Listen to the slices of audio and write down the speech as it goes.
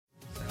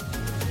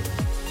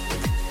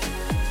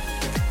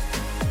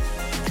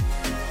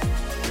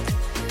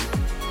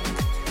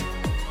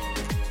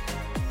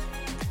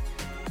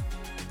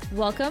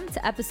Welcome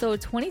to episode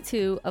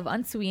 22 of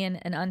Unsweetened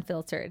and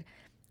Unfiltered.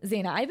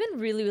 Zaina, I've been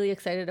really, really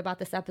excited about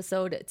this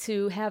episode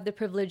to have the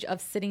privilege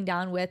of sitting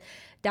down with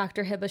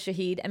Dr. Heba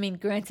Shahid. I mean,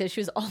 granted, she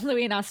was all the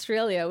way in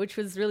Australia, which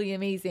was really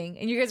amazing.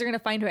 And you guys are going to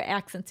find her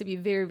accent to be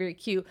very, very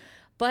cute.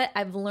 But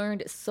I've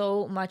learned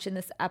so much in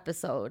this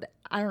episode.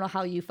 I don't know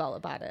how you felt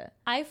about it.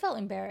 I felt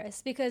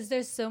embarrassed because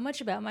there's so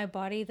much about my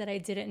body that I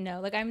didn't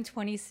know. Like, I'm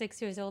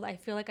 26 years old. I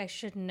feel like I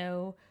should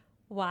know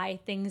why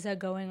things are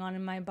going on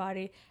in my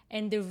body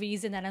and the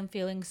reason that I'm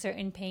feeling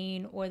certain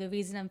pain or the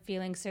reason I'm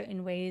feeling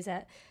certain ways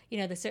at,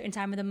 the certain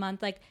time of the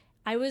month. Like,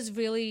 I was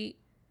really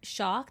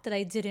shocked that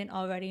I didn't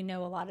already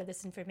know a lot of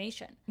this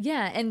information.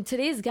 Yeah, and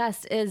today's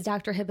guest is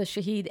Dr. Heba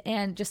Shahid,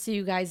 and just so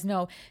you guys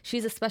know,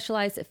 she's a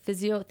specialized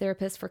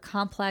physiotherapist for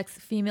complex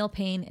female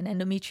pain and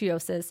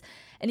endometriosis.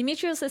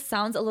 Endometriosis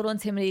sounds a little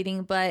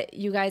intimidating, but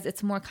you guys,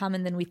 it's more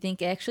common than we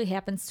think. It actually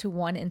happens to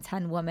 1 in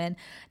 10 women.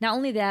 Not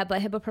only that,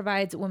 but Heba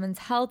provides women's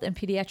health and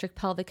pediatric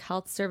pelvic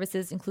health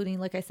services, including,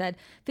 like I said,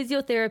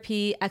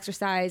 physiotherapy,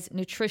 exercise,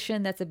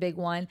 nutrition, that's a big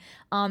one,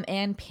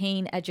 and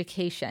pain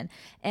education.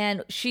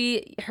 And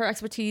her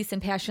expertise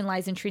and passion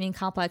lies in treating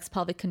complex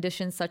pelvic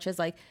conditions such as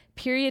like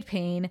period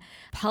pain,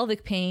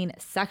 pelvic pain,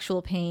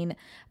 sexual pain,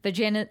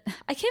 vagina.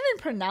 I can't even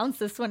pronounce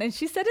this one, and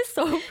she said it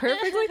so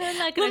perfectly. I'm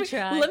not gonna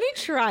try. Let me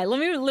try. Let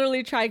me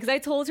literally try, because I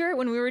told her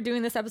when we were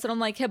doing this episode, I'm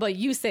like, Heba,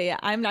 you say it.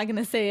 I'm not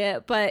gonna say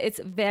it, but it's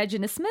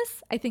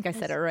vaginismus. I think I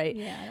said it right.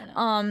 Yeah, I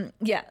don't know.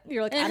 Yeah,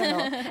 you're like, I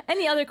don't know.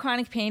 Any other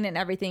chronic pain and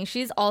everything.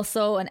 She's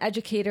also an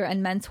educator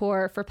and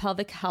mentor for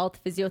pelvic health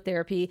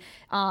physiotherapy.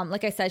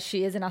 Like I said,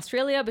 she is in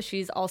Australia, but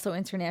she's also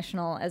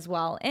international as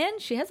well.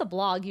 And she has a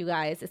blog, you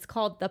guys. It's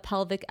called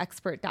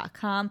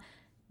thepelvicexpert.com.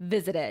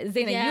 Visit it.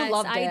 Zaina, yes, you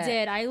loved it. I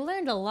did. I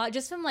learned a lot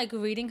just from like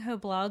reading her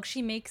blog.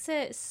 She makes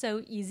it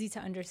so easy to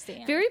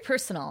understand. Very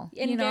personal.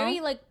 And very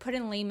like put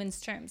in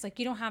layman's terms. Like,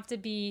 you don't have to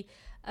be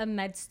a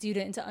med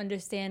student to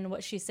understand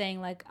what she's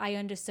saying. Like, I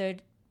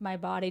understood my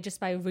body just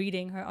by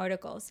reading her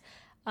articles.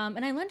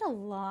 And I learned a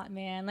lot,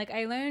 man. Like,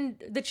 I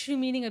learned the true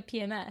meaning of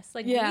PMS.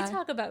 Like, when we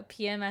talk about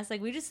PMS,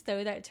 like, we just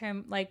throw that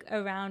term like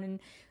around and,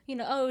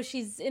 oh,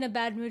 she's in a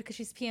bad mood because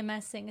she's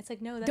PMSing. It's like,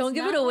 no, that's don't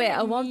give not it away. what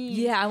I want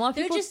people.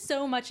 There's just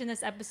so much in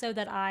this episode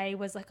that I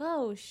was like,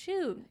 oh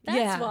shoot,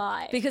 that's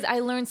why. Because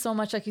I learned so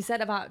much, like you said,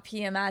 about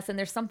PMS, and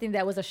there's something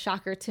that was a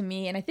shocker to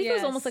me, and I think it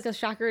was almost like a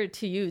shocker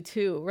to you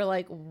too. We're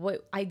like,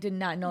 what? I did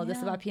not know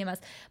this about PMS.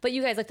 But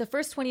you guys, like the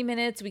first 20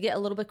 minutes, we get a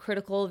little bit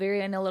critical,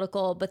 very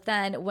analytical, but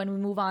then when we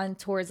move on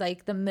towards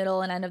like the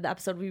middle and end of the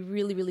episode, we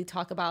really, really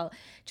talk about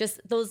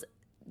just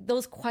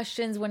those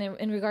questions when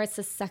in regards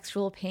to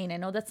sexual pain. I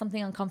know that's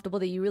something uncomfortable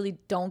that you really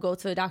don't go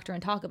to a doctor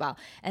and talk about.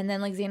 And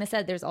then, like Zaina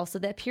said, there's also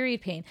that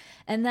period pain.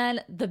 And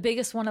then the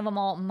biggest one of them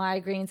all,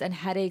 migraines and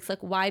headaches. Like,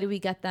 why do we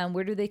get them?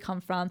 Where do they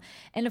come from?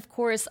 And of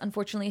course,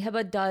 unfortunately,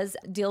 Heba does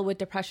deal with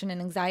depression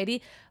and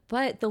anxiety,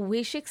 but the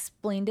way she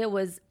explained it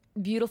was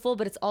beautiful,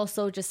 but it's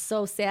also just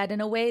so sad in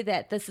a way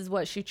that this is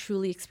what she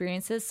truly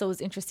experiences. So it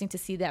was interesting to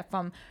see that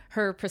from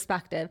her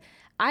perspective.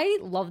 I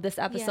love this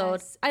episode.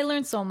 Yes. I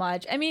learned so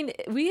much. I mean,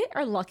 we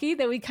are lucky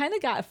that we kind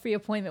of got a free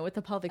appointment with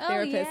the pelvic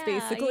therapist,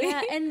 basically.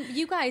 Yeah. And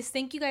you guys,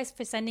 thank you guys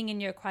for sending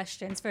in your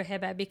questions for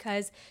Heba,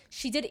 because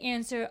she did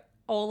answer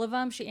all of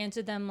them. She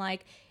answered them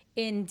like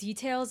in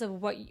details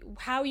of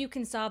how you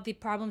can solve the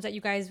problems that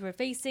you guys were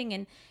facing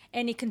and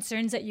any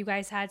concerns that you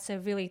guys had. So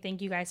really,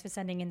 thank you guys for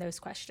sending in those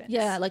questions.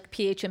 Yeah, like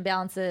pH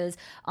imbalances.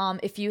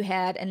 If you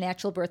had a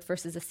natural birth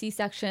versus a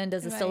C-section,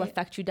 does it still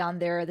affect you down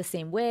there the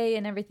same way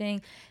and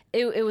everything?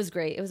 It was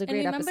great. It was a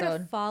great episode. And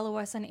remember to follow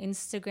us on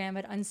Instagram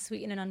at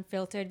Unsweetened and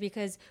Unfiltered,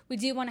 because we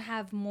do want to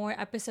have more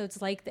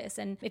episodes like this.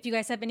 And if you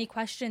guys have any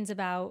questions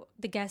about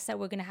the guests that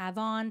we're going to have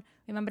on,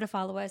 remember to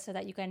follow us so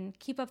that you can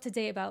keep up to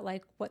date about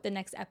like what the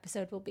next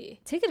episode will be.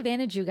 Take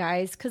advantage, you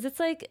guys, because it's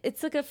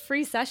like a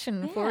free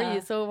session for you.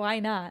 So why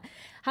not?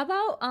 How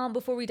about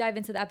before we dive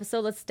into the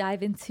episode, let's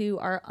dive into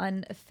our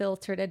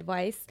unfiltered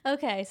advice.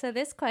 Okay, so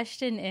this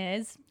question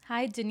is,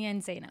 hi, Dunya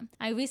and Zaina.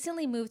 I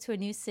recently moved to a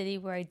new city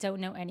where I don't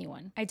know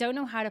anyone. I don't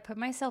know how to put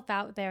myself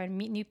out there and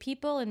meet new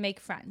people and make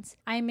friends.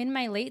 I am in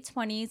my late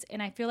 20s,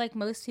 and I feel like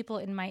most people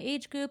in my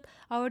age group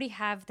already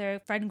have their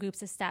friend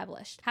groups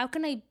established. How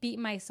can I beat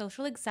my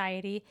social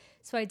anxiety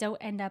so I don't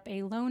end up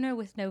a loner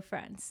with no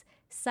friends?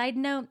 Side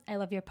note, I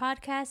love your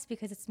podcast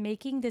because it's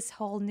making this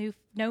whole new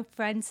no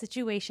friends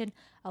situation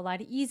a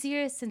lot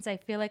easier, since I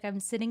feel like I'm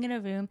sitting in a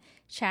room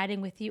chatting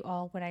with you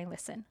all when I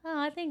listen.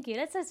 Oh, thank you.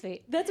 That's so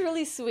sweet. That's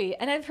really sweet.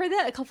 And I've heard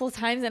that a couple of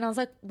times, and I was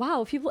like,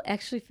 wow, people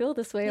actually feel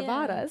this way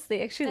about us.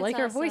 They actually like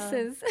our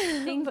voices.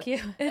 Thank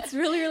you. It's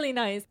really, really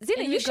nice.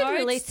 Zaina, you should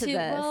relate to this.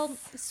 Well,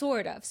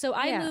 sort of. So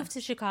I moved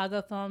to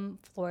Chicago from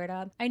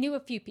Florida. I knew a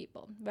few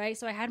people, right?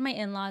 So I had my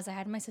in-laws, I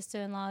had my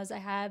sister-in-laws, I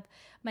have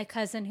my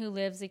cousin who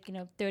lives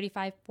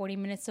 35, 40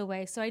 minutes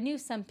away. So I knew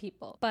some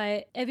people,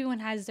 but everyone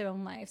has their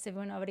own lives.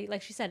 Everyone already,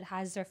 like she said,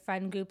 has their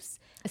friend groups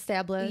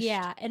established.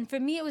 Yeah. And for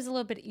me, it was a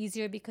little bit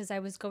easier because I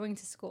was going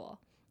to school.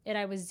 and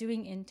I was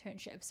doing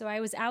internships. So I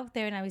was out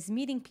there and I was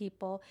meeting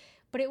people,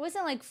 but it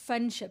wasn't like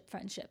friendship.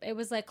 It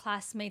was like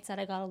classmates that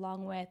I got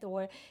along with,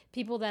 or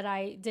people that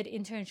I did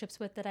internships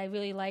with that I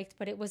really liked,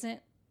 but it wasn't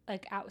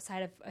like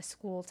outside of a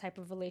school type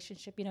of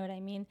relationship, you know what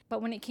I mean?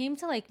 But when it came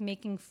to like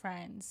making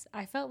friends,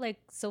 I felt like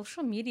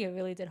social media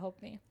really did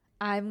help me.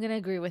 I'm going to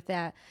agree with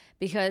that,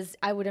 because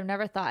I would have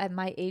never thought at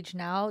my age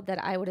now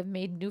that I would have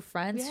made new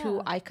friends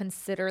who I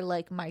consider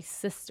like my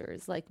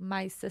sisters.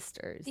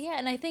 Yeah.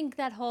 And I think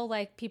that whole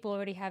like people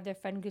already have their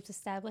friend groups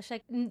established,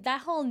 like that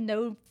whole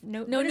no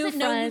new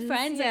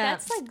friends. Yeah.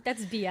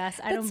 That's BS.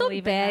 I don't so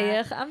believe in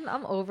that.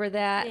 I'm over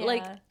that. Yeah.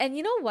 Like, and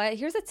you know what?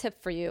 Here's a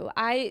tip for you.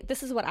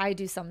 This is what I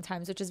do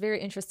sometimes, which is very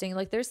interesting.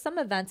 Like there's some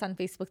events on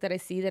Facebook that I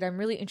see that I'm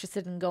really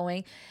interested in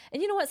going.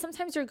 And you know what?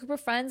 Sometimes your group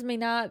of friends may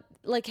not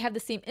like have the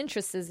same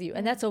interests as you.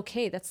 And that's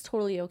okay. That's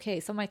totally okay.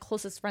 Some of my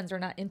closest friends are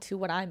not into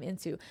what I'm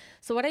into.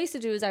 So what I used to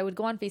do is I would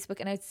go on Facebook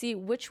and I'd see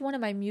which one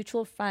of my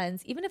mutual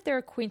friends, even if they're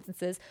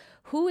acquaintances,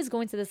 who is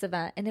going to this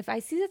event. And if I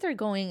see that they're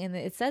going and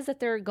it says that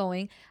they're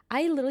going,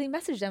 I literally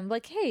message them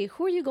like, hey,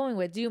 who are you going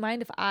with? Do you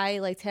mind if I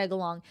like tag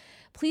along?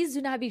 Please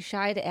do not be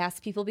shy to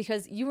ask people,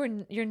 because you're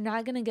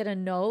not going to get a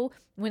no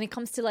when it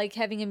comes to like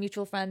having a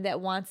mutual friend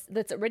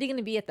that's already going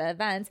to be at the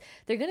event.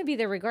 They're going to be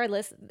there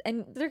regardless,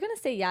 and they're going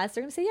to say yes.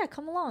 They're going to say, yeah,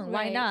 come along.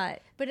 Right. Why not?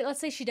 But let's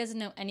say she doesn't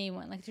know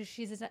anyone, like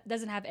she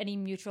doesn't have any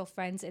mutual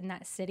friends in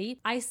that city.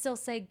 I still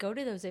say go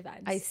to those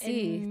events. I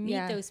see. And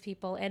meet those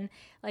people. And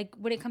like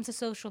when it comes to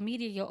social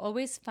media, you'll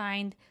always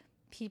find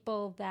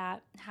people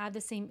that have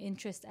the same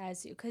interest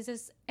as you,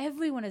 because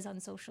everyone is on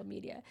social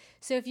media.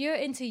 So if you're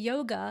into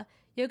yoga,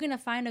 you're going to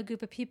find a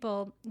group of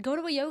people, go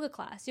to a yoga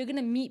class. You're going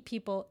to meet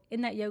people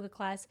in that yoga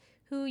class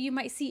who you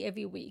might see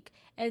every week.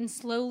 And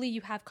slowly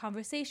you have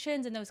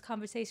conversations, and those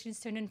conversations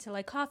turn into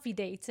like coffee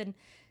dates, and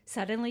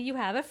suddenly you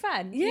have a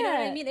friend. Yeah. You know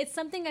what I mean? It's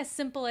something as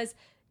simple as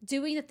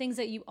doing the things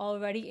that you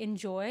already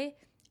enjoy,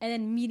 and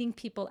then meeting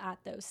people at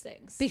those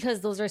things.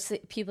 Because those are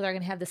people that are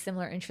going to have the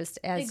similar interest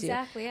as you.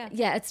 Exactly, yeah.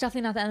 Yeah, it's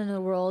definitely not the end of the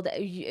world.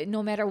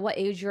 No matter what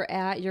age you're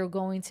at, you're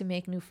going to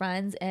make new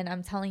friends. And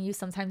I'm telling you,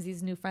 sometimes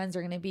these new friends are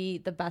going to be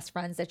the best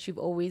friends that you've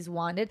always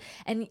wanted.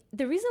 And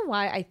the reason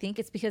why I think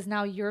it's because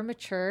now you're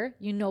mature,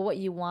 you know what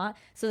you want.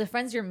 So the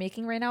friends you're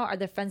making right now are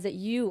the friends that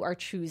you are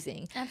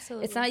choosing.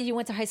 Absolutely. It's not you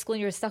went to high school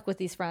and you're stuck with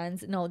these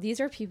friends. No, these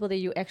are people that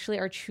you actually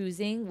are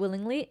choosing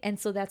willingly. And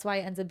so that's why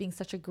it ends up being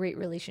such a great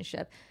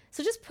relationship.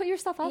 So just put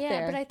yourself out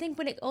there. Yeah, but I think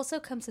when it also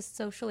comes to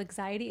social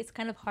anxiety, it's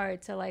kind of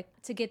hard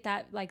to get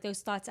that, like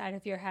those thoughts out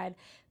of your head.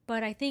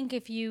 But I think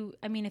if you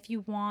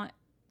want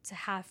to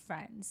have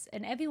friends,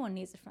 and everyone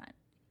needs a friend,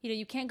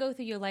 you can't go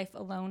through your life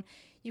alone.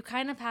 You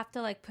kind of have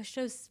to like push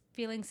those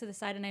feelings to the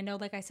side. And I know,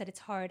 like I said, it's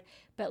hard,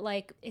 but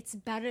like it's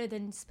better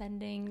than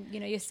spending,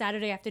 your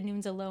Saturday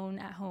afternoons alone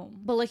at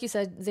home. But like you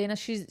said, Zaina,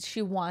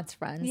 she wants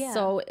friends. Yeah.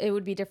 So it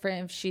would be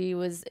different if she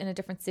was in a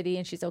different city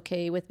and she's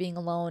okay with being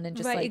alone and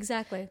just right,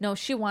 exactly. No,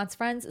 she wants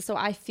friends. So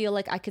I feel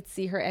like I could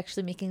see her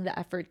actually making the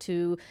effort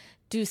to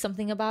do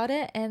something about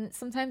it. And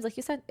sometimes, like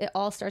you said, it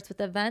all starts with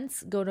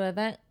events. Go to an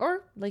event,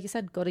 or like you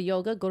said, go to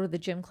yoga, go to the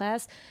gym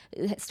class,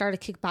 start a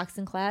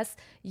kickboxing class.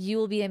 You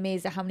will be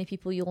amazed at how many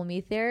people you will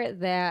meet there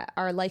that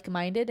are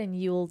like-minded, and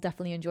you will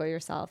definitely enjoy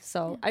yourself.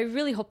 So I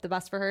really hope the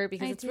best for her,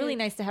 because it's really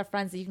nice to have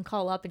friends that you can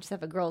call up and just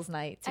have a girls'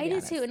 night. I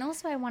do too. And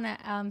also I want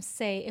to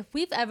say, if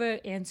we've ever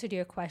answered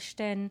your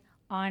question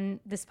on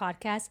this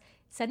podcast,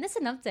 send us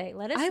an update.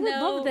 Let us know. I would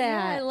love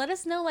that. Yeah, let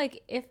us know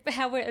like if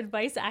our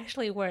advice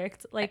actually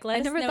worked. Like let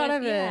us know. I never thought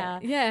of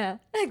it. Yeah,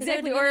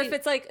 exactly. Or if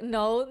it's like,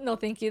 no,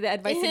 thank you. The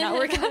advice did not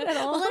work out at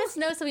all. Well, let us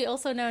know so we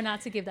also know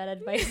not to give that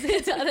advice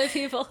to other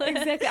people.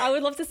 Exactly. I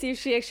would love to see if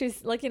she actually,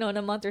 like, in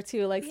a month or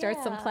two, like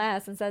starts some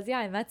class and says, yeah,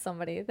 I met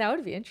somebody. That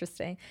would be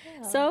interesting.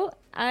 Yeah. So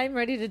I'm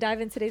ready to dive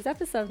into today's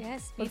episode.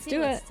 Yes. Let's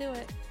do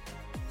it.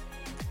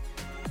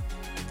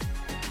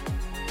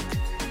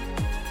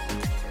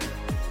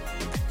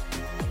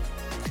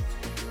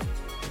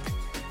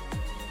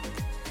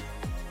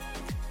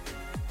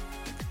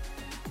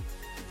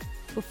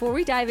 Before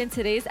we dive into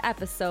today's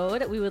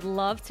episode, we would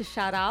love to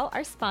shout out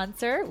our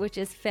sponsor, which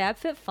is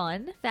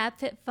FabFitFun.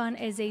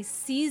 FabFitFun is a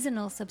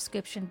seasonal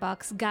subscription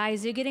box.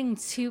 Guys, you're getting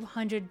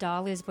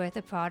 $200 worth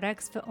of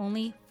products for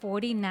only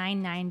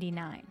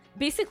 $49.99.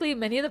 Basically,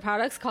 many of the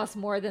products cost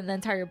more than the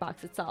entire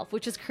box itself,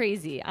 which is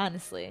crazy,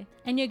 honestly.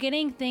 And you're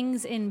getting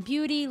things in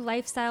beauty,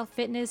 lifestyle,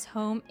 fitness,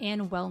 home,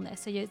 and wellness.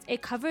 So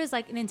it covers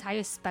like an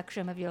entire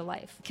spectrum of your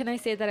life. Can I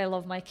say that I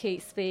love my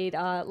Kate Spade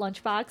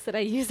lunchbox that I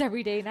use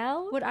every day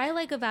now? What I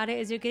like about it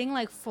is you're getting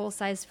like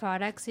full-size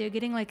products. So you're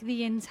getting like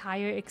the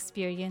entire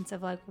experience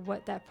of like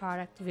what that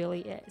product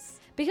really is.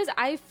 Because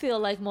I feel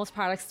like most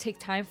products take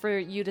time for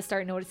you to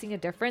start noticing a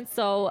difference.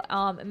 So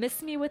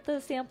miss me with the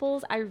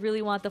samples. I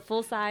really want the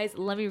full size.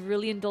 Let me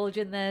really indulge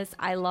in this.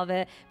 I love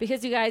it.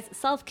 Because you guys,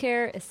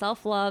 self-care is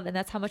self-love. And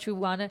that's how much we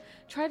want to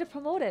try to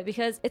promote it,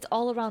 because it's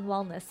all around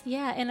wellness.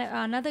 Yeah. And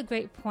another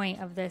great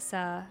point of this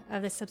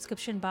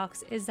subscription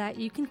box is that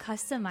you can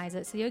customize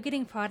it. So you're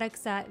getting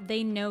products that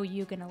they know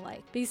you're going to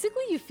like.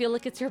 Basically, you feel feel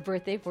like it's your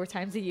birthday 4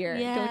 times a year,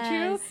 don't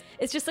you? Yes.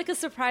 It's just like a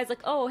surprise,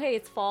 like, oh, hey,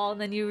 it's fall,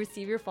 and then you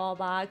receive your fall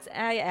box.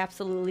 I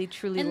absolutely,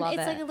 truly love it.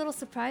 And it's like a little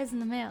surprise in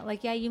the mail.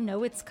 Like, yeah, you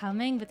know it's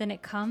coming, but then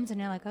it comes and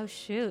you're like, oh,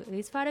 shoot,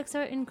 these products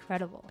are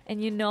incredible.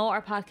 And you know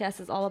our podcast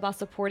is all about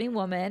supporting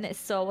women.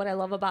 So what I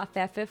love about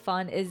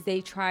FabFitFun is they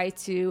try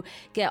to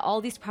get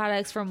all these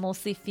products from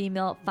mostly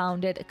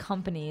female-founded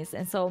companies.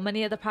 And so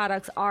many of the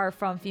products are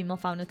from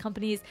female-founded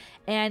companies.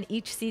 And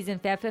each season,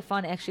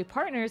 FabFitFun actually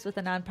partners with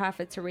a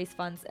nonprofit to raise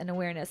funds and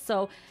awareness.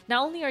 So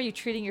not only are you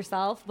treating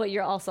yourself, but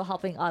you're also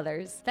helping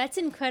others. That's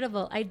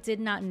incredible. I did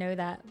not know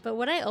that. But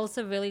what I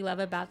also really love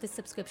about the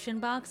subscription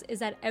box is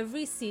that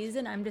every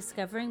season I'm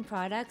discovering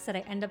products that I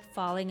end up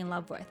falling in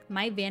love with.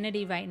 My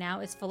vanity right now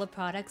is full of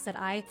products that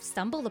I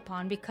stumbled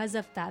upon because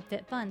of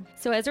FabFitFun.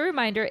 So as a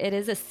reminder, it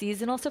is a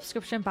seasonal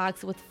subscription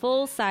box with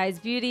full-size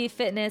beauty,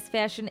 fitness,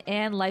 fashion,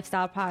 and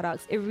lifestyle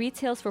products. It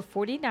retails for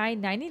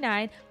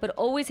 $49.99, but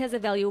always has a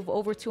value of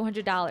over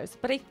 $200.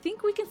 But I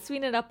think we can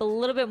sweeten it up a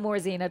little bit more,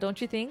 Zaina,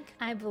 don't you think?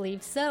 I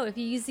believe so. If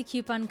you use the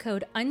coupon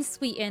code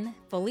UNSWEETEN,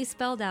 fully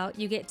spelled out,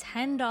 you get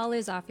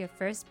 $10 off your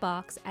first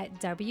box at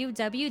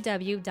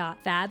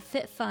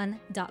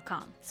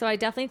www.fabfitfun.com. So I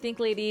definitely think,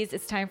 ladies,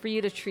 it's time for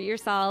you to treat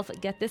yourself,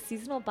 get this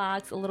seasonal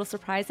box, a little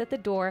surprise at the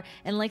door.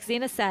 And like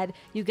Zaina said,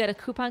 you get a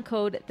coupon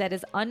code that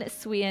is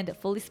unsweetened,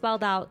 fully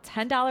spelled out,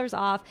 $10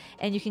 off.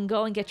 And you can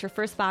go and get your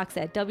first box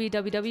at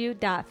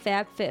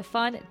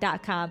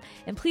www.fabfitfun.com.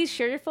 And please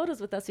share your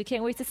photos with us. We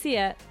can't wait to see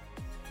it.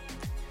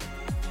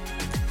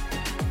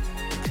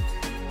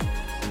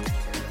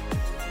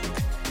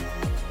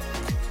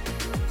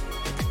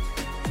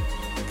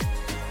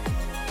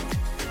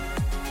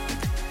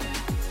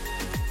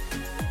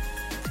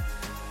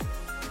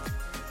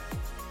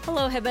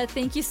 Hello, Hiba.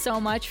 Thank you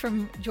so much for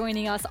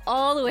joining us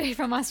all the way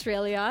from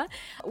Australia.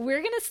 We're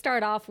going to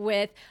start off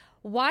with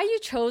why you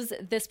chose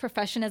this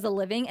profession as a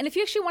living, and if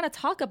you actually want to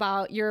talk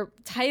about your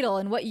title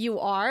and what you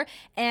are,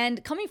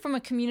 and coming from a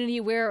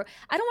community where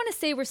I don't want to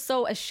say we're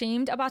so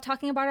ashamed about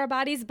talking about our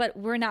bodies, but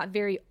we're not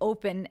very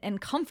open and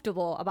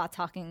comfortable about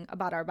talking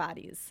about our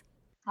bodies.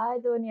 Hi,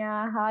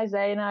 Dunya. Hi,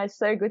 Zaina. It's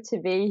so good to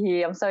be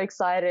here. I'm so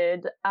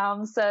excited.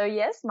 So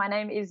yes, my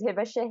name is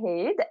Hiba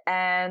Shahid,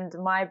 and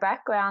my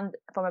background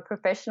from a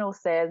professional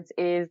sense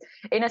is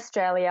in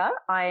Australia.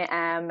 I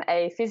am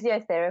a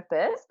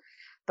physiotherapist,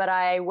 but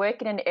I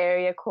work in an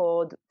area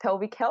called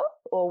pelvic health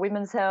or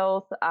women's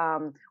health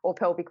or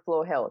pelvic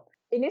floor health.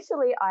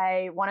 Initially,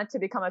 I wanted to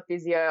become a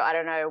physio. I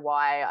don't know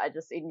why. I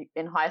just,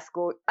 in high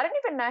school, I don't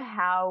even know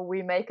how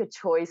we make a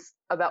choice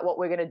about what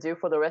we're going to do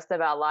for the rest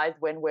of our lives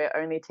when we're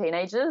only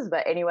teenagers.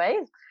 But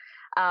anyways,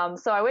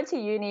 so I went to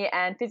uni,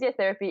 and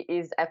physiotherapy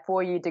is a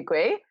 4-year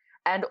degree.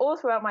 And all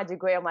throughout my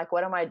degree, I'm like,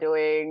 what am I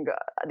doing?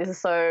 This is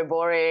so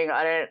boring.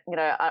 I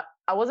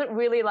wasn't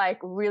really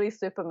really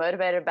super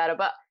motivated about it.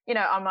 But,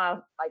 I'm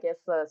a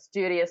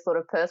studious sort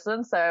of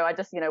person. So I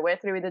just, went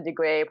through with the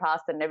degree,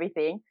 passed it and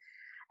everything.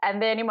 And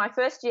then in my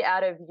first year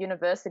out of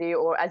university,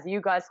 or as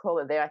you guys call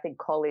it there, I think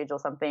college or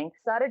something,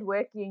 started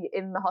working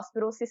in the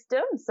hospital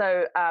system.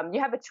 So you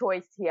have a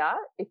choice here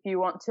if you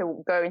want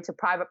to go into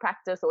private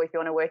practice or if you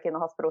want to work in the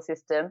hospital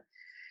system.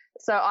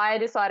 So I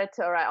decided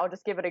to, all right, I'll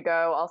just give it a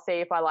go. I'll see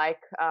if I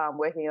like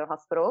working in a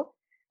hospital.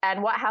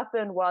 And what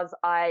happened was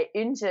I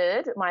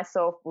injured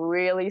myself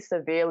really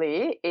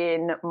severely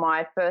in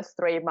my first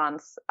 3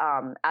 months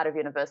out of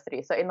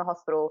university. So in the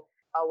hospital,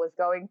 I was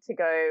going to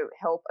go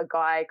help a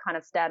guy kind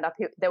of stand up.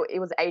 It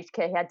was aged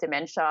care. He had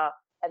dementia.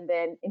 And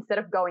then instead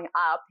of going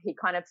up, he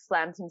kind of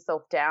slammed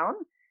himself down,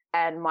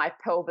 and my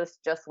pelvis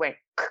just went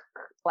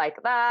like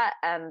that.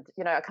 And,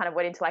 I kind of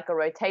went into like a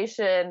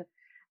rotation.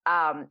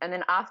 And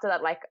then after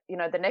that,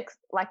 the next,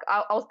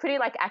 I was pretty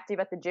active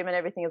at the gym and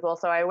everything as well.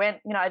 So I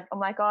went, I'm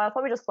like, oh, I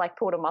probably just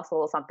pulled a muscle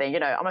or something.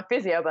 I'm a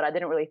physio, but I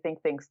didn't really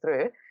think things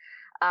through,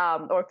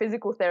 or a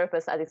physical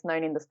therapist as it's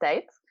known in the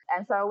States.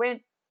 And so I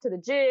went to the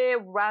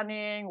gym,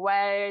 running,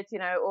 weights,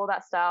 all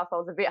that stuff. I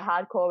was a bit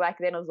hardcore back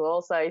then as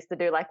well. So I used to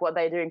do what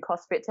they do in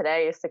CrossFit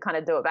today. I used to kind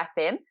of do it back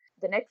then.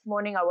 The next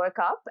morning I woke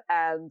up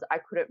and I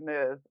couldn't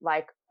move.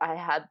 I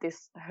had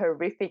this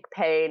horrific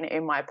pain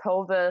in my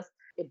pelvis,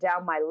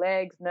 down my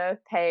legs, nerve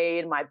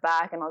pain, my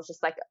back. And I was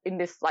just in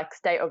this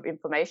state of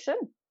inflammation.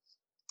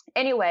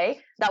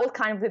 Anyway, that was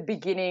kind of the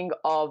beginning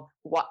of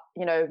what,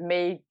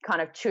 me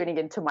kind of tuning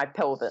into my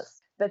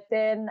pelvis. But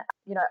then,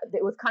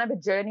 it was kind of a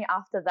journey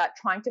after that,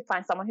 trying to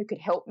find someone who could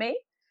help me.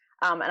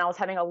 And I was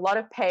having a lot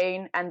of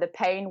pain, and the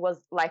pain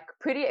was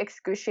pretty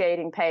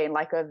excruciating pain,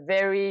 a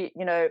very,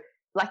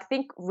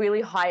 think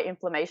really high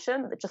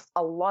inflammation, just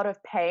a lot of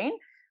pain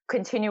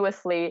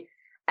continuously.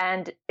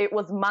 And it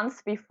was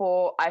months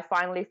before I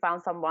finally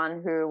found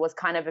someone who was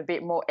kind of a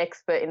bit more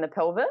expert in the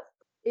pelvis.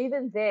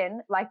 Even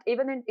then,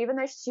 even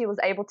though she was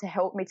able to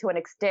help me to an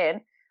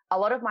extent, a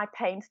lot of my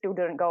pain still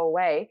didn't go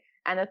away.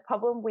 And the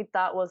problem with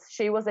that was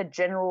she was a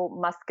general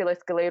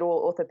musculoskeletal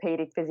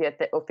orthopedic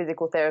or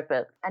physical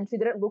therapist, and she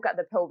didn't look at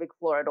the pelvic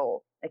floor at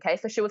all. Okay,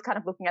 so she was kind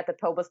of looking at the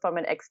pelvis from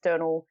an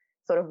external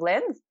sort of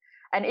lens.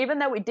 And even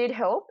though it did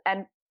help,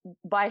 and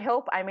by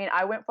help, I mean,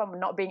 I went from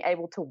not being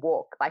able to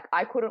walk. Like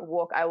I couldn't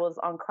walk. I was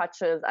on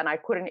crutches and I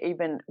couldn't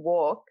even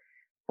walk.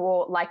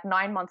 For like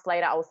 9 months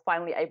later, I was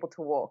finally able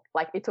to walk.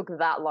 Like it took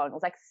that long. It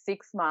was like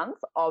 6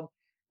 months of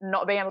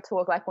not being able to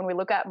walk. Like when we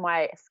look at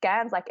my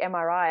scans, like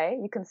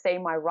MRI, you can see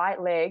my right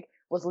leg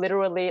was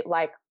literally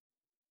like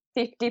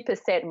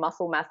 50%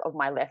 muscle mass of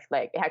my left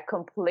leg. It had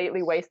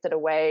completely wasted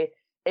away.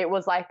 It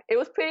was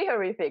pretty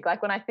horrific.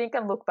 Like when I think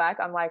and look back,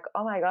 I'm like,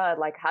 oh my God,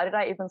 like how did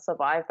I even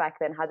survive back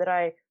then? How did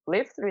I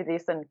live through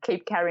this and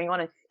keep carrying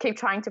on and keep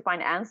trying to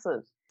find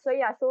answers? So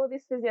yeah, I saw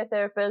this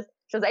physiotherapist.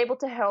 She was able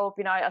to help.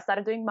 I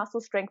started doing muscle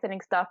strengthening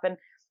stuff, and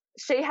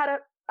she had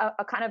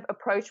a kind of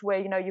approach where,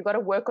 you got to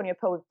work on your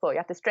pelvic floor. You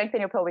have to strengthen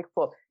your pelvic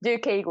floor, do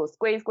Kegels,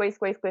 squeeze, squeeze,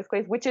 squeeze, squeeze,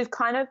 squeeze, which is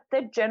kind of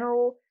the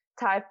general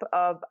type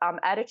of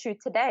attitude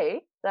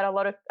today that a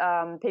lot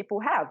of people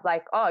have.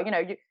 Like, oh,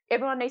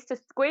 everyone needs to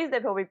squeeze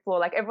their pelvic floor.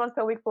 Like everyone's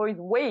pelvic floor is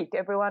weak.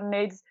 Everyone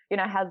needs,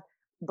 has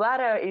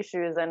bladder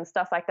issues and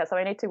stuff like that. So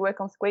I need to work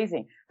on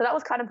squeezing. So that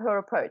was kind of her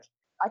approach.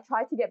 I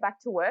tried to get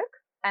back to work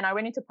and I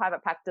went into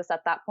private practice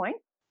at that point.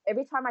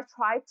 Every time I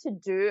tried to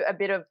do a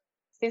bit of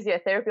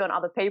physiotherapy on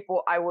other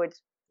people, I would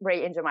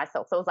re-injure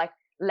myself. So it was like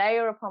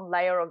layer upon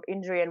layer of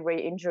injury and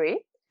re-injury.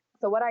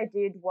 So what I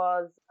did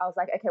was I was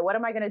like, okay, what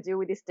am I going to do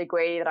with this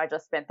degree that I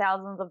just spent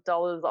thousands of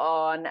dollars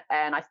on,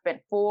 and I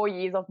spent 4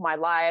 years of my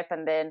life,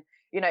 and then,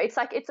 it's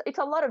like it's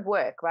a lot of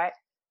work, right?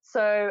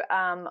 So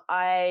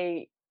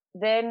I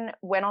then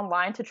went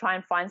online to try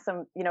and find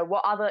some,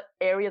 what other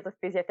areas of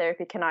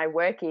physiotherapy can I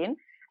work in?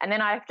 And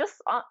then I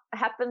just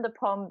happened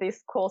upon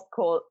this course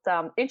called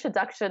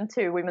Introduction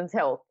to Women's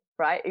Health,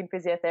 right, in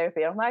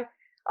physiotherapy. I'm like,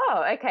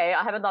 oh, okay,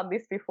 I haven't done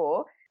this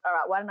before. All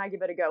right, why don't I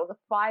give it a go? It was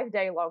a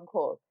 5-day long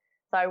course.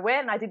 So I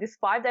went and I did this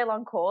 5-day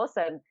long course.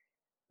 And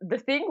the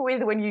thing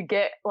with when you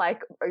get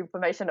like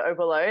information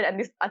overload, and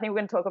this, I think we're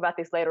going to talk about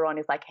this later on,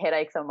 is like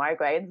headaches and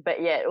migraines.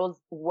 But yeah, it was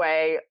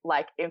way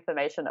like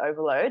information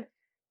overload.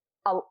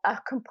 A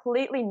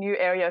completely new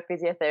area of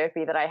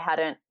physiotherapy that I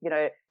hadn't,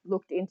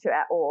 looked into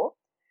at all.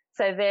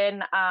 So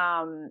then,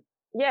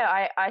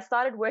 I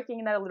started working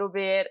in that a little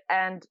bit.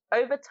 And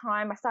over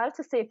time, I started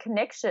to see a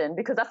connection,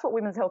 because that's what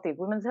women's health is.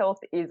 Women's health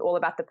is all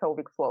about the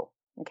pelvic floor.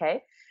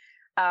 Okay.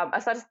 I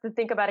started to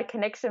think about a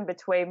connection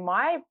between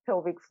my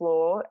pelvic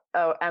floor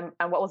and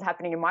what was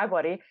happening in my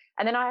body.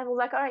 And then I was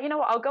like, all right, you know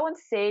what? I'll go and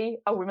see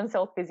a women's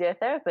health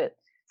physiotherapist.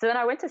 So then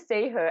I went to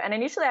see her. And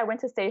initially I went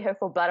to see her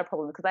for bladder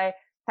problems, because I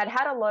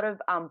had a lot of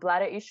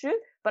bladder issues,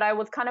 but I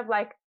was kind of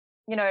like,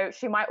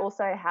 she might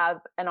also have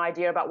an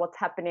idea about what's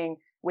happening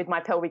with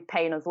my pelvic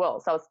pain as well.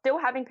 So I was still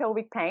having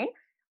pelvic pain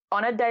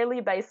on a daily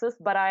basis,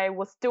 but I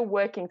was still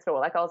working through it.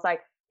 Like I was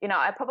like,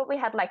 I probably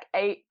had like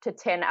 8 to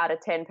 10 out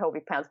of 10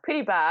 pelvic pain. It's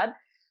pretty bad,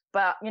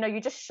 but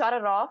you just shut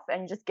it off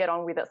and you just get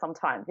on with it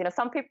sometimes.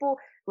 Some people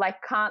like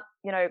can't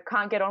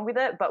get on with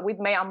it, but with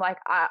me, I'm like,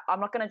 I'm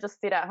not going to just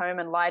sit at home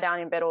and lie down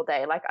in bed all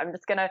day. Like I'm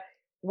just going to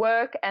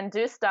work and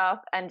do stuff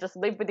and just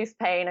live with this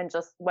pain and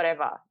just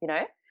whatever.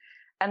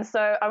 And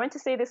so I went to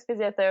see this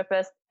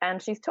physiotherapist,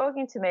 and she's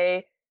talking to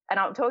me, and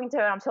I'm talking to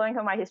her and I'm telling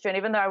her my history. And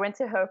even though I went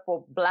to her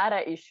for bladder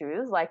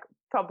issues, like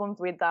problems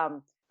with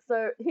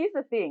so here's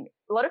the thing.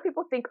 A lot of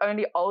people think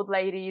only old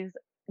ladies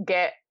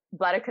get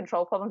bladder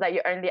control problems, that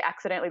you only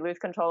accidentally lose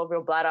control of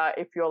your bladder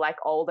if you're like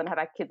old and have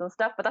had kids and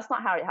stuff, but that's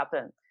not how it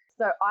happens.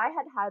 So I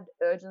had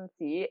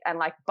urgency and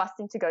like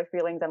busting to go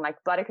feelings and like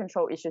bladder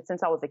control issues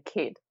since I was a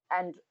kid.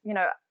 And,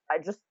 I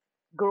just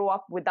grew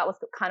up with that was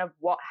kind of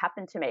what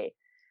happened to me.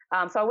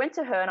 So I went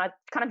to her and I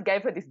kind of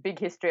gave her this big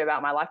history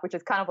about my life, which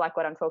is kind of like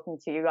what I'm talking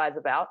to you guys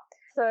about.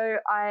 So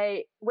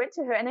I went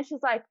to her and then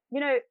she's like,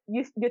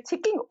 you're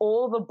ticking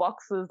all the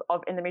boxes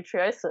of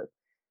endometriosis,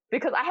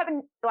 because I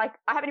haven't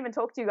even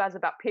talked to you guys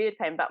about period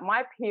pain, but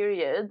my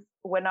periods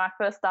when I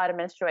first started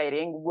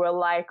menstruating were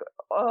like,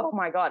 oh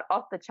my God,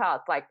 off the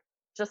charts, like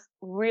just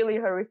really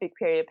horrific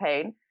period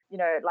pain,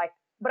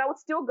 but I would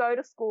still go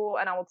to school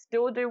and I would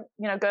still do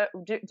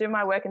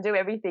my work and do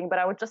everything, but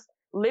I would just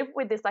live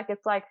with this. Like,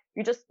 it's like,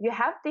 you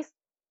have this,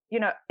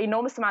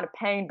 enormous amount of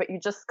pain, but you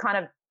just kind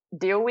of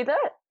deal with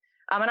it.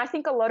 And I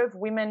think a lot of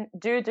women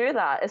do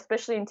that,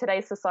 especially in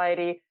today's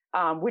society.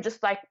 We just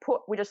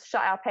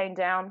shut our pain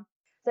down.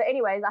 So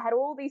anyways, I had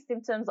all these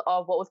symptoms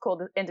of what was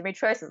called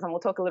endometriosis, and we'll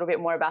talk a little bit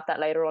more about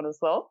that later on as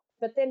well.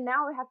 But then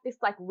now we have this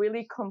like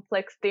really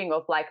complex thing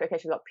of like, okay,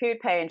 she's got period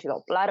pain, she's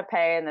got bladder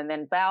pain, and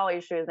then bowel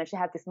issues, and then she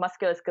had this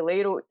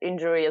musculoskeletal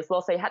injury as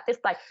well. So you had this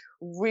like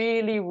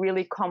really,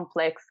 really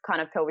complex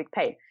kind of pelvic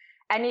pain.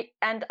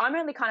 And I'm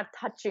only kind of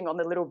touching on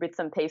the little bits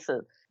and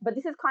pieces. But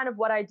this is kind of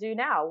what I do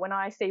now when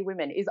I see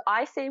women, is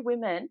I see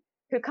women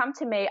who come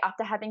to me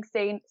after having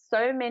seen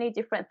so many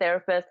different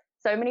therapists,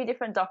 so many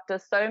different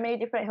doctors, so many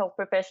different health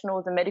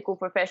professionals and medical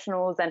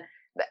professionals and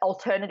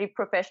alternative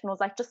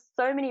professionals, like just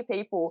so many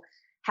people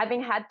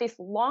having had this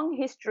long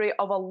history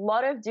of a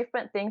lot of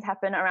different things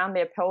happen around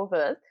their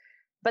pelvis.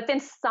 But then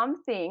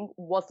something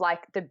was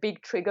like the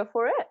big trigger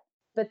for it.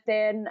 But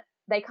then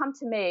they come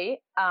to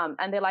me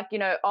and they're like,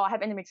 I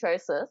have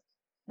endometriosis.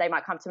 they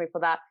might come to me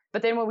for that.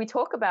 But then when we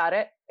talk about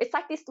it, it's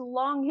like this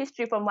long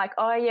history from like,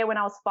 oh yeah, when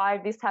I was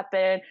 5, this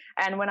happened.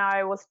 And when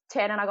I was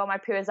 10 and I got my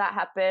periods, that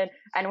happened.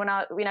 And when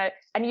I,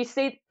 and you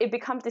see it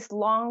becomes this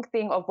long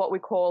thing of what we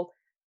call,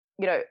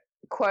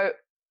 quote,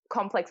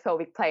 complex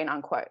pelvic pain,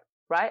 unquote,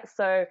 right?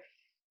 So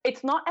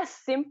it's not as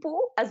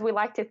simple as we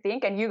like to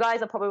think. And you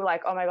guys are probably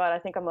like, oh my God, I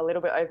think I'm a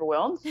little bit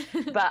overwhelmed.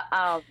 But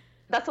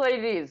that's what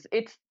it is.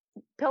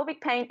 Pelvic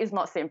pain is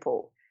not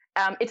simple.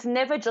 It's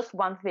never just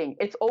one thing.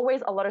 It's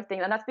always a lot of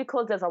things. And that's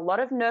because there's a lot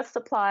of nerve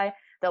supply,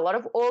 there are a lot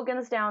of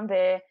organs down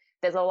there,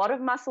 there's a lot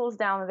of muscles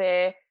down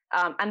there,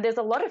 and there's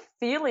a lot of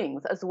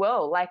feelings as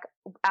well. Like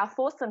our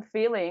thoughts and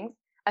feelings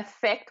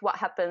affect what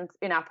happens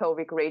in our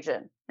pelvic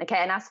region. Okay.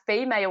 And as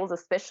females,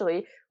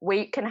 especially,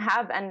 we can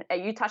have, and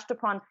you touched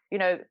upon,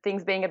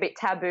 things being a bit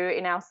taboo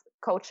in our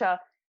culture,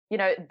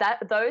 that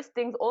those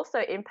things also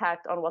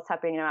impact on what's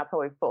happening in our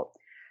pelvic floor.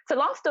 So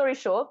long story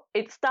short,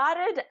 it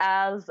started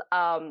as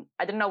I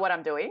didn't know what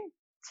I'm doing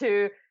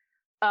to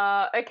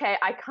okay,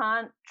 I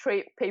can't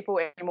treat people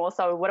anymore.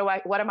 So what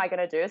am I going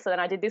to do? So then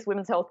I did this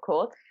women's health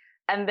course,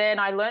 and then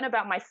I learned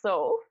about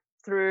myself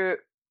through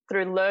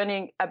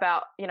learning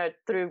about,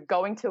 through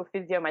going to a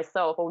physio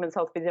myself, a women's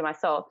health physio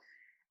myself.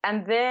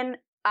 And then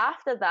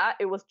after that,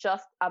 it was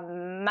just a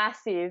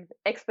massive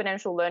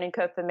exponential learning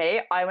curve for me.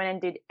 I went and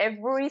did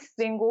every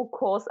single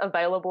course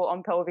available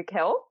on pelvic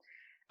health.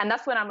 And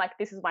that's when I'm like,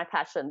 this is my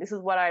passion. This is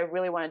what I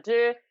really want to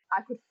do.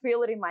 I could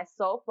feel it in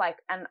myself.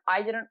 And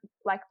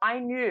I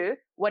knew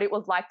what it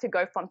was like to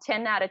go from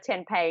 10 out of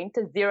 10 pain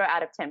to 0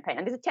 out of 10 pain.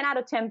 And this is 10 out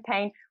of 10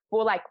 pain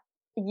for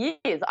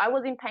years. I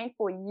was in pain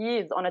for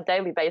years on a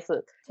daily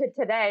basis.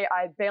 Today,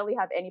 I barely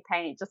have any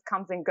pain. It just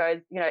comes and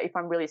goes, if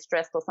I'm really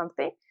stressed or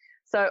something.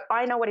 So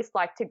I know what it's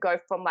like to go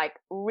from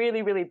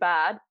really, really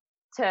bad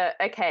to,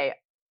 okay,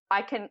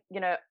 I can,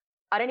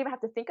 I don't even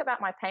have to think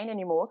about my pain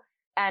anymore.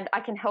 And I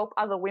can help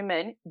other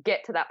women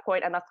get to that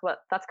point. And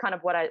that's kind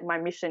of what my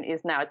mission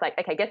is now. It's like,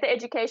 okay, get the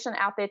education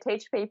out there,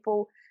 teach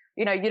people,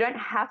 you don't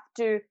have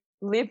to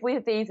live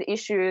with these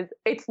issues.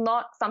 It's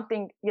not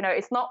something,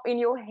 it's not in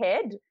your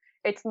head.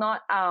 It's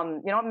not,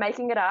 you're not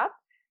making it up.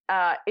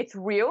 It's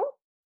real.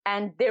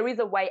 And there is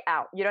a way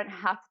out. You don't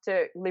have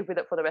to live with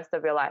it for the rest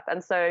of your life.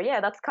 And so, yeah,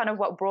 that's kind of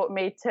what brought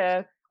me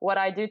to what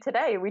I do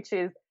today, which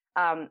is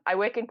I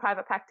work in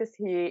private practice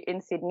here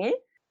in Sydney.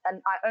 And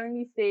I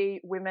only see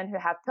women who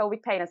have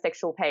pelvic pain and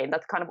sexual pain.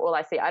 That's kind of all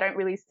I see. I don't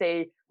really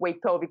see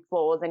weak pelvic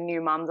floors and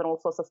new mums and all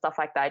sorts of stuff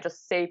like that. I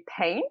just see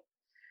pain,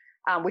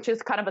 which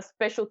is kind of a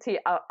specialty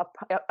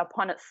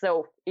upon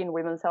itself in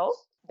women's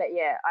health. But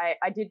yeah,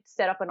 I did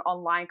set up an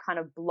online kind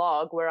of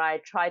blog where I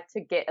tried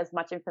to get as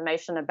much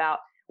information about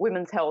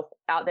women's health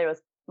out there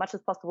as much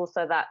as possible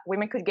so that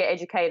women could get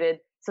educated,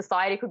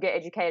 society could get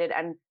educated,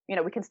 and,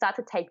 we can start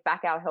to take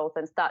back our health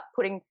and start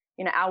putting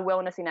our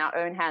wellness in our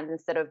own hands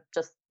instead of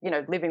just,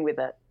 living with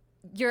it.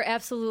 You're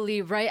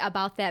absolutely right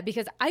about that,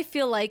 because I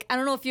feel like, I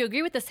don't know if you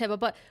agree with this, Hiba,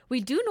 but we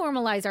do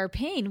normalize our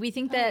pain. We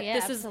think that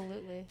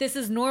this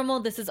is normal,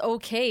 this is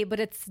okay,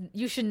 but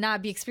you should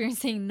not be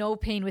experiencing no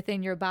pain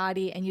within your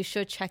body, and you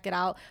should check it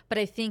out. But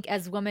I think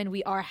as women,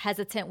 we are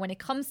hesitant when it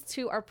comes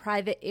to our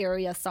private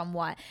area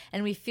somewhat,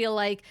 and we feel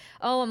like,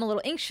 oh, I'm a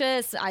little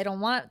anxious, I don't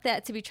want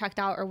that to be checked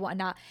out or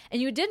whatnot.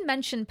 And you did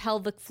mention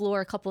pelvic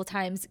floor a couple of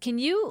times. Can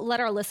you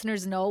let our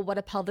listeners know what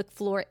a pelvic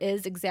floor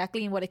is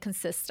exactly and what it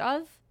consists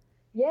of?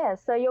 Yeah,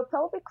 so your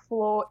pelvic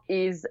floor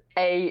is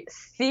a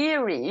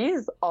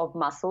series of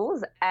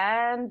muscles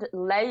and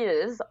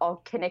layers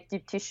of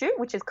connective tissue,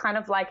 which is kind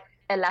of like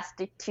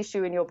elastic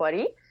tissue in your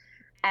body,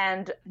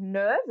 and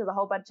nerves. There's a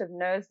whole bunch of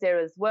nerves there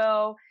as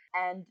well.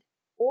 And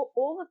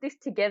all of this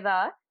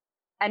together,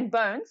 and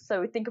bones.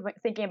 So we're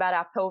thinking about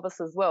our pelvis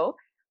as well.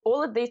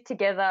 All of these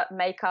together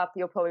make up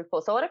your pelvic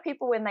floor. So a lot of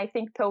people, when they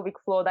think pelvic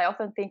floor, they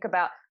often think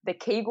about the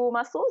Kegel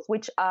muscles,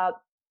 which are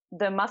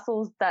the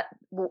muscles that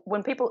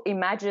when people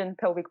imagine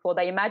pelvic floor,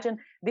 they imagine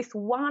this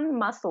one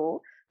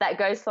muscle that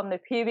goes from the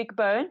pubic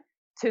bone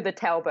to the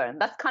tailbone.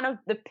 That's kind of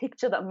the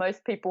picture that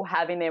most people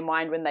have in their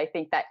mind when they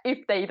think that,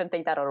 if they even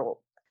think that at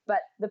all. But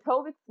the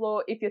pelvic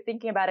floor, if you're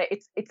thinking about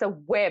it, it's a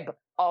web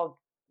of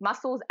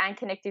muscles and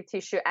connective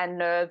tissue and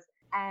nerves.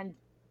 And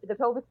the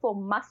pelvic floor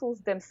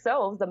muscles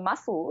themselves, the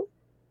muscles,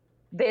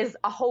 there's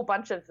a whole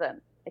bunch of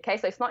them. Okay,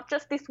 so it's not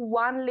just this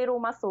one little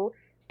muscle,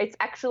 it's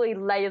actually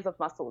layers of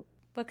muscles.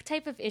 What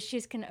type of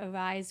issues can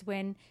arise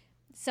when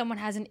someone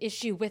has an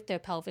issue with their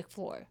pelvic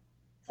floor?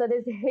 So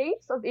there's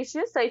heaps of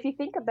issues. So if you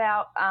think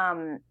about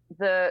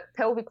the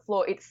pelvic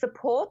floor, it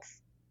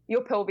supports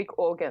your pelvic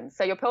organs.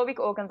 So your pelvic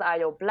organs are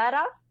your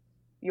bladder,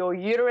 your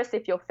uterus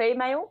if you're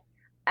female,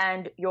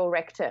 and your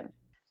rectum.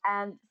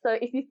 And so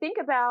if you think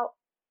about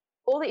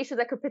all the issues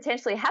that could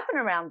potentially happen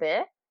around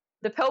there,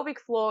 the pelvic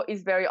floor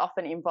is very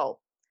often involved.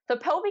 So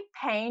pelvic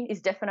pain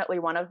is definitely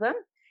one of them.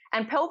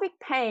 And pelvic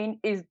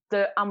pain is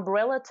the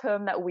umbrella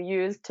term that we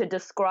use to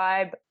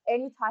describe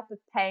any type of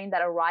pain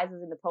that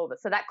arises in the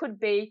pelvis. So that could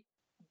be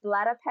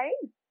bladder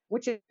pain,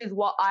 which is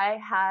what I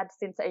had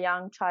since a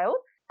young child.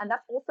 And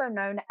that's also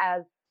known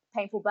as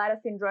painful bladder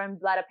syndrome,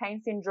 bladder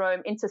pain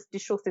syndrome,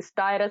 interstitial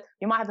cystitis.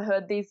 You might have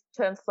heard these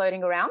terms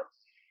floating around.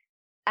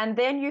 And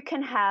then you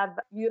can have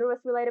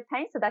uterus-related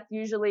pain. So that's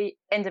usually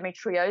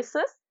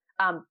endometriosis.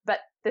 But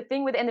the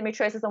thing with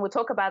endometriosis, and we'll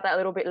talk about that a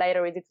little bit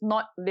later, is it's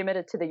not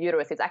limited to the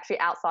uterus. It's actually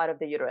outside of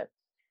the uterus.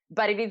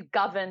 But it is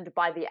governed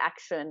by the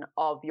action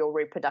of your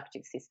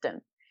reproductive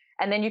system.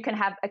 And then you can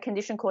have a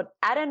condition called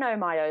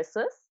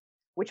adenomyosis,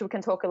 which we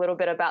can talk a little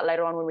bit about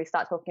later on when we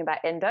start talking about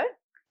endo.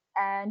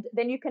 And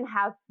then you can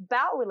have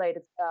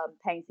bowel-related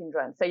pain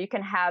syndrome. So you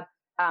can have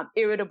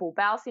irritable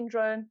bowel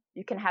syndrome.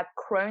 You can have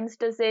Crohn's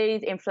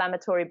disease,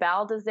 inflammatory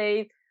bowel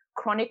disease.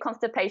 Chronic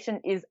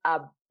constipation is a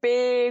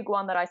big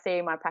one that I see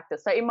in my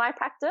practice. So in my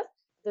practice,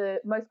 the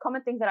most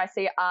common things that I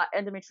see are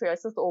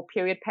endometriosis or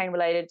period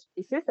pain-related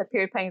issues. So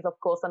period pain is, of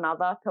course,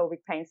 another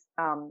pelvic pain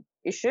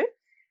issue.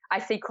 I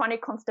see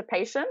chronic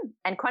constipation,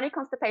 and chronic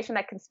constipation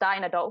that can start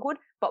in adulthood,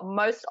 but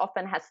most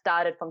often has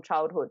started from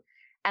childhood.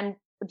 And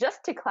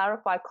just to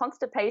clarify,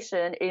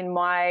 constipation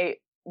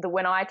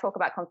when I talk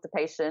about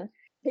constipation,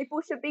 people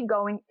should be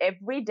going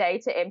every day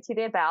to empty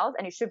their bowels,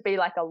 and it should be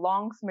like a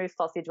long, smooth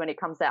sausage when it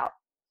comes out.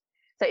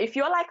 So if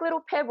you're like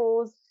little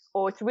pebbles,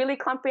 or it's really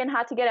clumpy and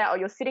hard to get out, or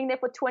you're sitting there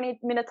for 20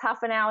 minutes,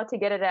 half an hour to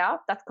get it out,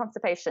 that's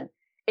constipation.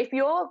 If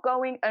you're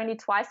going only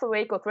twice a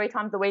week or 3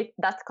 times a week,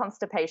 that's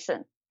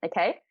constipation,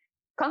 okay?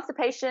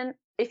 Constipation,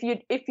 if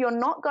you're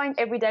not going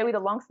every day with a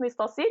long, smooth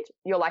sausage,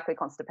 you're likely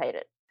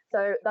constipated.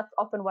 So that's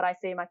often what I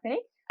see in my clinic.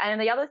 And then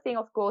the other thing,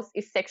 of course,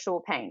 is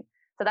sexual pain.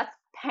 So that's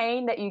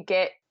pain that you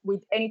get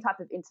with any type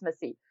of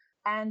intimacy.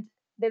 And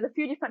there's a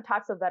few different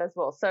types of that as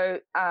well. So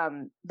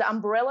the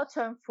umbrella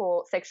term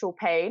for sexual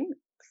pain,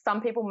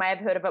 some people may have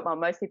heard of it, but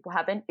most people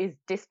haven't, is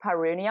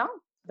dyspareunia.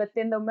 But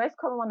then the most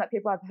common one that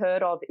people have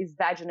heard of is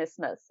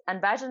vaginismus.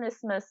 And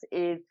vaginismus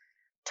is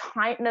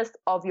tightness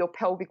of your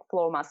pelvic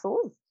floor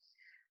muscles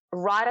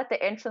right at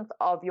the entrance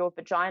of your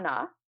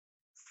vagina,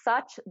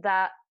 such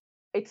that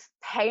it's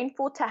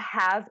painful to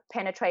have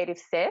penetrative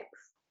sex,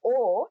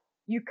 or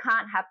you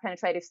can't have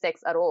penetrative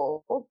sex at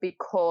all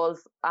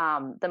because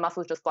the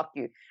muscles just block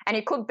you. And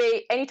it could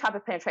be any type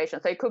of penetration.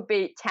 So it could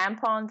be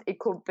tampons, it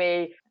could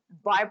be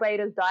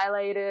vibrators,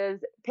 dilators,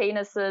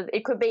 penises.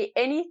 It could be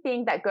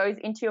anything that goes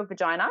into your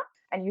vagina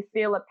and you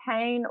feel a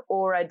pain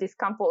or a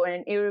discomfort or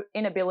an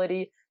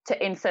inability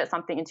to insert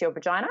something into your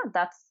vagina.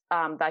 That's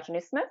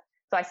vaginismus.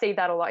 So I see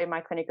that a lot in my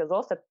clinic as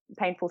well. So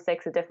painful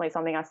sex is definitely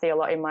something I see a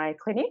lot in my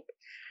clinic.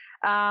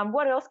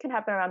 What else can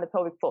happen around the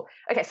pelvic floor?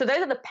 Okay, so those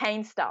are the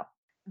pain stuff.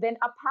 Then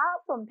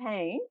apart from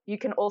pain, you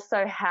can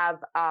also have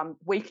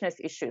weakness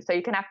issues. So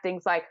you can have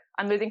things like,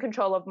 I'm losing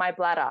control of my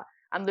bladder.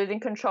 I'm losing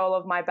control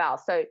of my bowel.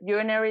 So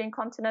urinary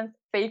incontinence,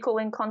 fecal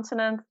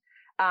incontinence,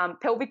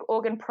 pelvic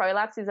organ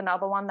prolapse is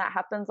another one that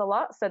happens a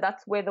lot. So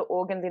that's where the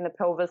organs in the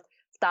pelvis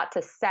start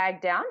to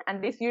sag down.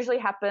 And this usually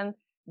happens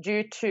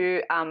due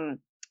to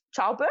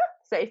childbirth.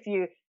 So if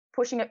you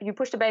push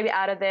the baby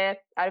out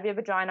of your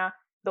vagina,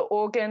 the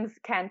organs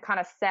can kind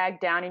of sag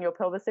down in your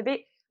pelvis a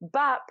bit.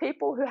 But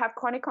people who have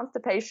chronic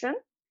constipation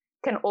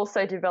can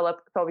also develop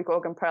pelvic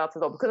organ prolapse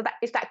as well, because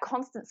it's that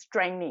constant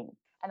straining,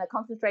 and the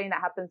constant straining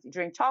that happens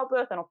during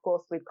childbirth and, of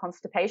course, with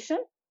constipation.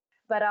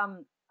 But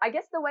I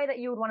guess the way that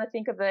you would want to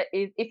think of it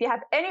is if you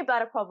have any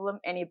bladder problem,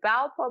 any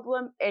bowel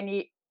problem,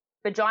 any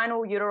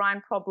vaginal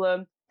uterine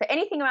problem, so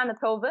anything around the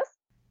pelvis,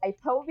 a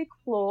pelvic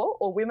floor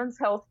or women's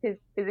health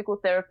physical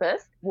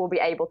therapist will be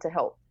able to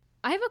help.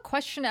 I have a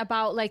question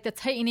about like the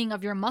tightening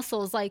of your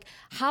muscles. Like,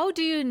 how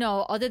do you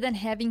know, other than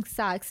having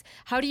sex,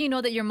 how do you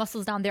know that your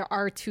muscles down there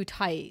are too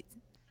tight?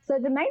 So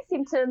the main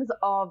symptoms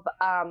of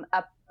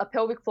a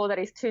pelvic floor that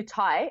is too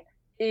tight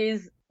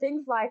is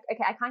things like,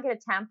 okay, I can't get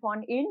a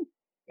tampon in,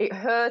 it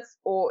hurts,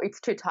 or it's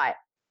too tight.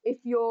 If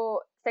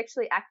you're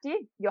sexually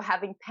active, you're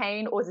having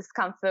pain or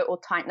discomfort or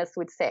tightness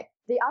with sex.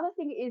 The other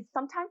thing is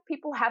sometimes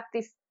people have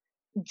this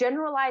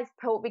generalized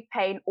pelvic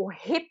pain or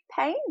hip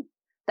pain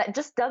that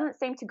just doesn't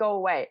seem to go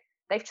away.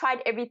 They've tried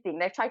everything.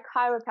 They've tried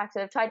chiropractor,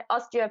 they've tried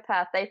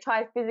osteopath, they've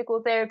tried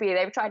physical therapy,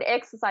 they've tried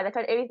exercise, they've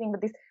tried everything,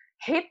 but this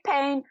hip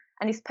pain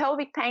and this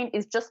pelvic pain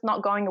is just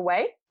not going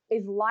away.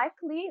 Is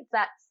likely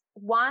that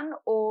one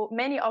or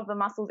many of the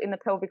muscles in the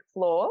pelvic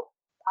floor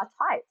are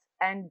tight,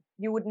 and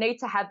you would need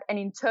to have an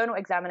internal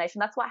examination.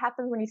 That's what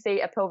happens when you see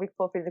a pelvic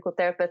floor physical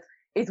therapist,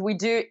 is we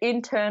do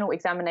internal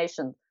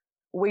examinations.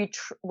 We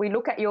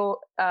look at your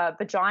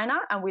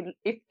vagina, and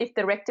if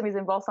the rectum is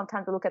involved,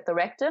 sometimes we look at the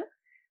rectum.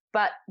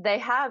 But they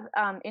have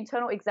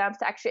internal exams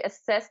to actually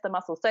assess the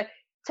muscles. So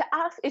to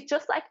us, it's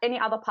just like any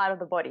other part of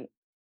the body.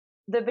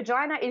 The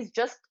vagina is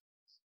just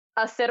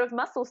a set of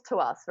muscles to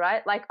us,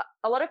 right? Like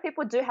a lot of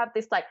people do have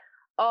this like,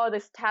 oh,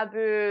 this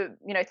taboo,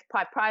 it's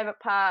my private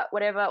part,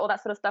 whatever, all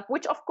that sort of stuff,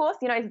 which of course,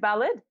 is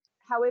valid.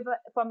 However,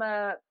 from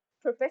a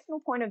professional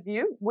point of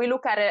view, we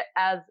look at it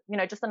as,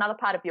 just another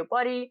part of your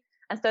body.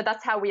 And so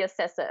that's how we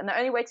assess it. And the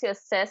only way to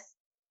assess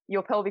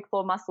your pelvic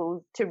floor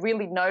muscles to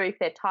really know if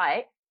they're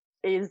tight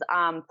is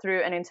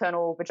through an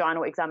internal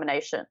vaginal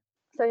examination.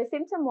 So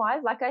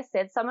symptom-wise, like I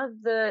said, some of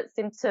the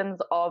symptoms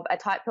of a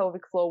tight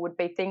pelvic floor would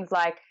be things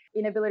like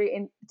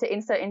inability to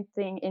insert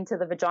anything into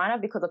the vagina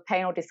because of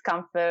pain or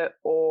discomfort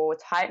or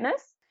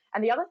tightness.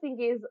 And the other thing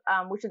is,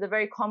 which is a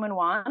very common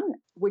one,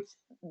 which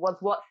was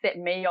what set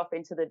me off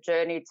into the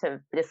journey to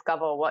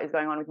discover what is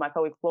going on with my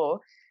pelvic floor,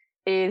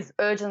 is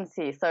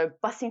urgency. So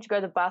busting to go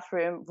to the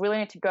bathroom, really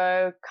need to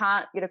go,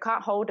 can't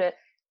hold it.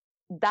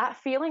 That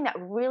feeling, that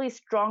really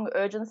strong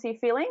urgency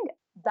feeling,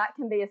 that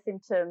can be a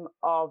symptom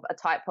of a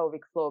tight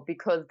pelvic floor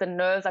because the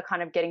nerves are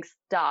kind of getting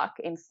stuck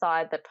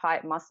inside the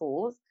tight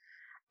muscles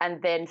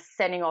and then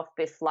sending off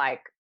this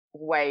like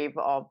wave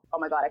of, oh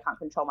my God, I can't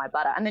control my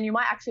bladder. And then you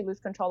might actually lose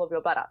control of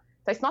your bladder.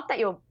 So it's not that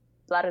your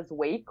bladder's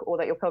weak or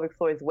that your pelvic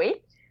floor is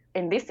weak.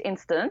 In this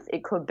instance,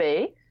 it could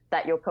be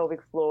that your pelvic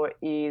floor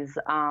is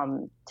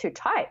too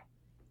tight.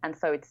 And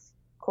so it's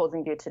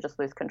causing you to just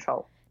lose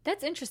control.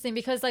 That's interesting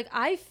because, like,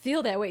 I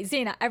feel that way.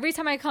 Zaina, every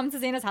time I come to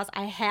Zaina's house,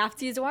 I have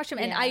to use the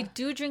washroom. And I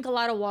do drink a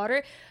lot of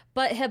water.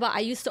 But, Hiba, I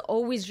used to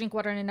always drink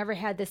water and I never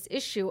had this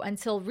issue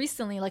until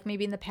recently, like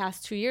maybe in the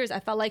past 2 years. I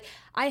felt like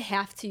I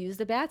have to use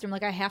the bathroom.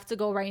 Like, I have to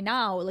go right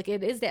now. Like,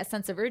 it is that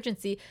sense of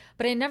urgency.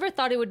 But I never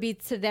thought it would be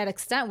to that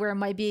extent where it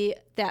might be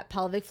that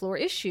pelvic floor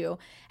issue.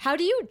 How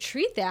do you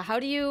treat that? How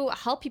do you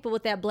help people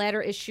with that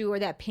bladder issue or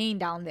that pain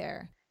down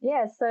there?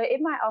 Yeah, so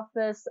in my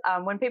office,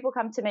 when people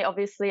come to me,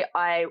 obviously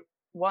I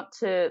want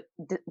to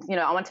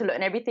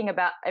learn everything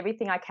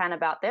I can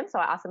about them. So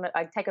I ask them,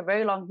 I take a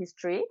very long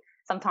history,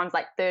 sometimes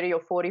like 30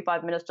 or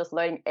 45 minutes, just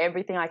learning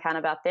everything I can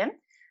about them.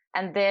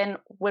 And then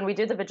when we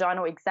do the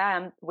vaginal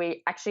exam,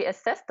 we actually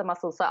assess the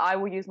muscles. So I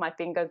will use my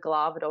finger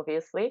gloved,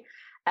 obviously,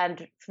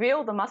 and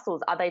feel the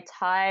muscles. Are they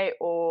tight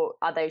or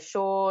are they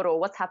short or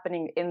what's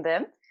happening in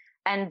them?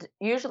 And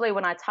usually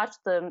when I touch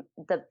them,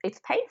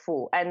 it's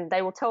painful. And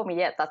they will tell me,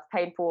 yeah, that's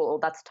painful or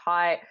that's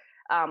tight.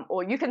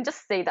 Or you can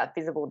just see that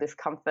visible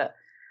discomfort.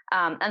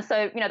 And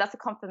so, that's a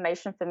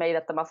confirmation for me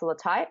that the muscles are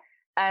tight.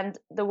 And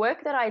the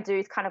work that I do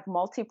is kind of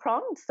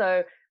multi-pronged.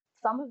 So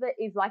some of it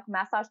is like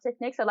massage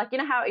techniques. So like,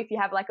 how if you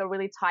have like a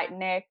really tight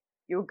neck,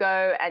 you'll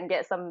go and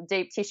get some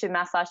deep tissue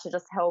massage to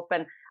just help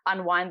and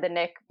unwind the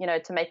neck,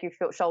 to make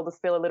your shoulders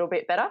feel a little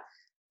bit better.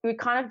 We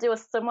kind of do a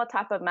similar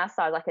type of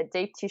massage, like a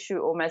deep tissue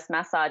almost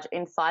massage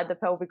inside the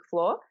pelvic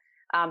floor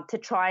to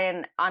try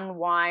and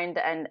unwind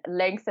and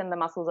lengthen the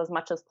muscles as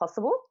much as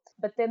possible.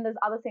 But then there's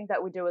other things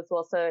that we do as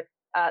well. So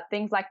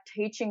things like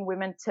teaching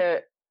women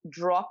to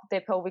drop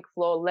their pelvic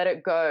floor, let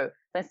it go.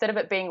 So instead of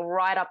it being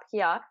right up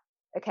here,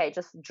 okay,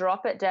 just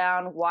drop it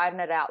down, widen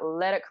it out,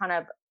 let it kind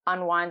of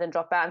unwind and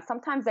drop out. And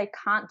sometimes they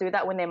can't do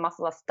that when their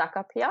muscles are stuck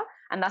up here.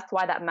 And that's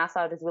why that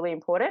massage is really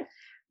important.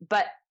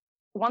 But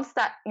once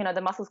that,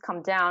 the muscles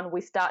come down,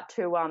 we start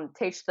to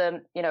teach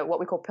them, what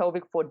we call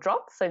pelvic floor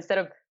drops. So instead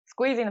of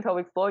squeezing the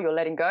pelvic floor, you're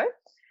letting go.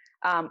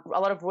 A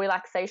lot of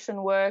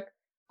relaxation work,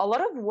 a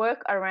lot of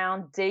work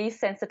around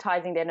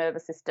desensitizing their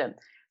nervous system.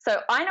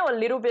 So I know a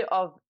little bit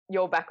of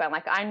your background.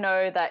 Like I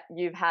know that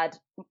you've had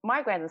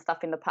migraines and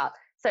stuff in the past.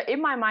 So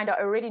in my mind, I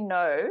already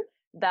know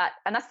that,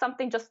 and that's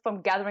something just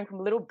from gathering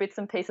from little bits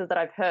and pieces that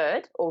I've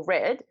heard or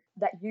read,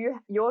 that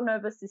your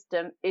nervous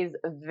system is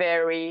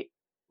very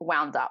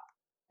wound up.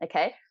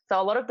 Okay. So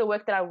a lot of the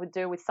work that I would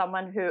do with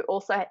someone who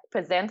also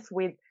presents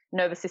with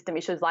nervous system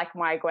issues like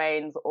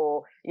migraines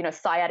or,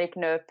 sciatic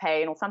nerve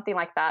pain or something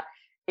like that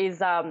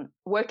is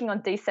working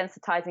on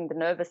desensitizing the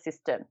nervous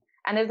system.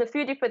 And there's a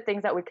few different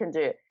things that we can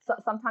do. So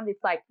sometimes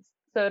it's like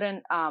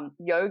certain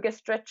yoga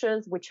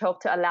stretches, which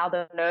help to allow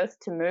the nerves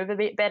to move a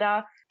bit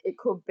better. It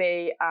could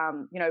be,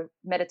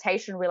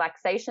 meditation,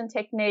 relaxation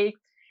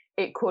techniques.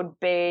 It could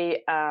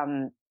be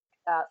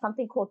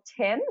something called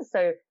TENS,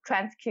 so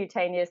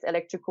transcutaneous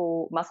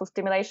electrical muscle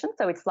stimulation.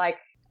 So it's like,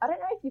 I don't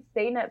know if you've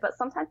seen it, but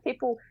sometimes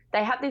people,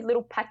 they have these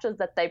little patches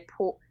that they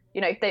put,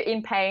 if they're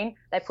in pain,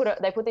 they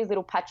put these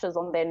little patches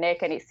on their neck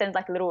and it sends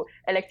like little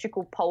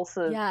electrical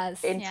pulses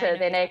into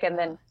their neck. And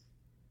then,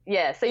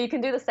 so you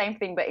can do the same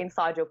thing, but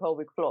inside your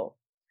pelvic floor.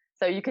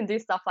 So you can do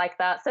stuff like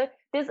that. So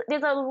there's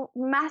a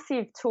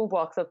massive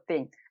toolbox of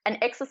things. And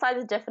exercise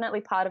is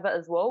definitely part of it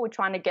as well. We're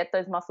trying to get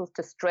those muscles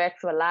to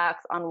stretch,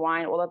 relax,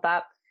 unwind, all of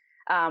that.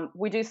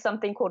 We do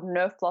something called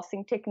nerve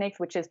flossing techniques,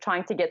 which is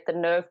trying to get the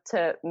nerve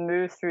to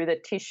move through the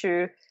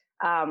tissue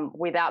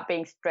without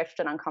being stretched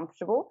and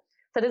uncomfortable.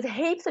 So there's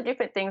heaps of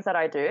different things that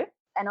I do.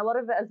 And a lot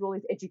of it as well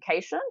is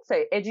education.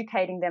 So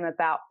educating them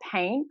about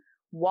pain,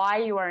 why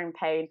you are in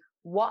pain,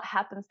 what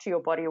happens to your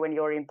body when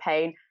you're in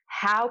pain,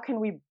 how can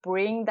we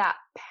bring that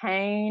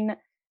pain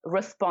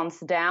response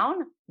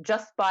down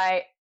just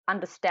by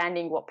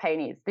understanding what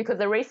pain is. Because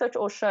the research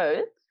all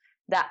shows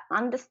that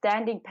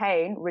understanding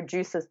pain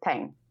reduces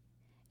pain.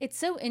 It's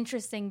so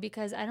interesting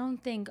because I don't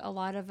think a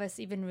lot of us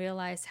even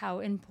realize how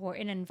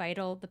important and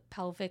vital the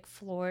pelvic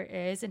floor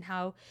is and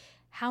how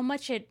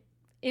much it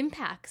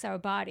impacts our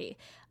body.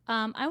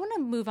 I want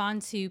to move on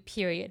to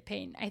period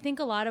pain. I think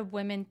a lot of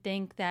women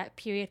think that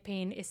period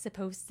pain is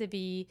supposed to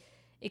be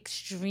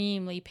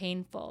extremely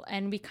painful,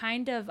 and we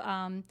kind of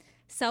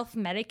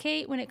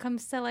self-medicate when it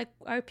comes to like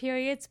our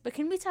periods. But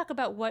can we talk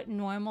about what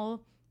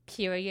normal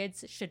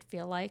periods should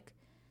feel like?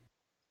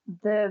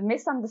 The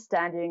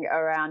misunderstanding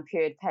around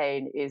period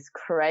pain is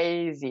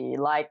crazy.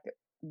 Like,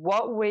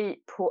 what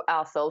we put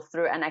ourselves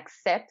through and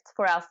accept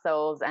for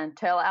ourselves and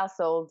tell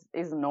ourselves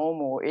is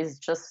normal is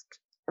just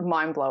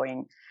mind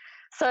blowing.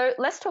 So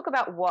let's talk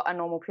about what a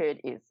normal period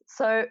is.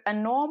 So a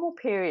normal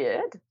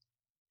period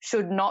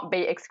should not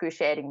be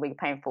excruciatingly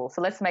painful.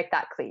 So let's make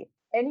that clear.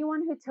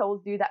 Anyone who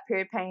tells you that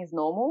period pain is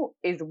normal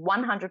is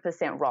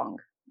 100% wrong.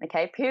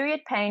 Okay,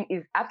 period pain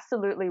is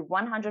absolutely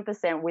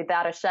 100%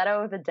 without a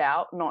shadow of a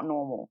doubt not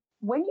normal.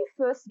 When you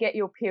first get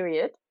your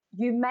period,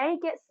 you may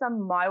get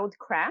some mild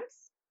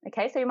cramps.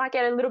 Okay, so you might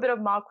get a little bit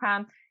of mild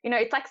cramp.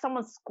 It's like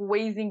someone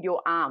squeezing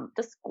your arm,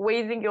 just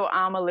squeezing your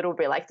arm a little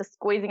bit, like just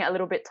squeezing it a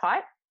little bit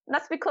tight. And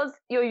that's because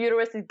your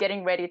uterus is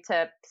getting ready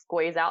to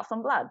squeeze out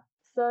some blood.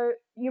 So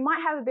you might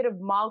have a bit of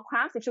mild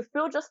cramps. It should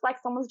feel just like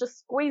someone's just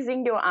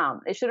squeezing your arm.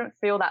 It shouldn't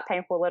feel that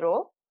painful at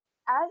all.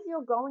 As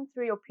you're going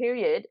through your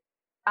period,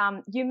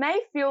 you may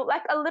feel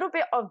like a little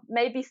bit of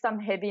maybe some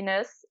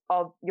heaviness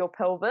of your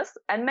pelvis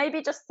and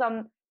maybe just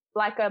some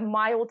like a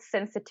mild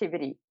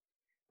sensitivity.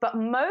 But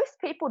most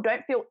people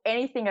don't feel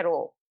anything at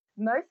all.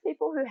 Most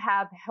people who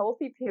have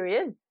healthy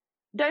periods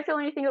don't feel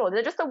anything at all.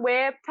 They're just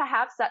aware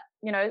perhaps that,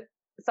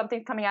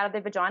 something's coming out of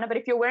their vagina. But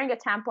if you're wearing a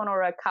tampon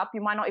or a cup,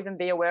 you might not even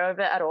be aware of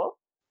it at all.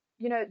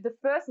 The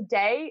first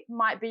day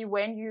might be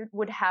when you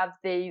would have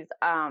these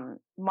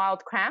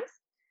mild cramps.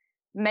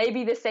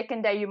 Maybe the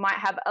second day you might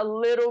have a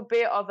little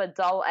bit of a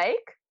dull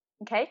ache,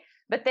 okay?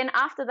 But then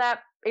after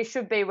that, it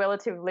should be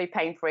relatively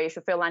pain-free. It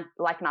should feel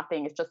like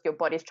nothing. It's just your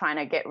body's trying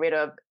to get rid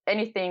of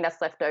anything that's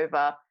left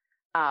over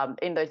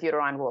in those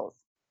uterine walls.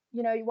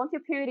 Once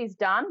your period is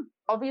done,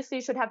 obviously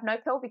you should have no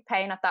pelvic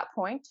pain at that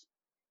point.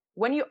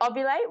 When you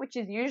ovulate, which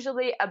is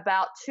usually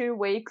about 2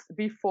 weeks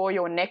before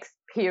your next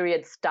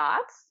period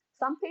starts,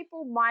 some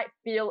people might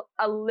feel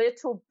a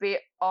little bit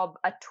of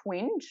a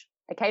twinge,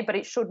 okay, but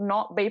it should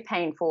not be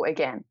painful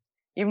again.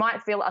 You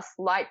might feel a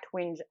slight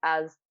twinge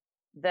as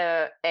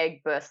the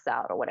egg bursts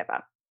out or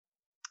whatever,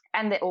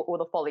 and or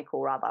the follicle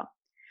rather.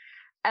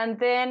 And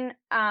then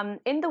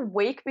in the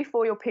week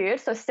before your period,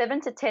 so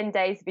 7 to 10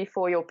 days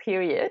before your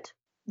period,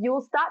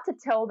 you'll start to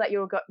tell that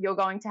you're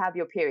going to have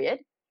your period,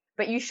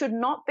 but you should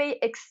not be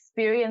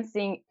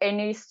experiencing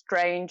any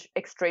strange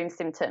extreme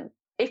symptom.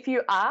 If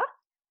you are,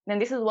 then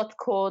this is what's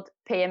called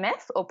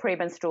PMS or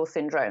premenstrual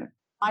syndrome.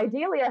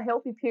 Ideally, a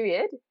healthy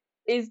period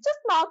is just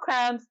mild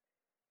cramps,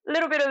 a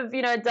little bit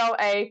of, dull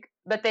ache,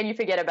 but then you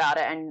forget about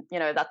it and,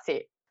 that's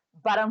it.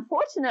 But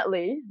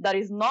unfortunately, that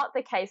is not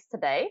the case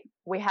today.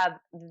 We have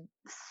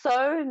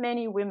so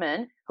many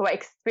women who are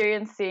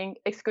experiencing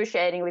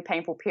excruciatingly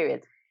painful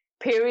periods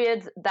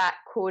that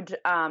could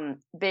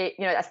be,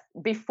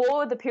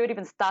 before the period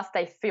even starts,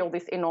 they feel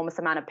this enormous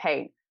amount of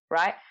pain,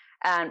 right?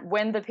 And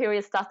when the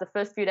period starts, the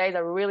first few days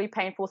are really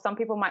painful. Some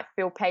people might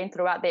feel pain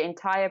throughout their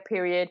entire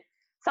period.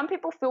 Some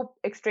people feel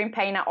extreme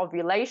pain at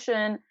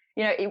ovulation.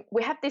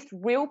 We have this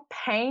real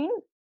pain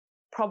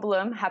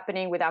problem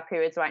happening with our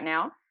periods right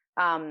now.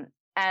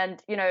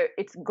 And,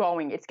 it's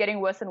growing. It's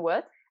getting worse and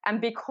worse. And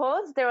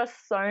because there are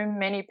so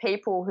many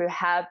people who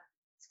have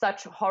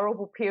such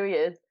horrible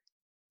periods,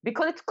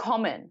 because it's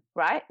common,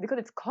 right? Because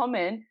it's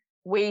common,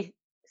 we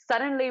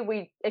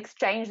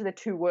exchange the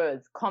two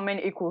words, common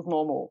equals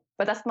normal.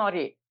 But that's not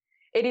it.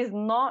 It is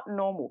not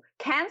normal.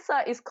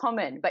 Cancer is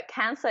common, but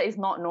cancer is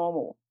not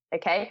normal,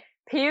 okay?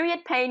 Period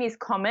pain is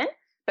common,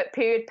 but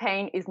period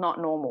pain is not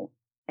normal,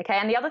 okay?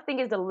 And the other thing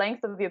is the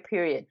length of your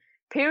period.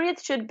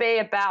 Periods should be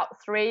about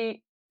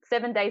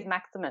 7 days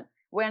maximum.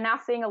 We're now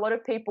seeing a lot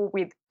of people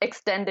with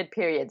extended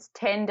periods,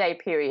 10-day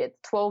periods,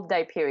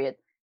 12-day periods,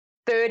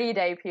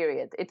 30-day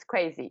periods. It's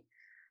crazy.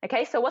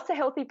 Okay, so what's a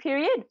healthy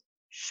period?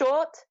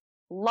 Short,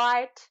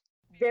 light,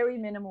 very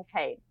minimal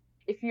pain.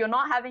 If you're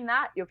not having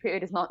that, your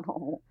period is not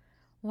normal.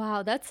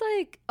 Wow, that's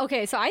like,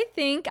 okay, so I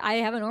think I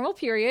have a normal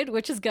period,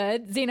 which is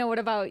good. Zena, what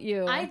about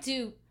you? I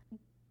do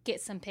get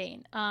some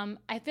pain.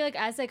 I feel like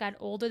as I got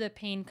older, the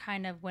pain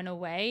kind of went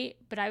away.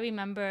 But I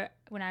remember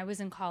when I was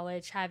in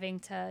college having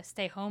to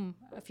stay home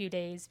a few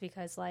days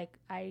because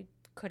I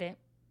couldn't.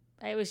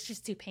 It was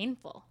just too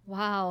painful.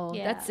 Wow,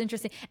 yeah. That's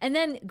interesting. And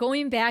then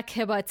going back,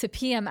 Hiba, to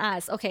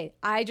PMS. Okay,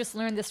 I just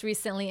learned this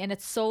recently and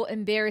it's so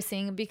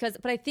embarrassing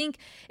but I think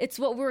it's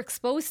what we're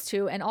exposed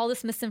to and all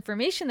this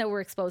misinformation that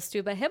we're exposed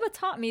to. But Hiba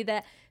taught me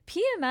that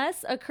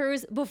PMS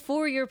occurs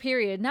before your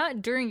period,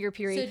 not during your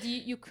period. So do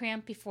you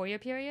cramp before your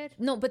period?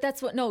 No,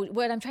 but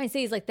what I'm trying to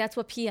say is that's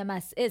what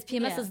PMS is.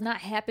 PMS does not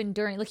happen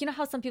during,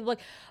 how some people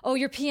oh,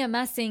 you're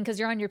PMSing because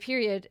you're on your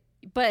period.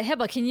 But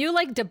Hiba, can you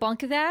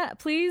debunk that,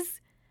 please?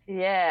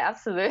 Yeah,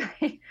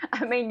 absolutely.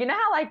 I mean,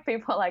 how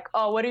people are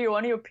oh, what are you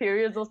on your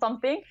periods or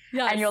something?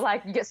 Yes. And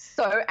you're you get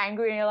so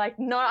angry and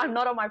you're no, I'm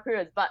not on my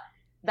periods. But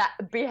that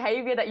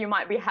behavior that you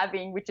might be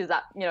having, which is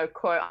that,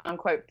 quote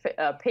unquote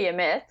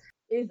PMS,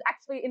 is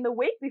actually in the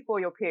week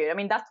before your period. I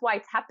mean, that's why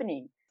it's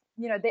happening.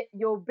 That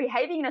you're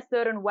behaving in a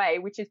certain way,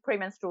 which is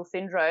premenstrual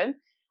syndrome,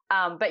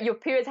 but your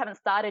periods haven't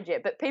started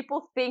yet. But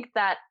people think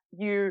that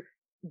you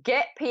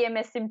get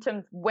PMS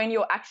symptoms when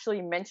you're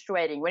actually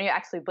menstruating, when you're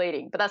actually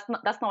bleeding. But that's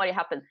not what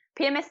happens.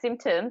 PMS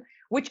symptoms,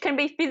 which can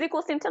be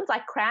physical symptoms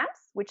like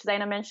cramps, which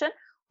Zaina mentioned,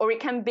 or it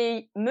can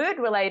be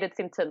mood-related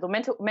symptoms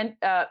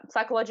or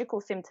psychological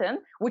symptoms,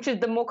 which is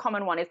the more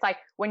common one. It's like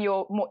when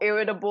you're more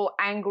irritable,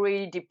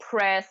 angry,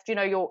 depressed,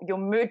 your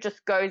mood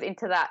just goes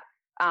into that,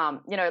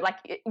 like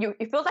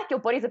it feels like your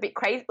body's a bit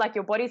crazy, like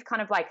your body's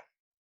kind of like,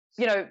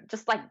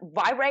 just like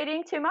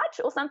vibrating too much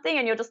or something.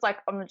 And you're just like,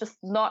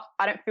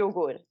 I don't feel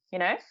good,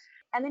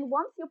 And then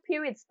once your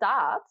period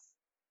starts,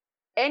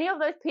 any of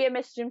those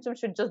PMS symptoms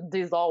should just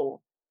dissolve.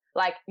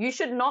 Like you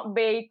should not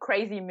be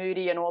crazy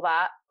moody and all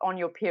that on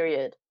your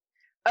period.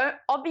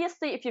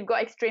 Obviously, if you've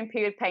got extreme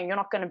period pain, you're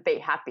not going to be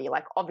happy,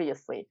 like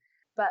obviously.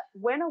 But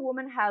when a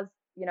woman has,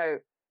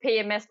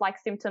 PMS-like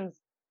symptoms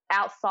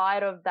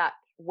outside of that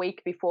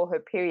week before her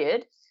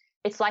period,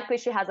 it's likely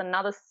she has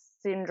another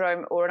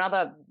syndrome or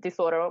another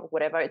disorder or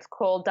whatever. It's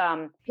called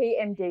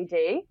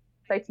PMDD.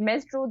 So it's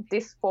menstrual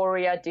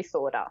dysphoria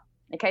disorder.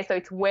 Okay, so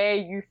it's where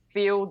you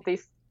feel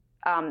this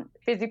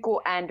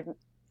physical and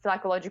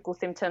psychological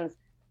symptoms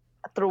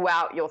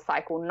throughout your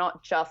cycle,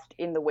 not just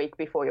in the week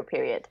before your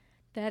period.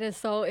 That is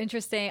so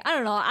interesting. I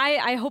don't know.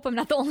 I hope I'm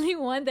not the only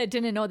one that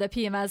didn't know that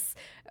PMS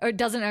or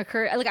doesn't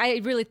occur. Like I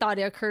really thought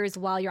it occurs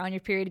while you're on your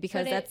period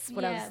because that's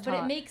what I was taught. But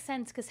it makes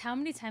sense because how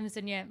many times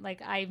in your,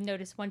 like I've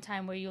noticed one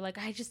time where you're like,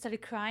 I just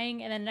started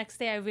crying and then the next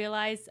day I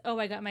realized, oh,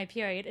 I got my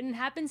period. And it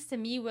happens to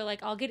me where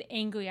like I'll get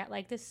angry at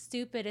like the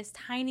stupidest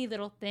tiny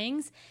little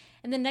things.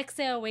 And the next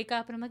day I'll wake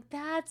up and I'm like,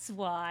 that's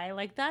why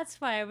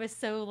I was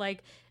so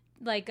like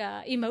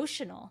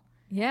emotional.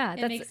 Yeah,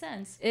 it makes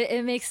sense.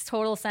 It makes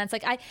total sense.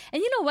 And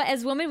you know what?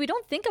 As women, we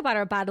don't think about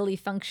our bodily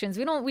functions.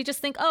 We just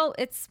think, oh,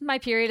 it's my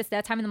period. It's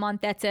that time of the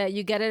month. That's it.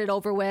 You get it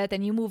over with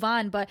and you move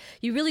on. But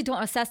you really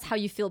don't assess how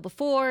you feel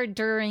before,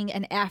 during,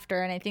 and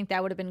after. And I think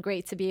that would have been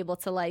great to be able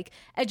to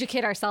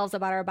educate ourselves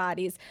about our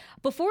bodies.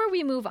 Before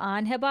we move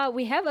on, Hiba,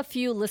 we have a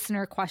few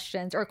listener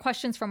questions or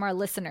questions from our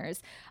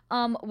listeners.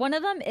 One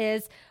of them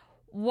is,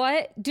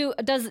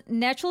 does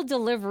natural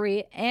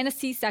delivery and a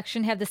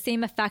C-section have the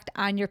same effect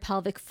on your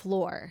pelvic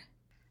floor?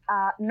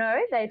 No,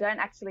 they don't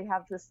actually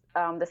have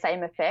the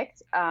same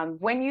effect.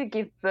 When you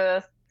give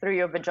birth through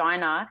your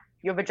vagina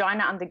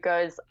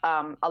undergoes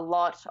a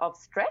lot of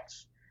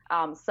stretch.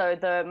 So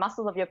the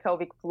muscles of your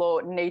pelvic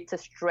floor need to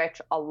stretch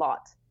a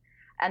lot.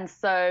 And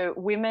so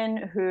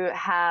women who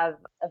have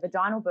a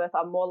vaginal birth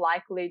are more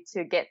likely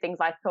to get things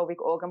like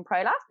pelvic organ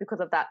prolapse because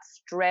of that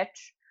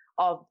stretch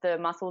of the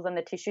muscles and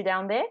the tissue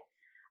down there.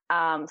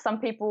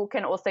 Some people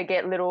can also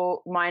get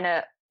little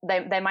minor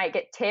they might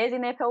get tears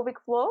in their pelvic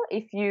floor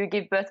if you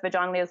give birth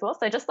vaginally as well.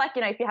 So just like,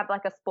 if you have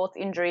like a sports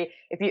injury,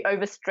 if you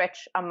overstretch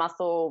a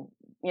muscle,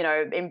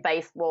 in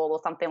baseball or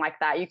something like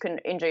that, you can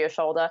injure your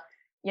shoulder.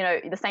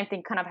 The same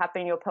thing kind of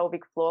happen in your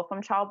pelvic floor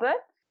from childbirth.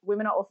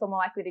 Women are also more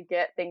likely to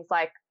get things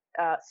like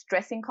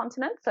stress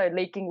incontinence, so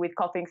leaking with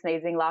coughing,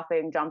 sneezing,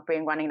 laughing,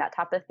 jumping, running, that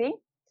type of thing.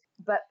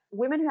 But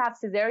women who have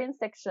cesarean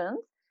sections,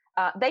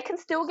 they can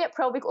still get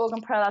pelvic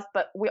organ prolapse,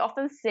 but we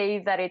often see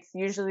that it's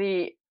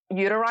usually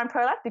uterine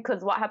prolapse,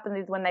 because what happens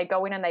is when they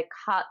go in and they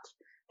cut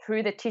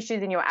through the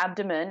tissues in your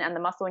abdomen and the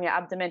muscle in your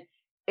abdomen,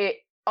 it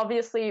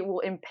obviously will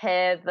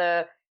impair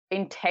the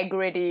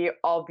integrity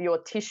of your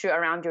tissue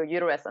around your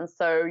uterus. And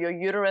so your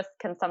uterus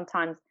can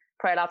sometimes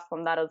prolapse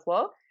from that as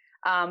well.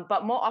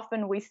 But more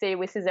often we see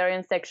with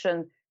cesarean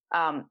section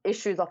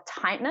issues of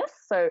tightness.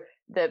 So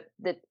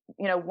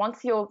once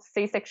your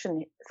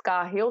C-section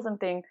scar heals and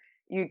thing,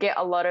 you get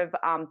a lot of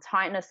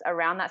tightness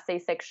around that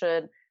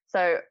C-section.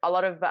 So a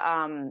lot of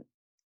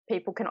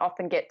people can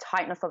often get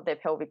tightness of their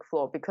pelvic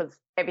floor because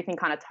everything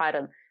kind of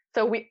tightens.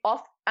 So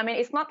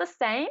it's not the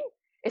same.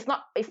 It's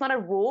not a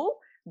rule,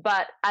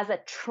 but as a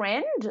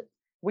trend,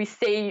 we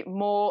see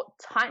more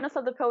tightness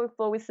of the pelvic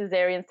floor with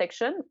cesarean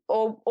section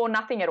or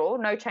nothing at all,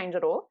 no change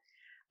at all.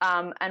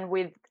 And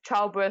with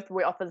childbirth,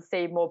 we often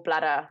see more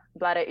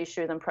bladder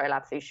issues and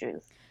prolapse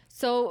issues.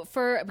 So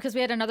because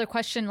we had another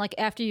question, like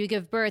after you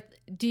give birth,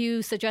 do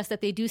you suggest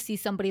that they do see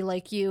somebody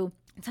like you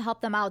to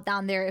help them out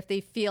down there if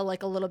they feel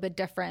like a little bit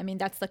different? I mean,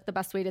 that's like the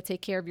best way to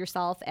take care of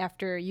yourself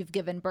after you've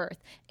given birth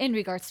in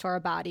regards to our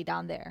body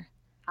down there.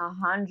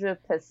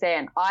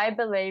 100%. I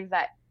believe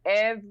that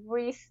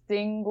every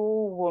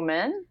single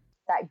woman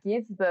that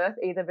gives birth,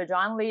 either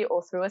vaginally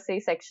or through a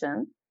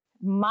C-section,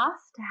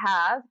 must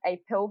have a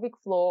pelvic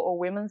floor or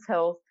women's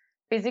health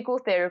physical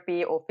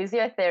therapy or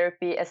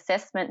physiotherapy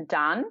assessment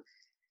done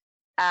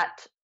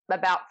at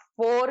about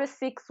 4 to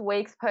 6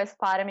 weeks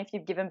postpartum if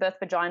you've given birth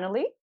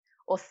vaginally,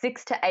 or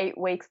 6 to 8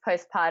 weeks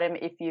postpartum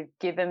if you've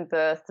given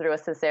birth through a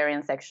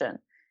cesarean section,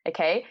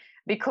 okay?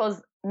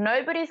 Because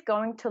nobody's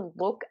going to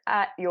look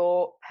at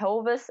your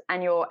pelvis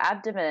and your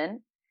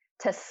abdomen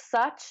to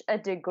such a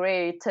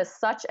degree, to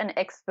such an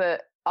expert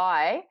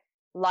eye,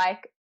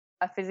 like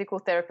a physical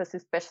therapist who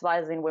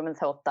specializes in women's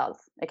health does,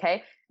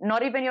 okay?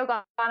 Not even your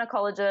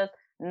gynecologist,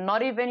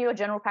 not even your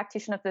general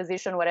practitioner,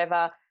 physician,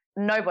 whatever,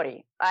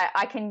 nobody.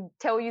 I can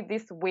tell you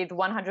this with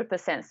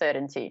 100%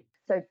 certainty.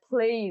 So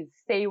please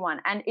see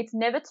one. And it's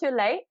never too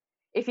late.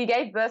 if you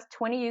gave birth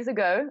 20 years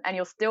ago and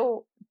you'll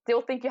still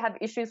think you have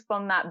issues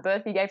from that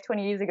birth you gave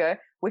 20 years ago,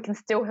 we can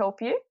still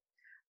help you.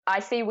 I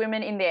see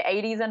women in their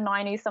 80s and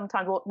 90s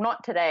sometimes, well,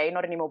 not today,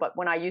 not anymore, but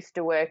when I used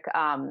to work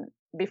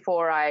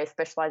before I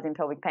specialized in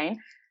pelvic pain,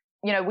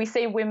 we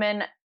see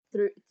women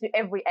through to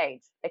every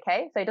age,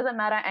 okay? So it doesn't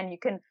matter, and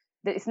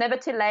it's never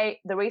too late.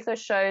 The research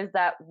shows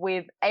that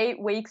with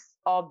 8 weeks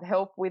of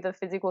help with a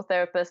physical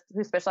therapist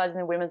who specializes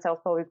in women's health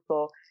pelvic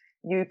floor,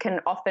 you can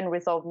often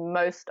resolve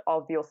most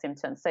of your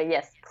symptoms. So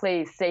yes,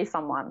 please see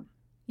someone.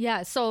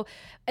 Yeah. So,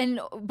 and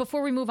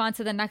before we move on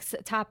to the next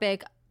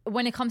topic,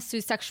 when it comes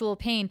to sexual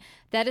pain,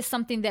 that is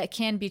something that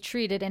can be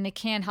treated, and it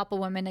can help a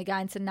woman,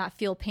 again, to not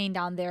feel pain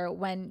down there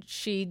when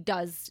she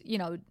does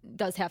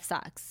have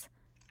sex.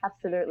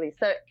 Absolutely.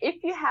 So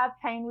if you have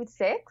pain with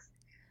sex,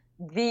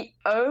 the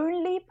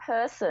only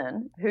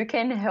person who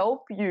can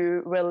help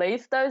you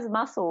release those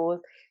muscles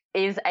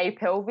is a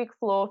pelvic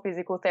floor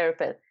physical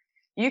therapist.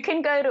 You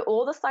can go to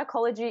all the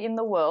psychology in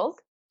the world,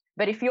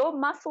 but if your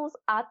muscles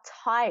are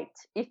tight,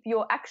 if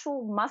your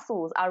actual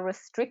muscles are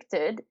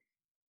restricted,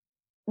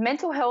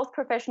 mental health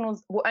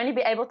professionals will only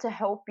be able to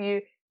help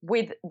you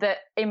with the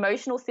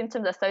emotional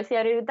symptoms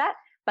associated with that,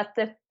 but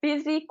the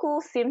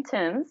physical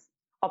symptoms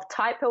of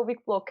tight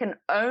pelvic floor can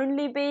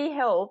only be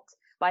helped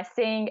by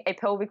seeing a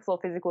pelvic floor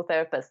physical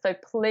therapist. So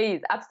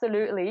please,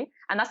 absolutely,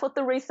 and that's what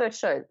the research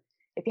shows.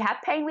 If you have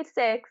pain with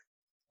sex,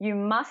 you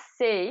must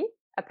see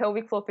a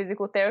pelvic floor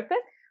physical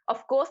therapist.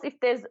 Of course, if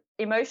there's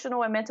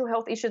emotional and mental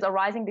health issues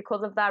arising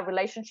because of that,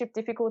 relationship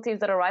difficulties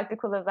that arise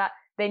because of that,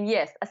 then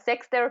yes, a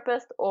sex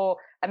therapist or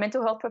a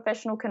mental health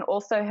professional can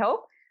also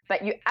help,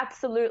 but you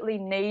absolutely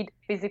need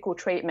physical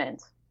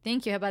treatment.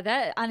 Thank you. How about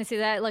that? Honestly,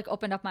 that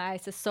opened up my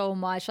eyes to so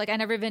much. I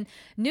never even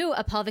knew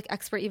a pelvic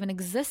expert even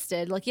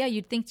existed. Yeah,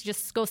 you'd think to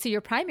just go see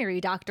your primary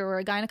doctor or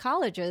a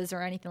gynecologist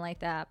or anything like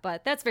that.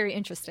 But that's very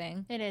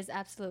interesting. It is,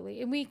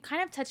 absolutely. And we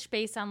kind of touched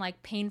base on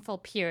painful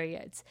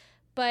periods.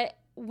 But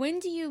when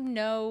do you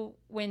know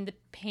when the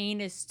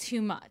pain is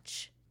too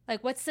much?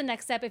 What's the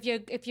next step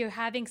if you're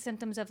having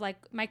symptoms of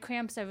my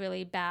cramps are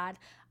really bad,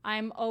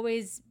 I'm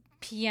always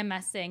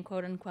PMSing,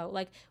 quote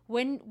unquote.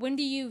 When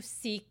do you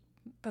seek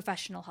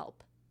professional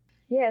help?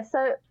 Yeah,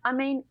 so I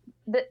mean,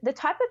 the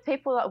type of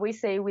people that we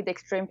see with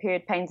extreme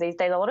period pains these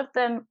days, a lot of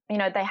them,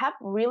 they have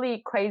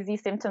really crazy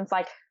symptoms.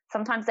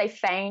 Sometimes they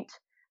faint,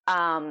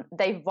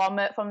 they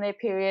vomit from their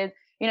period.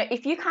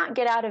 If you can't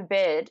get out of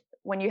bed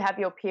when you have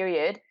your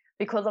period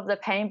because of the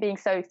pain being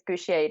so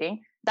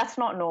excruciating, that's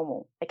not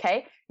normal,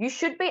 okay? You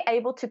should be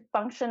able to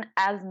function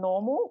as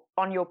normal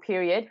on your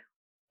period,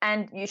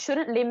 and you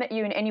shouldn't limit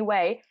you in any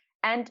way.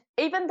 And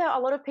even though a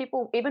lot of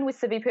people, even with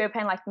severe period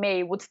pain like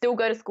me, would still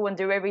go to school and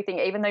do everything,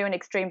 even though you're in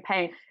extreme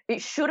pain,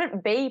 it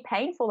shouldn't be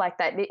painful like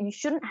that. You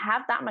shouldn't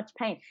have that much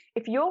pain.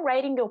 If you're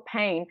rating your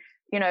pain,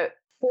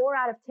 4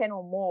 out of 10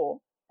 or more,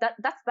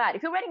 that's bad.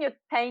 If you're rating your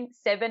pain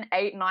 7,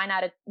 8,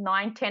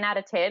 9, 10 out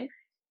of 10,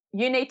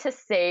 you need to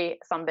see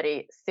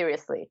somebody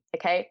seriously,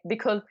 okay?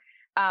 Because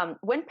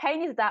when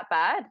pain is that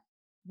bad,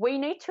 we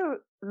need to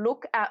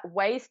look at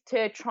ways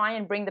to try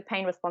and bring the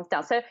pain response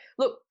down. So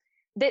look,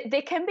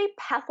 there can be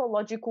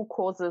pathological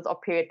causes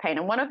of period pain,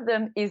 and one of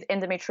them is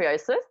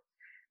endometriosis,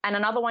 and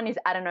another one is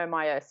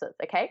adenomyosis,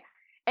 okay?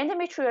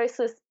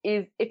 Endometriosis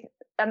is,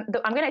 I'm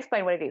going to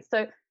explain what it is.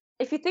 So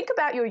if you think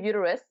about your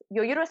uterus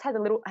has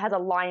a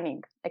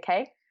lining,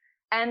 okay?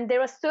 And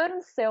there are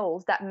certain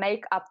cells that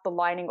make up the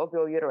lining of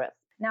your uterus.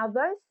 Now,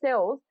 those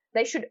cells,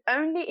 they should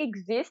only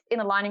exist in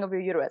the lining of your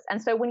uterus. And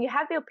so when you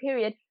have your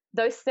period,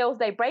 those cells,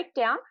 they break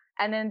down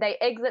and then they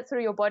exit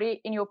through your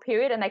body in your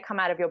period and they come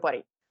out of your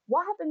body.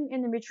 What happens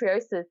in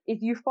endometriosis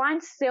is you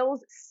find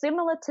cells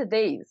similar to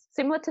these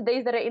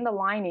that are in the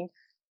lining,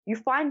 you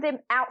find them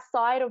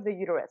outside of the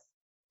uterus.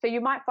 So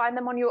you might find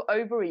them on your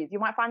ovaries, you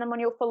might find them on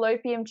your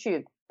fallopian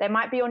tube, they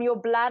might be on your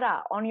bladder,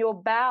 on your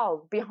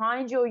bowels,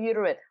 behind your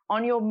uterus,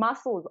 on your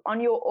muscles, on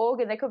your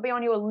organ, they could be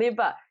on your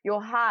liver,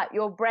 your heart,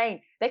 your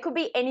brain, they could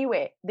be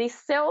anywhere. These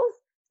cells,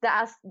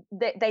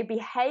 they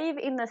behave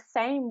in the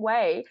same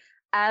way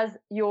as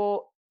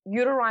your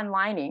uterine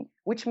lining,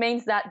 which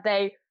means that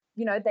they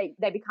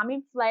become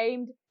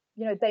inflamed,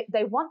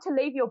 they want to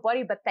leave your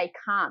body, but they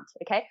can't,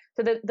 okay?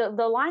 So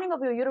the lining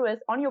of your uterus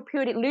on your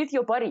period, it leaves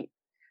your body.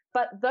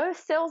 But those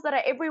cells that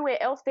are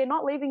everywhere else, they're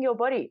not leaving your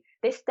body.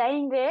 They're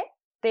staying there,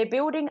 they're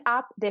building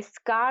up, they're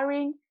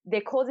scarring,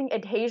 they're causing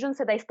adhesion,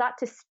 so they start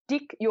to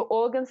stick your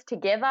organs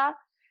together.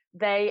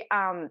 They,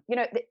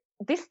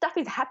 this stuff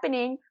is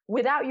happening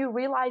without you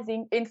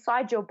realizing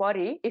inside your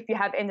body if you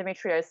have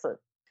endometriosis.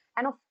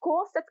 And of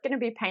course, that's going to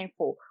be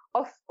painful.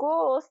 Of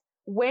course,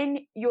 when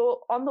you're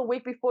on the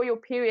week before your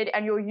period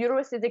and your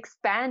uterus is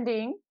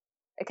expanding,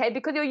 okay,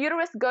 because your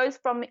uterus goes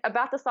from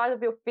about the size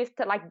of your fist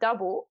to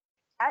double.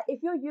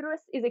 If your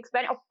uterus is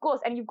expanding, of course,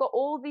 and you've got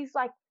all these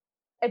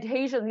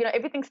adhesions,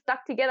 everything's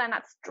stuck together and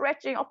that's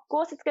stretching, of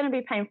course it's going to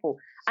be painful.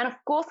 And of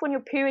course, when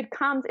your period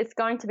comes, it's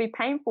going to be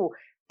painful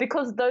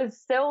because those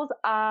cells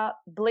are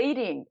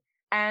bleeding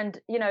and,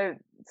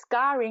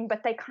 scarring,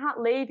 but they can't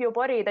leave your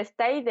body. They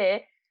stay there.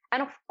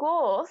 And of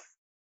course,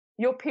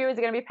 your periods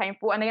are going to be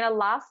painful and they're going to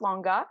last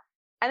longer.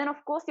 And then,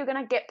 of course, you're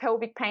going to get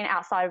pelvic pain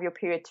outside of your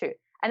period too.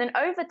 And then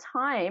over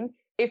time,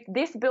 if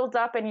this builds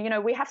up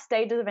and, we have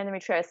stages of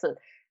endometriosis,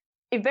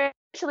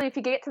 eventually, if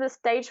you get to the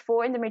stage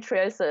 4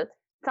 endometriosis,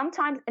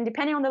 sometimes, and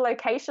depending on the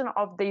location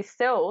of these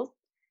cells,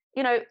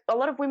 a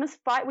lot of women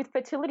fight with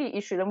fertility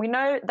issues. And we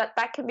know that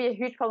that can be a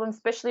huge problem,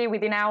 especially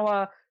within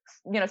our,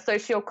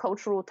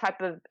 socio-cultural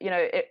type of,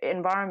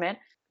 environment.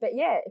 But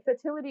yeah,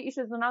 fertility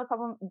issues is another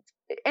problem.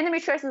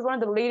 Endometriosis is one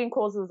of the leading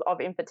causes of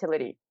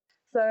infertility.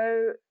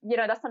 So,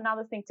 that's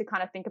another thing to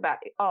kind of think about.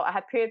 Oh, I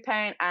have period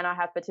pain and I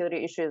have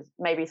fertility issues.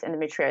 Maybe it's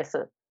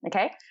endometriosis.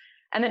 Okay.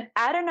 And then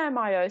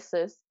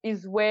adenomyosis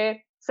is where,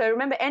 so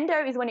remember,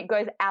 endo is when it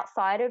goes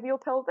outside of your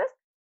pelvis.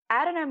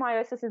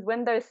 Adenomyosis is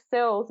when those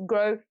cells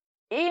grow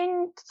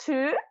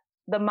into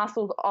the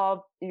muscles of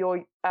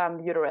your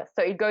uterus.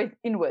 So it goes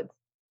inwards,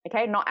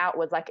 okay, not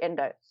outwards like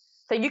endo.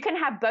 So you can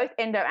have both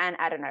endo and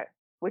adeno,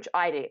 which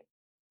I did.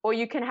 Or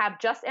you can have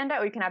just endo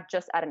or you can have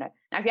just adeno.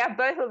 Now, if you have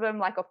both of them,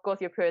 like, of course,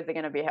 your periods are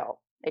going to be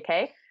hell,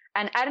 okay?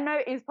 And adeno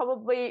is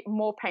probably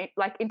more pain,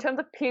 like in terms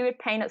of period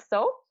pain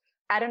itself,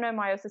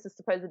 adenomyosis is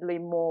supposedly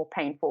more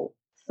painful.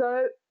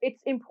 So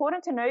it's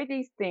important to know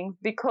these things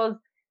because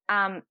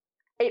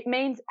it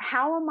means,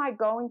 how am I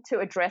going to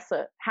address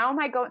it?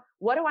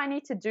 What do I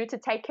need to do to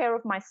take care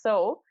of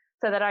myself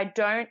so that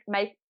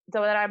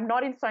I'm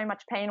not in so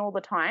much pain all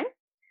the time?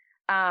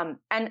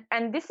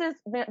 And this is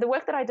the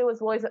work that I do as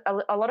well, is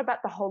a lot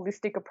about the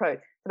holistic approach,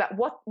 about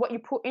what you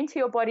put into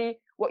your body,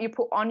 what you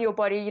put on your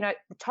body, the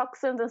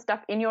toxins and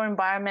stuff in your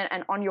environment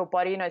and on your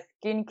body,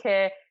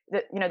 skincare,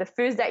 the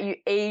foods that you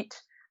eat,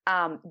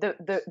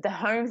 the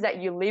homes that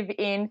you live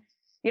in,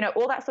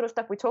 all that sort of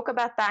stuff. We talk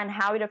about that and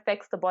how it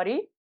affects the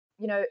body.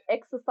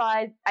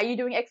 Exercise. Are you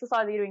doing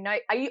exercise? Are you doing no?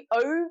 Are you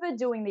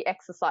overdoing the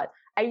exercise?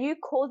 Are you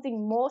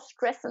causing more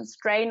stress and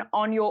strain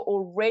on your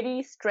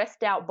already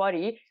stressed out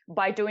body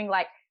by doing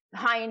like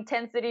high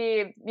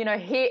intensity,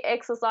 HIIT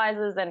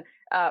exercises and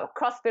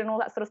CrossFit and all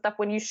that sort of stuff,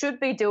 when you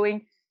should be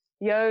doing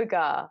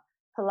yoga,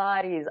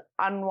 Pilates,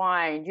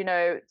 unwind,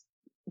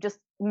 just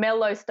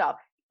mellow stuff,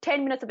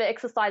 10 minutes of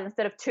exercise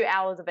instead of 2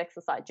 hours of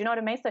exercise. Do you know what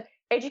I mean? So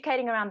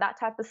educating around that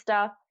type of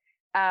stuff.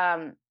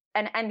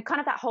 And kind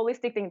of that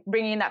holistic thing,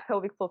 bringing in that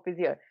pelvic floor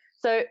physio.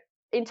 So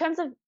in terms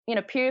of,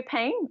 period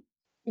pain,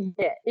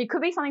 yeah, it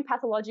could be something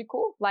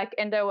pathological like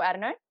endo or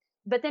adeno,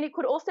 but then it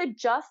could also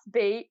just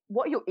be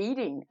what you're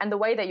eating and the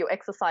way that you're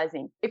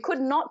exercising. It could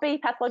not be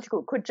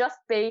pathological. It could just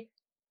be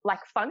like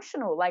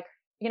functional. Like,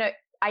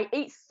 I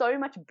eat so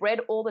much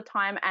bread all the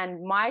time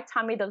and my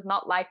tummy does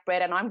not like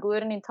bread and I'm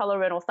gluten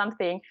intolerant or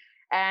something.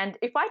 And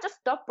if I just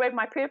stop bread,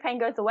 my period pain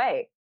goes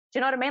away. Do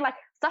you know what I mean? Like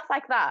stuff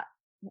like that.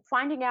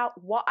 Finding out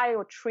what are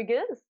your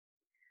triggers,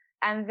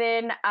 and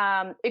then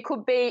it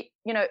could be,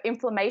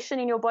 inflammation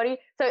in your body.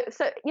 So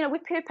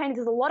with period pain,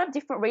 there's a lot of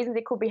different reasons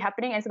it could be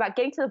happening, and it's about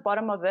getting to the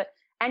bottom of it.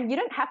 And you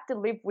don't have to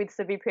live with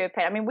severe period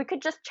pain. I mean, we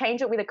could just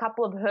change it with a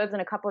couple of herbs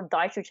and a couple of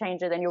dietary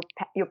changes, and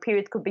your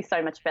periods could be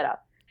so much better.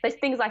 There's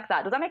things like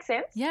that. Does that make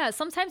sense? Yeah,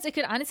 sometimes it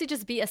could honestly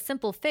just be a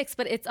simple fix,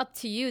 but it's up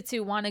to you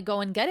to want to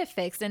go and get it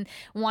fixed and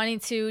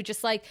wanting to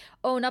just like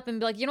own up and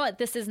be like, you know what,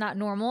 this is not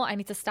normal. I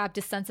need to stop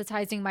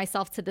desensitizing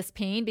myself to this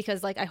pain,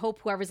 because like I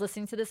hope whoever's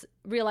listening to this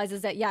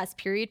realizes that yes,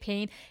 period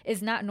pain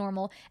is not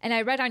normal. And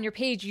I read on your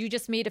page, you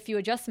just made a few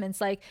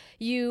adjustments. Like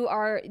you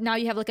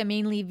have like a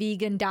mainly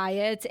vegan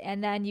diet.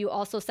 And then you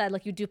also said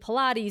like you do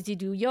Pilates, you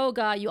do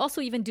yoga, you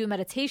also even do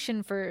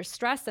meditation for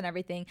stress and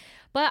everything.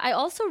 But I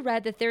also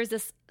read that there's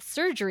this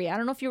surgery. I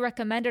don't know if you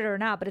recommend it or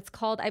not, but it's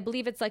called, I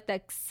believe it's like the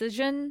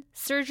excision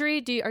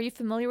surgery. Are you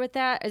familiar with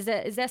that? Is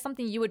that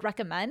something you would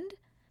recommend?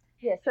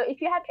 Yeah. So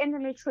if you have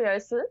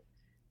endometriosis,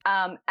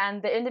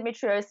 and the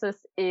endometriosis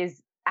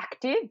is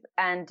active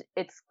and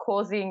it's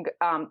causing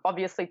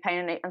obviously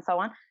pain and so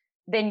on,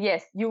 then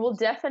yes, you will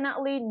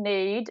definitely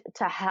need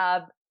to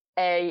have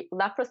a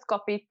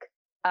laparoscopic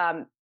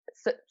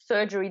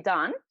surgery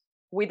done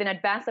with an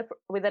advanced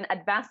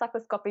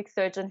laparoscopic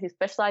surgeon who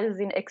specializes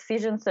in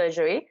excision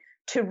surgery,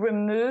 to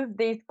remove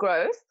these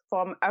growths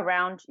from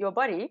around your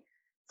body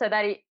so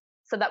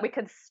that we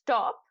can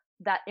stop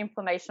that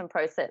inflammation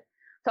process.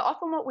 So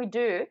often what we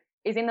do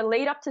is in the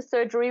lead up to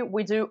surgery,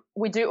 we do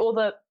all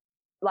the,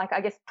 like, I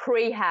guess,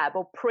 prehab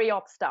or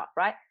pre-op stuff,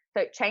 right?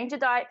 So change your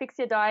diet, fix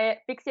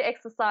your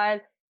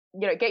exercise,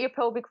 get your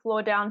pelvic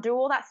floor down, do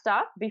all that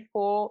stuff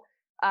before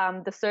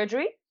the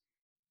surgery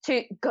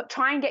to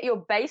try and get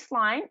your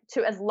baseline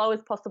to as low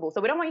as possible.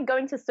 So we don't want you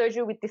going to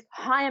surgery with this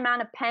high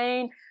amount of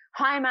pain,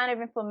 high amount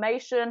of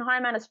inflammation, high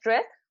amount of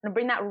stress. I'm going to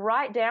bring that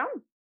right down.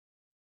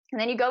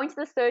 And then you go into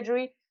the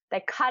surgery,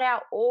 they cut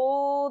out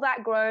all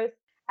that growth.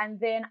 And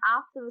then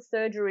after the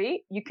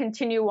surgery, you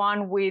continue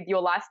on with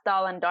your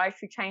lifestyle and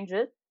dietary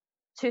changes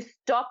to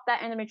stop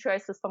that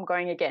endometriosis from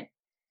going again.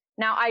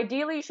 Now,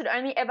 ideally, you should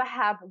only ever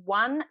have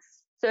one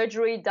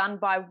surgery done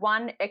by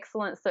one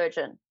excellent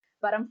surgeon.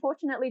 But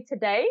unfortunately,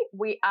 today,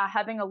 we are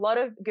having a lot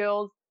of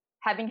girls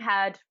having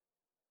had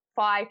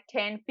 5,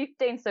 10,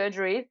 15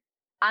 surgeries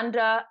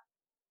under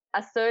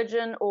a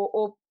surgeon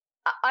or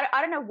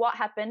I don't know what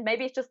happened.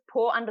 Maybe it's just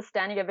poor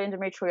understanding of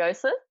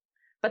endometriosis,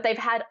 but they've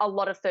had a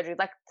lot of surgeries.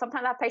 Like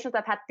sometimes I have patients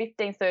that have had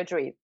 15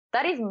 surgeries.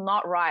 That is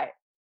not right.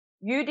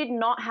 You did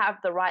not have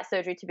the right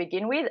surgery to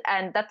begin with.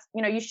 And that's,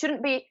 you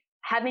shouldn't be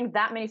having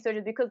that many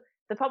surgeries, because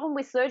the problem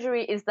with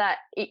surgery is that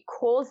it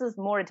causes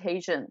more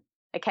adhesion.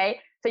 Okay.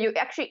 So you're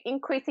actually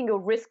increasing your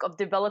risk of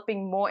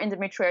developing more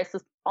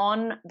endometriosis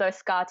on those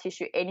scar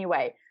tissue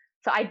anyway.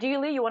 So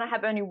ideally you want to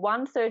have only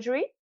one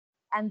surgery,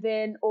 and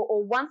then,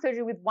 or one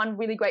surgery with one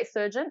really great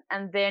surgeon,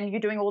 and then you're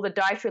doing all the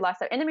dietary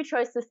lifestyle.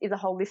 Endometriosis is a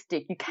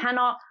holistic. You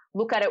cannot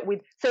look at it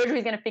with surgery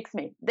is going to fix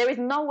me. There is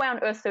no way on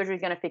earth surgery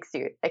is going to fix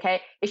you, okay?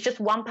 It's just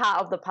one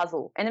part of the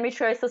puzzle.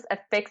 Endometriosis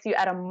affects you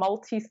at a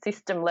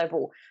multi-system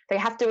level. So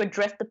you have to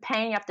address the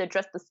pain, you have to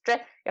address the stress,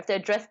 you have to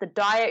address the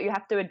diet, you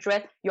have to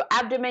address your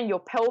abdomen, your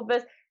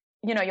pelvis,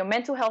 your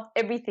mental health,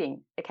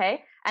 everything,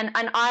 okay? And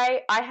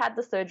I had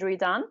the surgery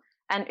done,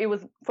 and it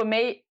was, for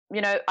me,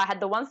 I had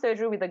the one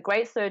surgery with a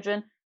great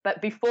surgeon, but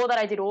before that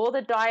I did all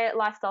the diet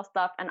lifestyle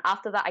stuff, and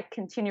after that I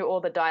continue all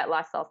the diet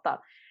lifestyle stuff.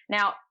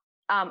 Now,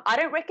 I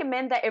don't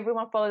recommend that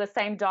everyone follow the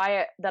same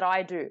diet that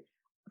I do.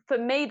 For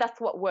me, that's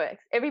what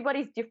works.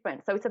 Everybody's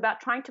different. So it's about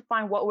trying to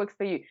find what works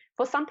for you.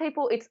 For some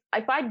people, it's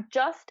if I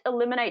just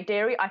eliminate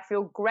dairy, I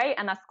feel great,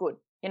 and that's good.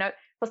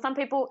 For some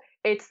people,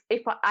 it's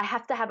if I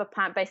have to have a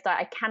plant-based diet,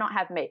 I cannot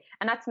have meat,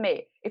 and that's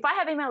me. If I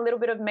have even a little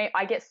bit of meat,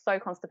 I get so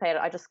constipated,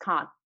 I just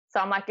can't. So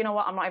I'm like, you know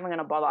what? I'm not even going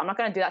to bother. I'm not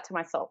going to do that to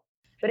myself.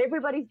 But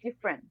everybody's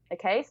different,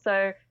 okay?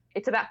 So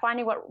it's about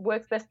finding what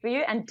works best for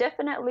you. And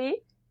definitely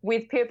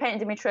with period pain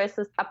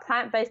endometriosis, a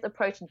plant-based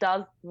approach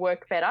does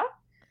work better.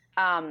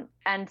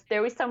 And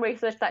there is some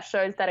research that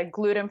shows that a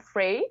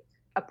gluten-free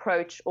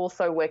approach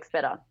also works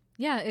better.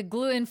 Yeah,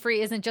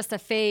 gluten-free isn't just a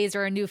phase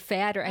or a new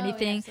fad or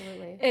anything. Oh, yeah,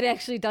 absolutely. It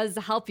actually does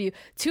help you.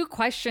 2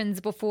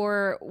 questions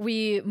before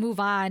we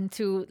move on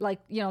to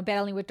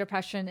battling with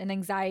depression and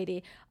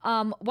anxiety.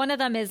 One of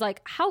them is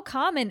how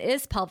common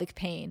is pelvic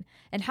pain,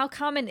 and how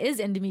common is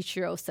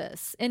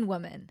endometriosis in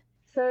women?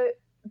 So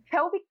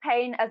pelvic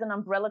pain as an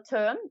umbrella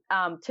term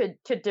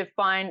to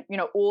define,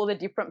 all the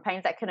different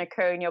pains that can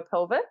occur in your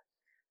pelvis.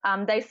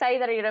 They say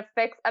that it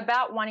affects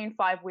about 1 in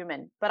 5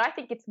 women, but I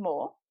think it's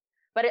more.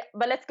 But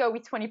let's go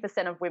with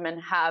 20% of women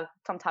have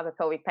some type of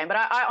pelvic pain. But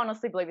I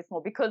honestly believe it's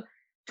more, because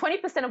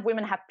 20% of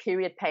women have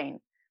period pain,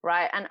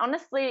 right? And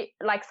honestly,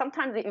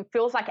 sometimes it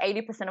feels like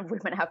 80% of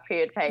women have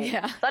period pain.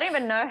 Yeah. So I don't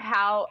even know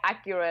how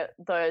accurate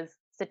those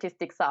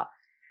statistics are.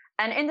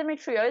 And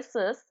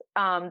endometriosis,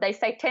 they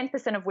say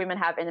 10% of women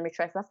have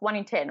endometriosis. That's 1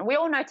 in 10. We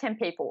all know 10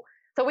 people.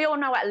 So we all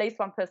know at least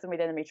one person with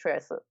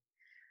endometriosis.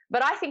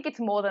 But I think it's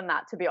more than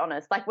that, to be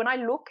honest. When I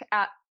look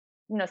at,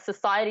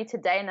 society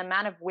today and the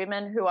amount of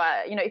women who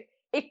are,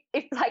 if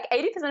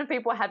 80% of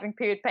people are having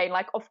period pain,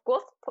 of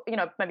course,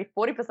 maybe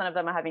 40% of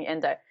them are having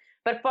endo.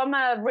 But from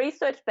a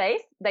research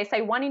base, they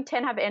say 1 in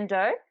 10 have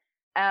endo,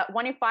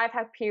 1 in 5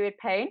 have period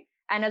pain.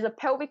 And as a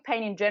pelvic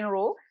pain in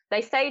general,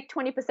 they say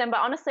 20%, but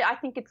honestly, I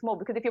think it's more,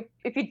 because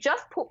if you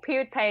just put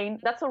period pain,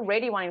 that's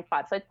already 1 in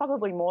 5. So it's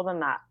probably more than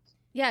that.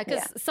 Yeah,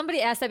 because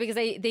somebody asked that because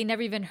they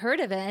never even heard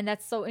of it, and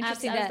that's so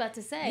interesting. I was about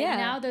to say,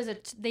 now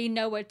they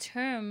know a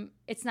term.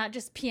 It's not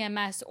just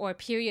PMS or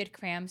period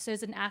cramps.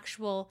 There's an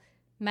actual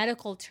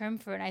medical term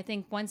for it. I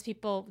think once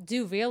people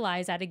do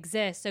realize that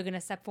exists, they're going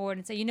to step forward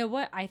and say, you know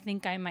what, I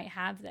think I might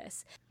have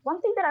this.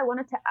 One thing that I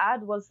wanted to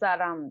add was that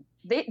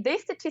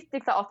these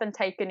statistics are often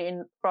taken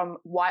in from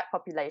white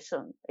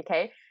population.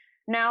 Okay,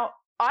 now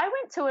I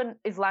went to an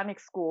Islamic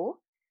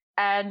school,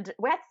 and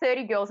we had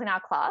 30 girls in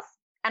our class,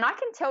 and I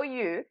can tell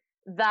you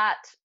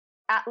that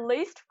at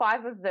least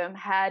 5 of them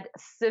had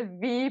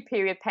severe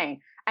period pain.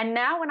 And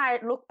now when I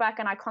look back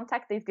and I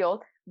contact these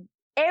girls,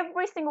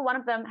 every single one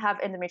of them have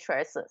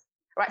endometriosis,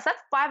 right? So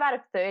that's 5 out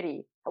of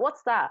 30.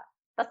 What's that?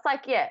 That's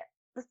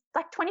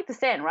that's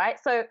 20%, right?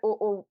 So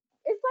or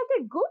it's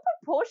a good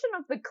proportion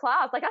of the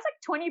class. That's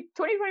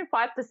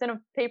 25% of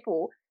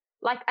people.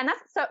 And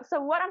that's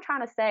so what I'm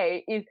trying to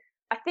say is,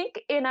 I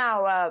think in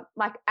our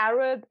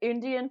Arab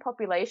Indian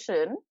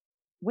population,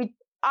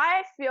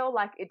 I feel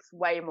like it's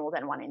way more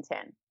than 1 in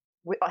 10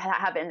 we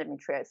have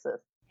endometriosis.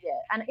 Yeah.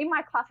 And in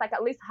my class,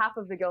 at least half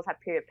of the girls had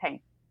period pain,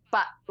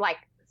 but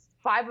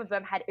 5 of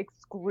them had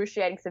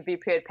excruciating severe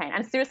period pain.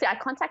 And seriously, I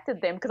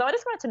contacted them because I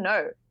just wanted to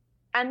know.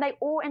 And they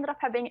all ended up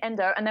having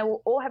endo, and they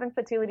were all having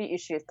fertility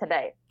issues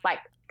today,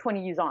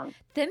 20 years on.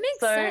 That makes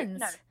sense.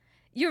 No.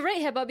 You're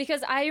right, Heba,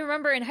 because I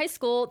remember in high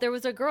school, there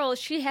was a girl,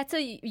 she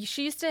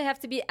used to have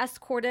to be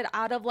escorted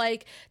out of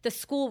the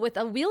school with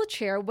a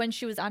wheelchair when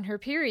she was on her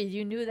period.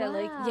 You knew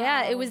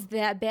that it was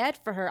that bad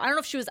for her. I don't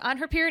know if she was on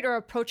her period or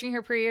approaching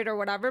her period or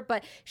whatever,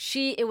 but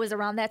it was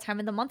around that time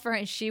of the month for her,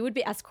 and she would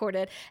be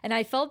escorted. And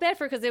I felt bad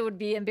for her because it would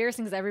be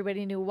embarrassing because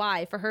everybody knew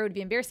why. For her, it would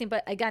be embarrassing,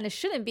 but again, it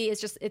shouldn't be.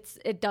 It's just,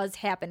 it does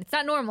happen. It's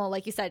not normal,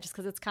 like you said, just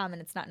because it's common,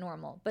 it's not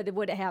normal, but it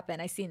would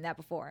happen. I've seen that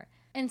before.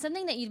 And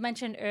something that you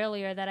mentioned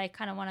earlier that I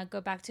kind of want to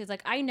go back to is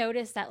I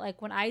noticed that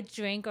when I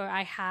drink or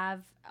I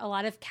have a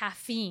lot of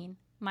caffeine,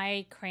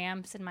 my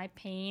cramps and my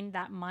pain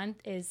that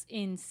month is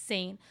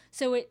insane.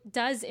 So it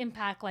does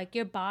impact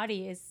your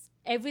body is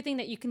everything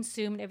that you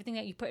consume and everything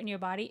that you put in your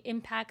body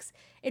impacts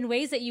in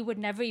ways that you would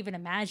never even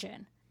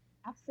imagine.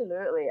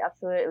 Absolutely,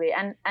 absolutely.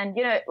 And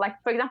you know, like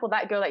for example,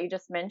 that girl that you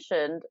just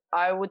mentioned,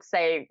 I would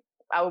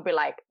be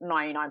like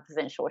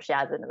 99% sure she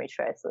has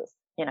endometriosis.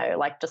 You know,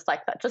 like just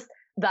like that, just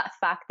that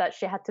fact that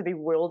she had to be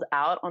wheeled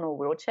out on a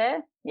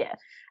wheelchair. Yeah.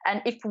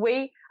 And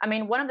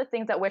one of the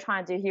things that we're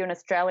trying to do here in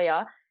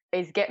Australia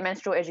is get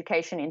menstrual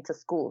education into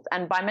schools.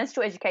 And by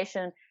menstrual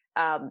education,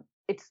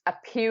 it's a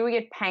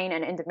period pain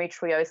and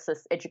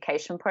endometriosis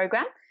education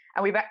program.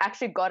 And we've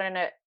actually gotten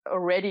it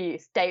already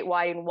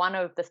statewide in one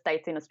of the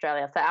states in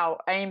Australia. So our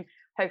aim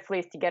hopefully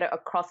is to get it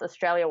across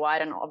Australia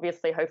wide and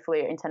obviously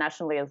hopefully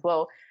internationally as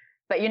well.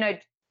 But, you know,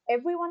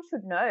 everyone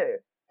should know.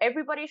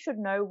 Everybody should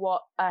know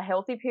what a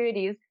healthy period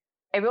is.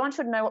 Everyone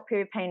should know what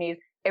period pain is.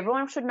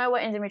 Everyone should know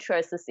what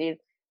endometriosis is,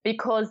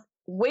 because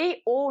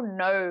we all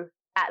know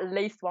at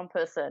least one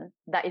person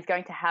that is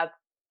going to have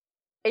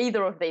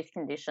either of these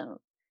conditions.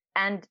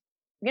 And,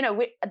 you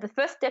know, the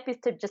first step is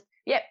to just,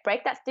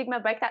 break that stigma,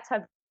 break that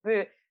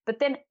taboo. But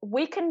then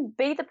we can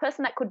be the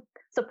person that could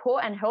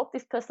support and help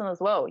this person as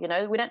well. You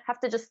know, we don't have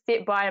to just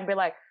sit by and be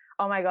like,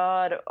 oh my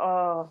God,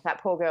 oh,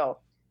 that poor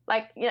girl.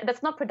 Like, you know,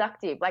 that's not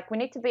productive. Like, we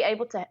need to be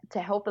able to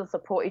help and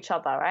support each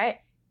other, right?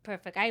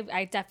 Perfect.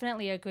 I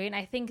definitely agree. And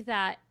I think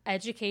that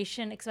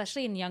education,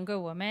 especially in younger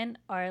women,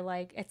 are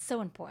like, it's so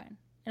important.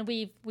 And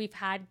we've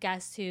had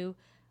guests who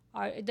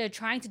they're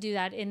trying to do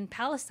that in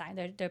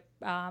Palestine.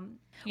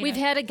 We've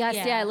had a guest,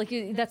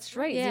 that's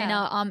right.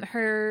 Yeah.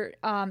 Her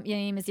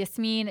name is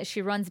Yasmin.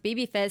 She runs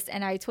Baby Fist,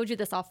 and I told you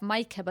this off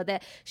mic, but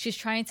that she's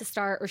trying to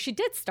start, or she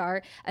did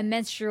start, a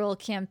menstrual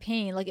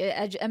campaign, like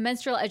a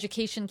menstrual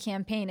education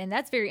campaign, and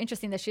that's very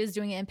interesting that she is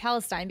doing it in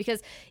Palestine,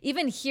 because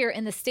even here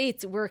in the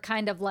States, we're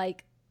kind of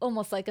like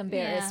almost like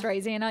embarrassed,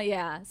 right, Zaina?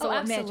 Yeah. So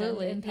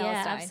absolutely. In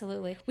Palestine. Yeah,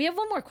 absolutely. We have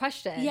one more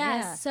question.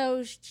 Yeah.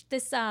 So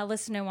this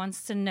listener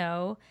wants to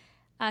know.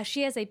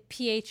 She has a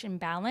pH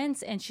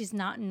imbalance, and she's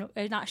not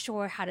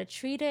sure how to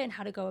treat it and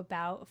how to go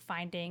about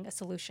finding a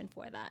solution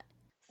for that.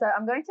 So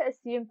I'm going to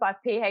assume by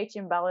pH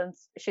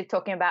imbalance, she's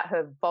talking about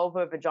her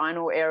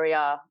vulva-vaginal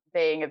area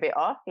being a bit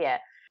off. Yeah.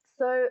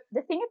 So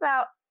the thing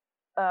about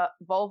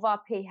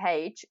vulva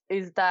pH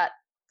is that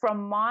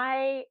from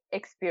my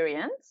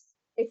experience,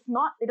 it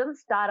doesn't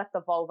start at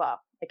the vulva,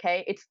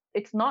 okay?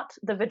 It's not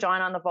the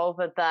vagina and the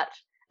vulva that,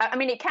 I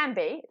mean, it can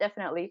be,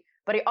 definitely,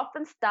 but it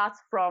often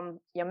starts from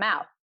your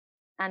mouth.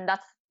 And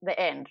that's the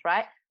end,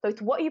 right? So it's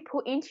what you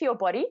put into your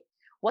body,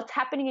 what's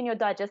happening in your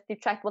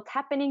digestive tract, what's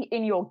happening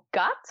in your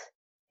gut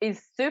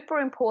is super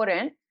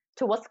important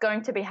to what's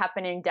going to be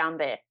happening down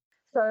there.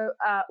 So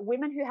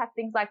women who have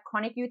things like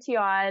chronic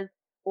UTIs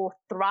or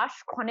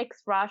chronic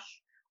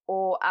thrush,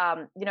 or,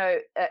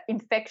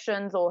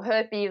 infections or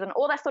herpes and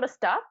all that sort of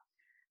stuff,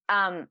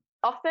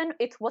 often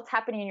it's what's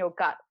happening in your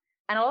gut.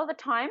 And a lot of the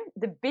time,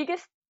 the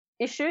biggest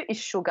issue is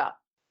sugar.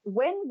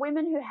 When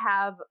women who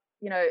have,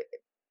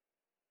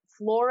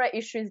 flora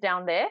issues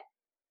down there,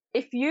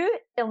 if you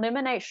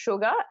eliminate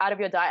sugar out of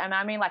your diet, and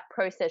I mean like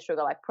processed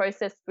sugar, like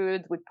processed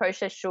foods with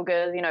processed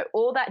sugars,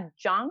 all that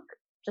junk,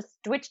 just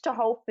switch to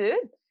whole food,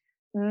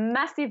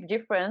 massive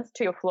difference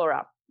to your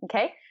flora,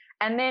 okay?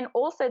 And then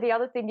also the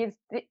other thing is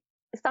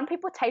some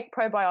people take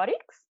probiotics,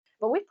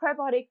 but with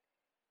probiotics,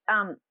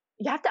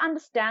 you have to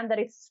understand that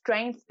it's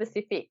strain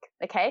specific,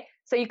 okay?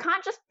 So you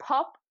can't just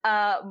pop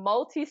a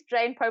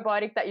multi-strain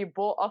probiotic that you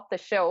bought off the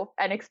shelf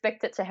and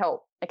expect it to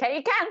help, okay?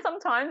 You can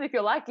sometimes if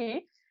you're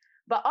lucky,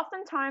 but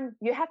oftentimes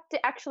you have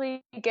to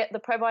actually get the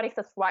probiotics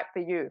that's right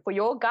for you, for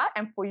your gut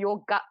and for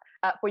your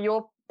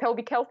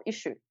pelvic health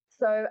issue.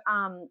 So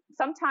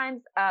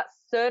sometimes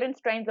certain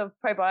strains of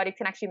probiotics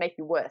can actually make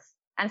you worse.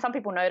 And some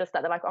people notice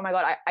that. They're like, oh my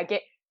God, I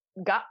get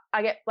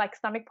like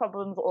stomach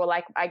problems, or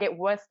like I get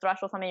worse thrush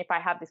or something if I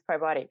have this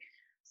probiotic.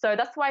 So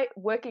that's why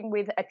working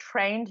with a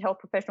trained health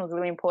professional is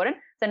really important.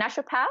 So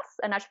naturopaths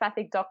and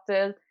naturopathic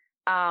doctors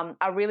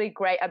are really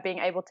great at being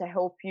able to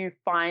help you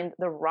find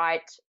the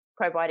right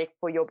probiotic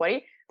for your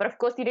body. But of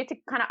course, you need to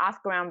kind of ask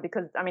around,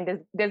 because I mean,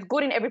 there's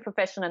good in every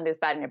profession and there's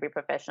bad in every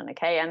profession,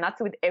 okay? And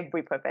that's with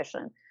every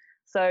profession.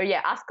 So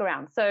yeah, ask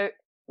around. So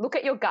look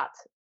at your gut.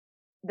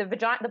 The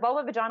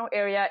vulvar vaginal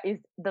area is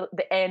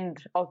the end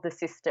of the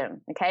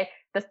system, okay?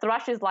 The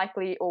thrush is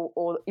likely,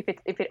 or if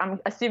it I'm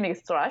assuming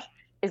it's thrush,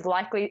 is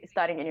likely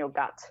starting in your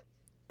gut.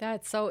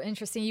 That's so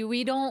interesting.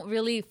 We don't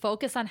really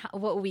focus on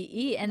what we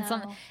eat, and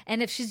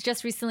and if she's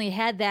just recently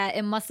had that,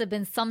 it must have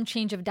been some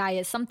change of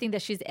diet, something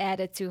that she's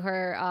added to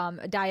her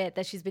diet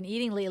that she's been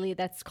eating lately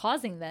that's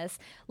causing this.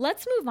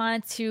 Let's move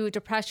on to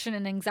depression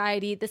and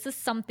anxiety. This is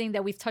something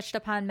that we've touched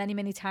upon many,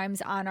 many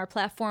times on our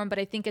platform, but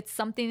I think it's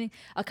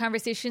a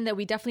conversation that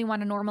we definitely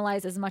want to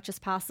normalize as much as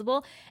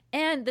possible.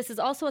 And this is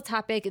also a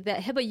topic that,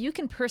 Hiba, you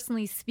can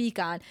personally speak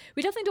on.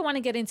 We definitely don't want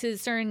to get into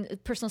certain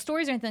personal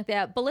stories or anything like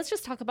that, but let's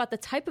just talk about the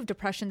type of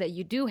depression that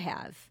you do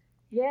have.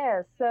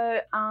 Yeah,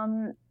 so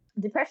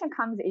depression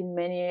comes in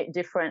many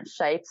different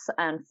shapes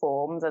and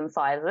forms and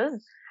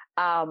sizes,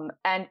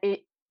 and it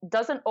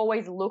doesn't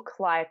always look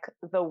like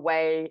the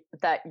way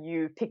that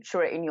you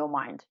picture it in your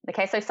mind.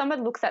 Okay, so if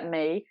someone looks at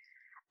me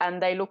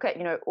and they look at,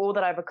 you know, all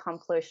that I've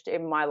accomplished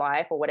in my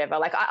life or whatever.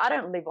 Like I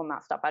don't live on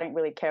that stuff. I don't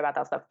really care about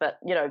that stuff. But,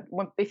 you know,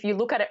 if you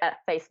look at it at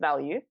face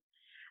value,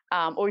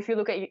 or if you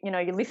look at, you know,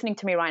 you're listening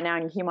to me right now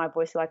and you hear my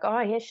voice, you're like, oh,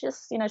 yeah, she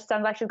just, you know,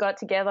 sounds like she's got it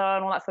together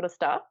and all that sort of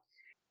stuff.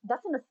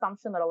 That's an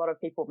assumption that a lot of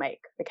people make,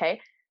 okay?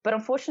 But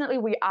unfortunately,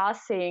 we are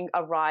seeing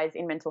a rise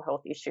in mental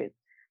health issues.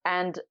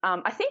 And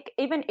I think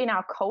even in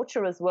our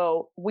culture as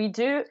well, we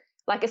do,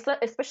 like,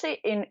 especially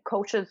in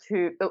cultures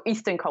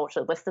Eastern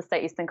cultures, let's just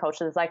say Eastern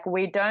cultures, like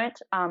we don't,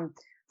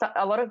 so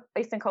a lot of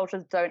Eastern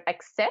cultures don't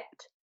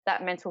accept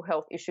that mental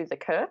health issues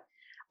occur,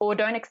 or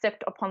don't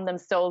accept upon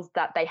themselves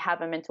that they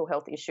have a mental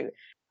health issue.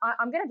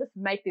 I'm going to just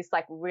make this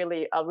like a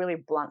really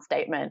blunt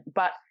statement,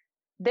 but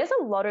there's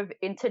a lot of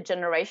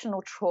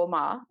intergenerational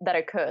trauma that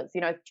occurs,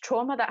 you know,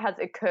 trauma that has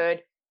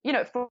occurred, you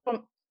know,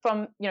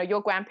 from you know,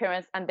 your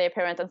grandparents and their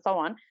parents and so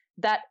on,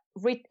 that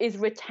is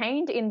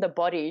retained in the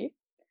body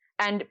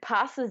and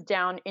passes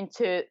down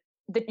into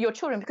your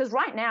children. Because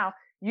right now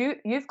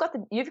you've got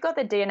the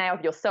DNA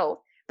of yourself,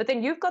 but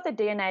then you've got the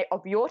DNA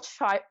of your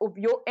child,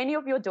 any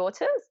of your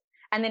daughters,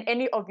 and then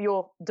any of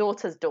your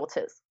daughters'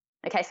 daughters.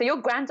 Okay, so your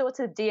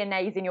granddaughter's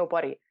DNA is in your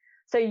body.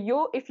 So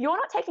if you're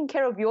not taking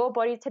care of your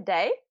body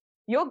today,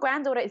 your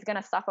granddaughter is going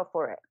to suffer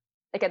for it.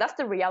 Okay, that's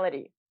the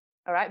reality.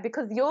 All right,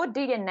 because your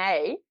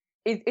DNA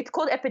it's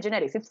called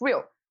epigenetics. It's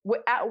real.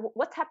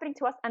 What's happening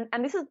to us, and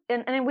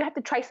then we have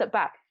to trace it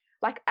back.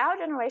 Like our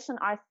generation,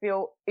 I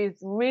feel, is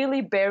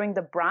really bearing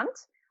the brunt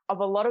of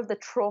a lot of the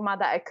trauma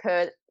that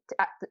occurred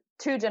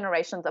 2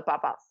 generations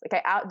above us.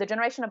 Okay, the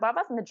generation above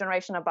us and the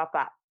generation above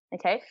that.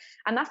 Okay,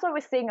 and that's why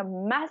we're seeing a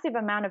massive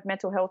amount of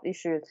mental health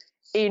issues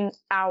in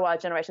our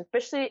generation,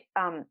 especially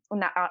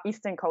in our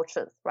Eastern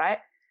cultures, right?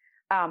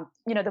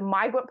 You know, the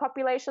migrant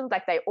populations,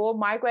 like they all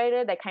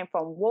migrated, they came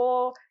from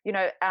war, you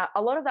know,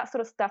 a lot of that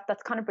sort of stuff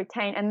that's kind of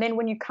retained. And then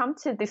when you come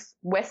to this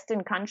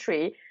Western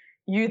country,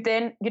 you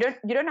don't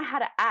know how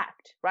to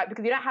act, right?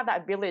 Because you don't have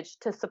that village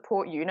to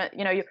support you.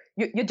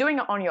 You're doing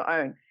it on your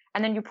own,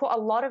 and then you put a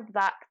lot of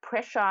that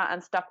pressure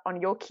and stuff on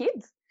your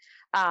kids.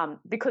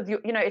 Because you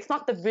know, it's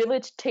not the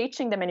village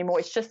teaching them anymore,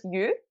 it's just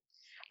you.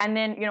 And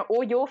then, you know,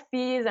 all your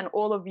fears and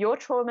all of your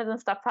traumas and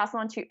stuff pass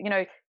on to, you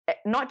know,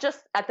 not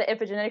just at the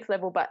epigenetics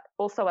level, but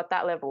also at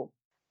that level.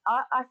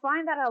 I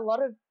find that a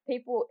lot of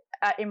people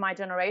in my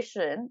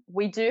generation,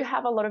 we do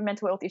have a lot of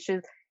mental health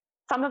issues.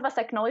 Some of us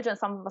acknowledge it and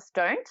some of us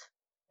don't.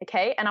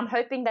 Okay. And I'm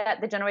hoping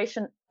that the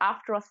generation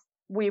after us,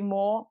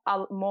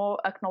 are more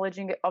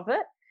acknowledging of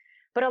it.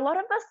 But a lot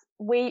of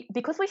us,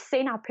 because we've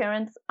seen our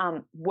parents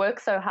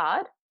work so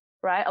hard,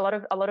 right? A lot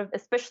of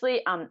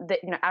especially the,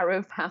 you know,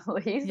 Arab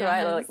families, yes,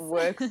 right? They like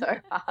work so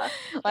hard.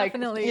 Like,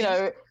 definitely. You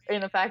know, in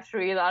the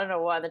factories, I don't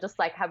know why, they just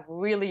like have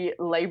really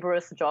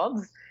laborious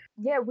jobs.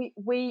 Yeah,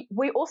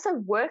 we also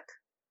work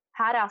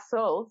hard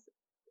ourselves,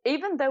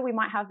 even though we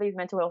might have these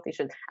mental health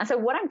issues. And so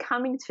what I'm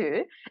coming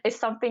to is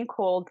something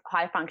called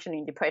high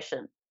functioning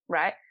depression,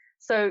 right?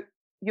 So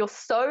you're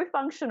so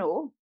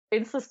functional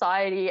in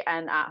society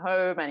and at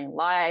home and in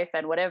life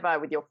and whatever,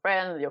 with your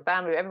friends, your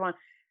family, everyone,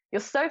 you're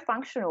so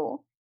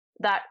functional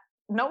that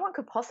no one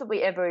could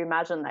possibly ever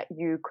imagine that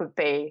you could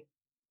be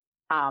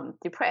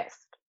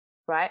depressed,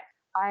 right?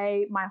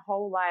 My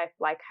whole life,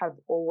 like, have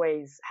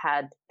always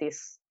had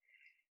this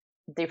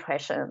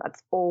depression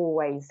that's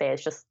always there.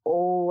 It's just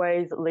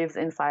always lives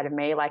inside of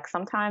me. Like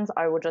sometimes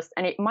I will just,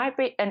 and it might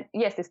be, and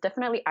yes, it's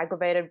definitely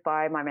aggravated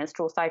by my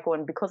menstrual cycle.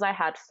 And because I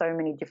had so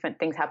many different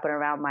things happen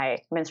around my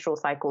menstrual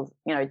cycles,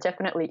 you know, it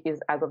definitely is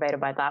aggravated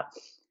by that.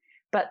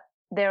 But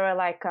there are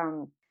like,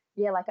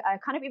 like I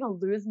kind of even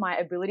lose my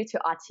ability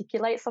to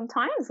articulate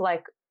sometimes,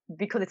 like,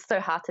 because it's so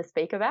hard to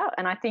speak about.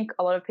 And I think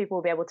a lot of people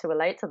will be able to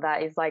relate to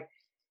that, is like,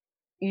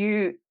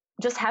 you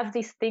just have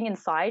this thing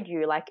inside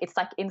you, like it's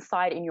like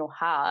inside in your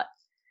heart,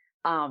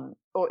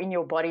 or in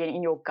your body and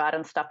in your gut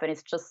and stuff. And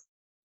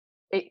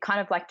it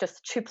kind of like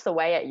just chips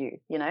away at you,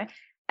 you know?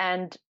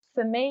 And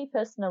for me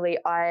personally,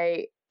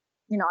 I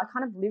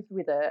kind of lived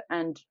with it,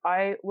 and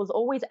I was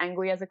always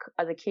angry as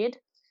a kid,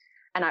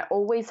 and I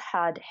always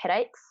had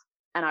headaches,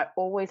 and I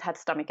always had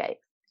stomach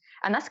aches.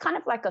 And that's kind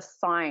of like a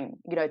sign,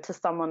 you know, to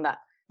someone that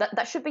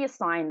should be a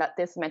sign that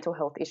there's mental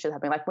health issues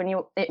happening. Like when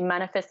it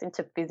manifests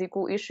into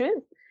physical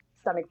issues,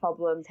 stomach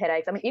problems,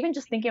 headaches. I mean, even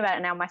just thinking about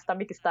it now, my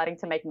stomach is starting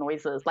to make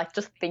noises, like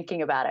just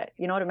thinking about it.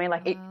 You know what I mean?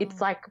 Like wow.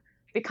 It's like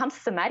becomes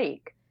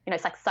somatic. You know,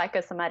 it's like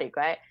psychosomatic,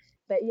 right?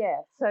 But yeah,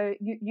 so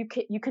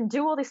you can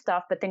do all this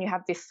stuff, but then you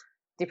have this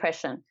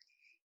depression,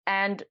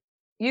 and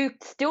you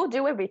still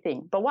do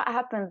everything. But what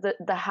happens?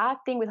 The hard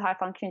thing with high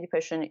functioning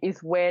depression is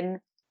when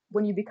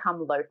you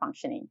become low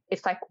functioning.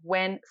 It's like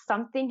when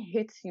something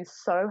hits you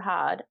so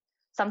hard,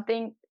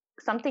 something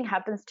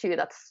happens to you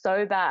that's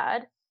so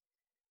bad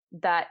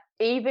that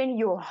even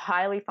your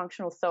highly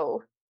functional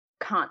self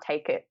can't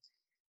take it.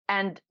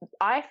 And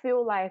I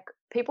feel like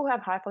people who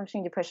have high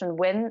functioning depression,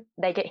 when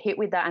they get hit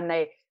with that,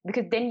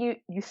 because then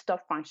you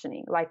stop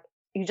functioning, like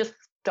you just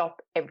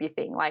stop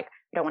everything. Like,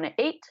 I don't want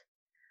to eat,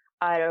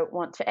 I don't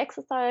want to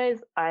exercise,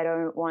 I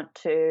don't want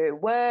to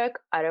work,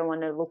 I don't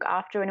want to look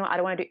after anyone, I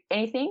don't want to do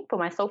anything for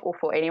myself or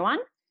for anyone.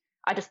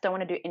 I just don't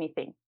want to do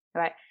anything,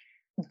 right?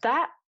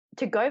 That,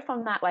 to go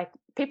from that, like,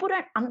 people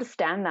don't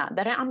understand that.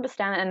 They don't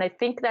understand it, and they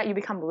think that you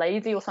become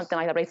lazy or something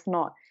like that, but it's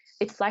not.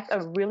 It's like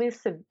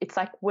it's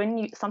like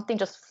when something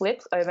just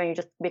flips over and you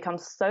just become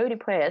so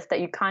depressed that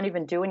you can't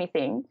even do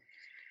anything.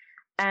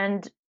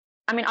 And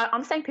I mean,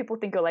 I'm saying people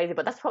think you're lazy,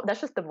 but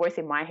that's just the voice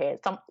in my head.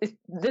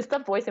 There's the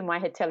voice in my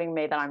head telling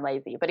me that I'm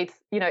lazy, but it's,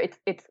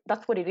 it's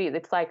that's what it is.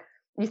 It's like,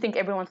 you think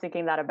everyone's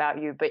thinking that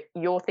about you, but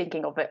you're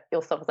thinking of it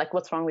yourself. It's like,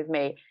 what's wrong with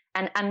me?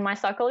 And my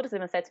psychologist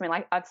even said to me,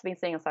 like, I've been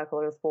seeing a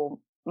psychologist for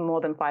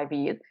more than 5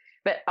 years,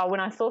 but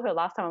when I saw her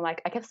last time, I'm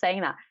like, I kept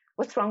saying that.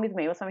 What's wrong with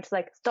me? What's wrong? She's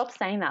like, stop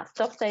saying that.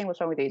 Stop saying what's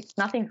wrong with you.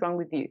 Nothing's wrong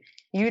with you.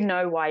 You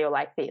know why you're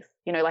like this.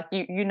 Like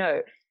you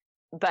know,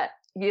 but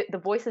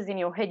the voices in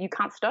your head, you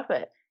can't stop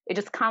it. It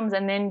just comes,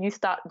 and then you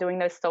start doing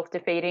those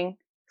self-defeating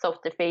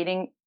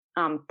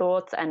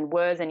thoughts and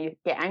words, and you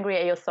get angry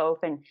at yourself,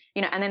 and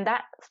and then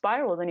that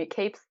spirals, and it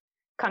keeps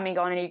coming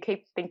on, and you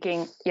keep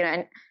thinking,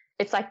 and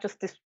it's like just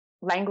this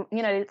language,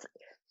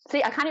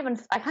 I can't even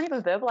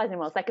verbalize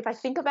anymore. It's like, if I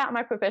think about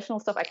my professional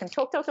stuff, I can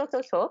talk,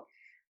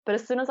 but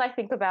as soon as I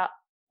think about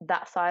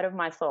that side of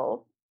my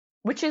soul,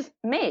 which is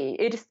me,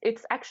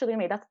 it's actually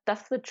me.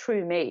 That's the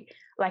true me.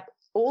 Like,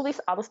 all this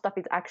other stuff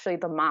is actually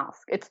the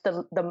mask. It's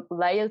the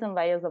layers and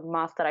layers of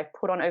mask that I've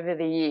put on over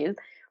the years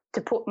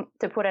to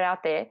put it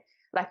out there.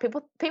 Like,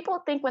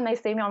 people think when they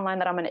see me online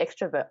that I'm an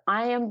extrovert.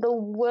 I am the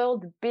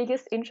world's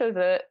biggest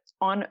introvert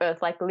on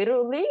earth. Like,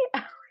 literally,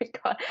 oh my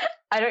God,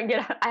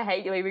 I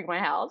hate leaving my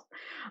house.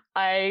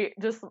 I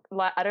just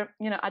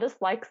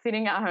like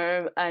sitting at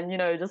home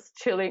and, just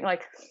chilling.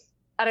 Like,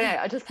 I don't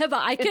know. Heba,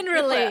 I can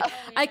relate.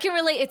 I can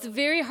relate. It's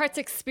very hard to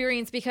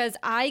experience, because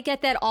I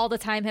get that all the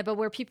time, Heba,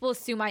 where people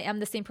assume I am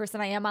the same person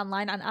I am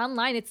online. And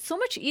online, it's so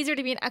much easier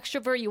to be an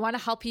extrovert. You want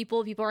to help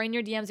people. People are in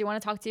your DMs. You want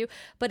to talk to you.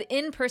 But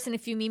in person,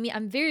 if you meet me,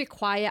 I'm very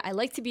quiet. I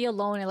like to be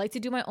alone. I like to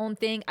do my own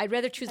thing. I'd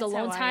rather choose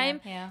alone time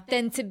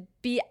than to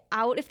be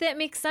out, if that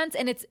makes sense.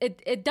 And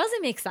it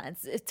doesn't make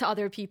sense to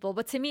other people,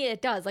 but to me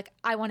it does. Like,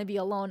 I want to be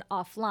alone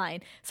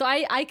offline. So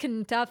I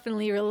can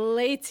definitely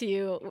relate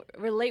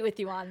with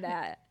you on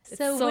that.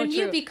 So when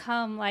you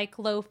become like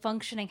low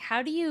functioning,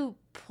 how do you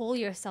pull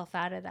yourself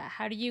out of that?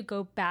 How do you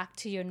go back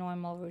to your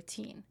normal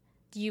routine?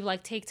 Do you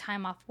like take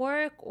time off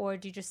work, or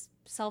do you just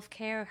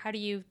self-care? How do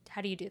you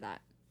do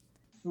that?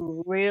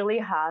 It's really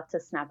hard to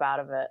snap out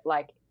of it.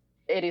 Like,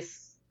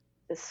 it's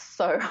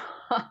so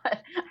hard. I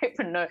don't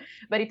even know.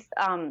 But it's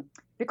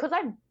because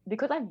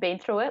I've been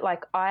through it.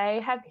 Like,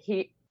 I have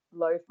hit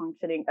low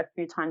functioning a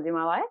few times in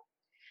my life.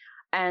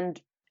 And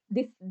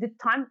this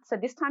time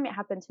it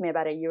happened to me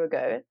about a year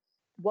ago.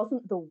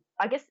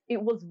 I guess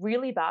it was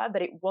really bad,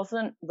 but it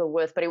wasn't the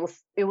worst, but it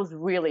was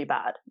really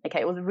bad. Okay,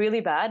 it was really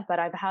bad, but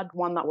I've had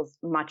one that was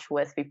much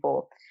worse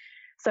before.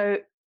 So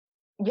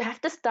you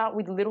have to start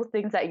with little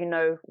things that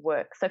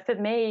work. So for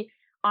me,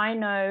 I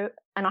know,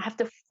 and I have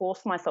to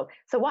force myself.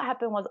 So what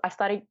happened was,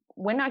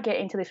 when I get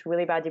into this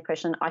really bad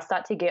depression, I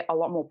start to get a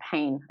lot more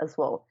pain as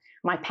well.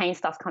 My pain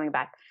starts coming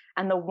back.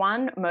 And the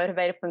one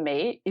motivator for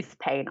me is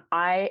pain.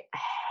 I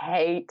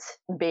hate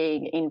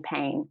being in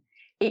pain.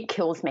 It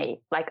kills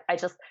me. Like,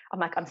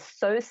 I'm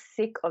so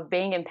sick of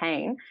being in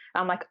pain.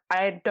 I'm like,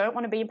 I don't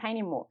want to be in pain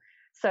anymore.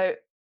 So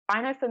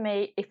I know for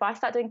me, if I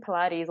start doing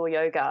Pilates or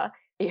yoga,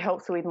 it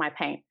helps with my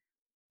pain.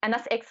 And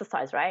that's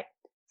exercise, right?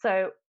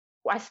 So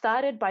I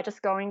started by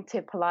just going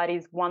to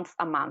Pilates once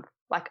a month.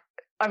 Like,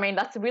 I mean,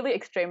 that's really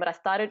extreme, but I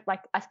started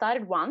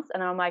once,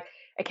 and I'm like,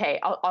 okay,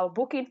 I'll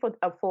book in for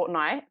a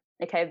fortnight.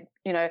 Okay.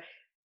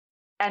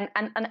 And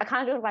I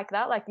kind of do it like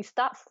that. Like, you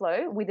start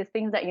slow with the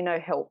things that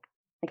help.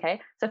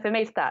 Okay. So for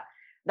me, it's that.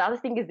 The other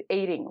thing is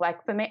eating.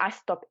 Like, for me, I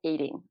stopped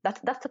eating.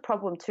 That's a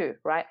problem too,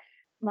 right?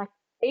 Like,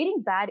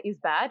 eating bad is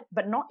bad,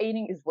 but not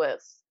eating is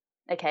worse.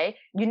 Okay.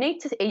 You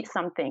need to eat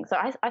something. So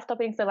I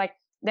stopped eating. So like,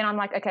 then I'm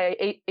like,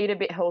 okay, eat a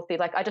bit healthy.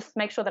 Like, I just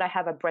make sure that I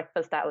have a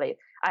breakfast at least.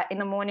 In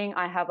the morning,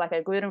 I have like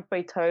a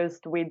gluten-free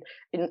toast with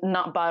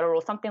nut butter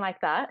or something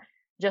like that,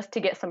 just to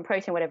get some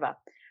protein, whatever.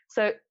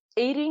 So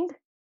eating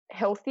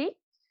healthy,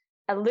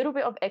 a little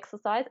bit of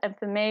exercise. And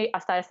for me, I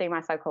started seeing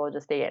my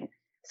psychologist again.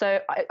 So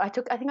I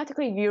think I took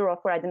a year off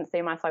where I didn't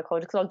see my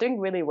psychologist, because I was doing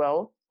really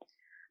well.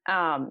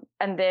 And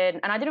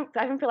I didn't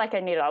feel like I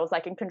needed it. I was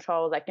like in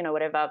control, like,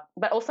 whatever.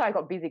 But also I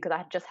got busy because I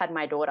had just had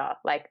my daughter.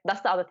 Like, that's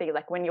the other thing,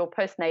 like when you're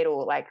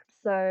postnatal, like,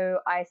 so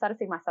I started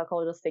seeing my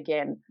psychologist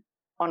again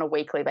on a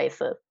weekly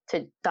basis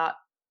to start,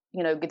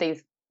 with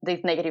these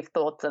negative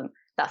thoughts and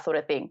that sort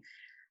of thing.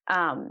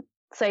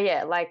 So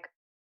yeah, like,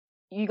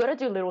 you got to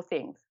do little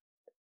things: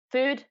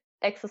 food,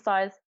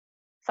 exercise,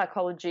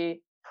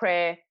 psychology,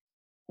 prayer,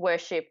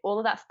 worship, all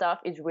of that stuff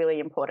is really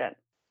important.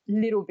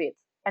 Little bits.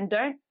 And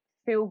don't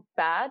feel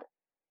bad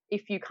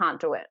if you can't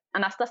do it.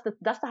 And that's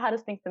the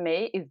hardest thing for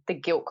me, is the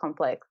guilt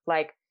complex.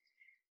 Like,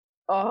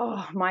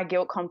 my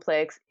guilt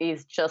complex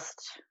is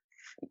just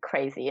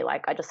crazy.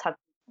 Like, I just have,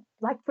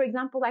 like, for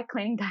example, like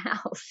cleaning the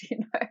house,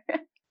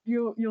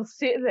 you'll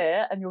sit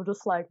there and you'll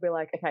just like be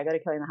like, okay, I got to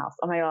clean the house.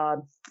 Oh my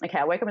God. Okay,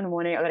 I wake up in the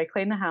morning, I got to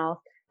clean the house.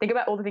 Think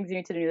about all the things you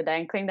need to do in the day,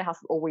 and clean the house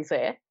is always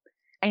there.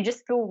 and you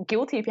just feel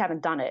guilty if you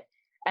haven't done it.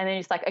 And then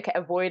it's like, okay,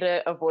 avoid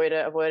it,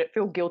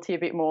 feel guilty a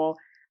bit more.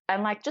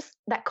 And like just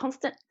that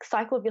constant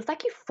cycle of, it's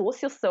like you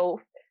force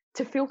yourself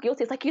to feel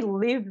guilty. It's like you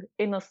live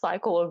in a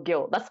cycle of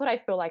guilt. That's what I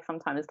feel like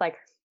sometimes. It's like,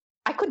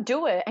 I could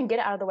do it and get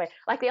it out of the way.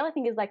 Like the other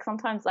thing is like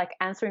sometimes like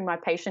answering my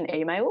patient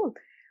emails,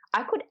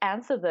 I could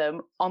answer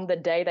them on the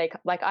day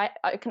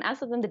I can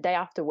answer them the day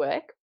after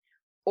work,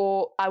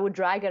 or I would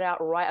drag it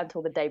out right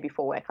until the day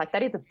before work. Like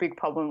that is a big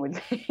problem with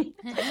me.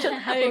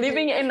 Just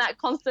living in that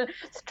constant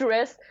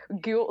stress,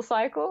 guilt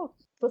cycle.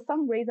 For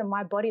some reason,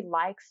 my body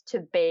likes to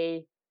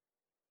be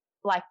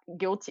like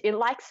guilty. It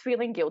likes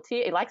feeling guilty.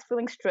 It likes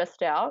feeling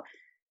stressed out.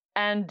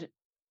 And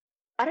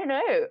I don't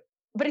know,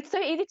 but it's so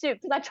easy to,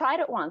 because I tried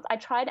it once. I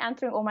tried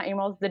answering all my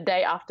emails the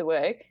day after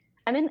work.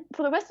 And then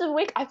for the rest of the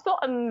week, I felt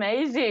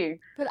amazing.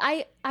 But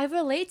I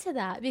relate to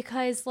that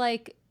because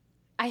like,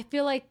 I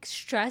feel like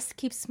stress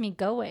keeps me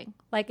going.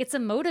 Like it's a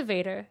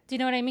motivator. Do you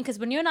know what I mean? Because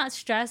when you're not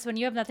stressed, when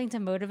you have nothing to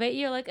motivate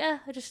you, you're like,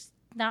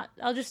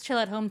 I'll just chill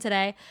at home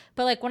today.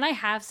 But like when I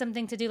have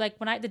something to do, like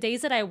the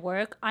days that I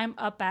work, I'm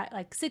up at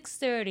like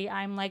 6:30.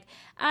 I'm like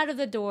out of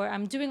the door.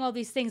 I'm doing all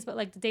these things. But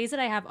like the days that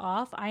I have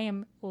off, I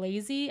am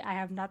lazy. I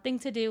have nothing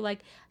to do. Like,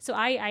 so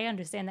I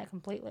understand that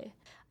completely.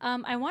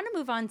 I want to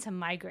move on to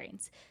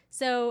migraines.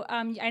 So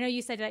I know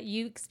you said that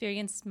you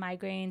experienced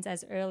migraines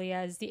as early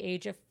as the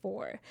age of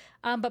 4.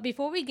 But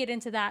before we get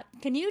into that,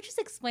 can you just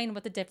explain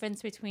what the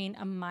difference between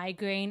a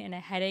migraine and a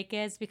headache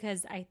is?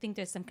 Because I think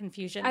there's some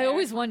confusion there. I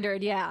always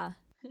wondered, yeah.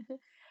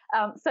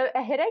 So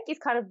a headache is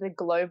kind of the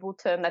global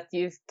term that's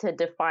used to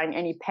define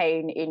any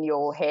pain in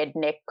your head,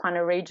 neck kind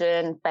of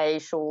region,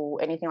 facial,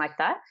 anything like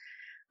that.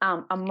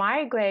 A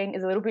migraine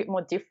is a little bit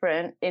more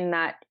different in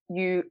that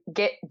you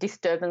get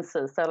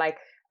disturbances. So like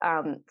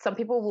some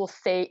people will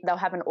see, they'll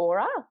have an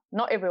aura,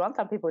 not everyone,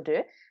 some people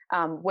do,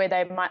 where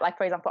they might, like,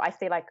 for example, I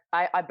see like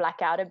I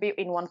black out a bit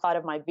in one side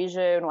of my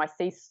vision, or I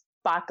see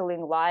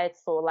sparkling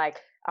lights, or like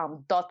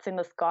dots in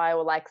the sky,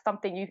 or like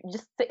something, you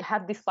just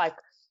have this like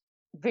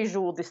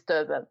visual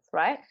disturbance,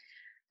 right?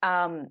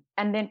 And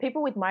then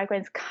people with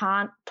migraines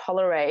can't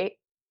tolerate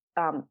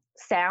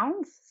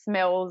sounds,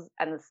 smells,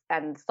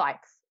 and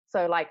sights.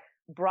 So like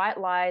bright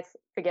lights,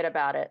 forget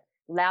about it.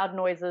 Loud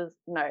noises,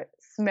 no.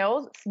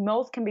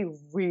 Smells can be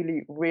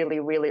really,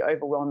 really, really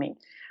overwhelming.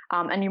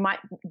 And you might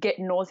get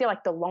nausea.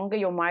 Like the longer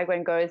your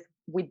migraine goes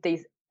with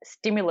these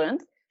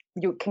stimulants,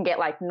 you can get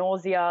like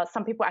nausea.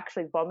 Some people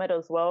actually vomit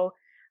as well.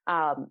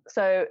 And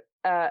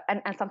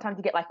sometimes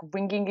you get like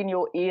ringing in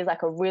your ears,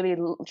 like a really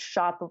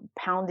sharp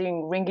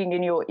pounding, ringing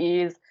in your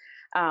ears.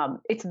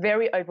 It's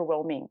very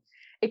overwhelming.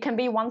 It can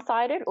be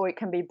one-sided, or it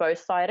can be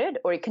both-sided,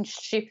 or it can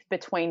shift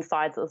between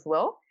sides as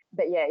well.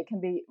 But yeah, it can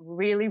be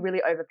really,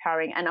 really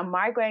overpowering. And a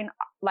migraine,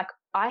 like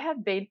I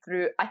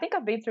think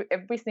I've been through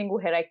every single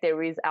headache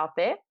there is out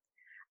there.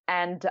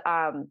 And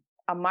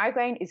a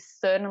migraine is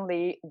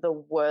certainly the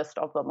worst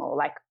of them all.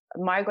 Like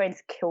migraines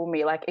kill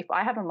me. Like if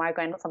I have a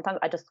migraine, sometimes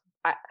I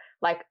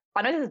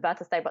know this is bad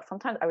to say, but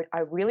sometimes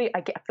I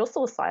feel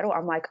suicidal.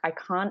 I'm like, I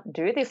can't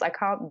do this. I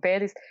can't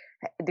bear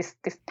this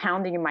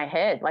pounding in my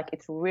head. Like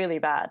it's really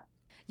bad.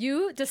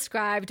 You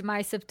described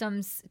my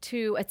symptoms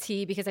to a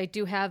T because I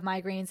do have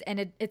migraines,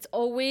 and it's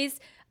always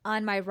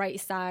on my right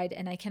side,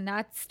 and I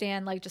cannot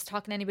stand like just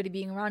talking to anybody,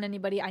 being around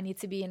anybody. I need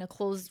to be in a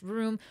closed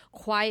room,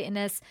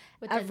 quietness,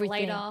 with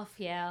everything. The light off,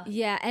 yeah.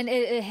 Yeah, and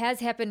it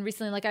has happened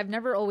recently. Like I've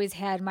never always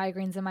had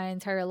migraines in my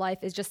entire life.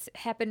 It's just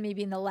happened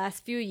maybe in the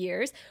last few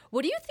years.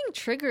 What do you think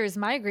triggers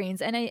migraines?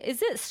 And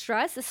is it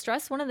stress? Is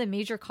stress one of the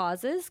major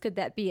causes? Could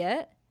that be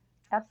it?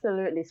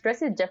 Absolutely.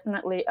 Stress is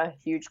definitely a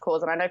huge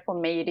cause. And I know for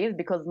me it is,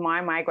 because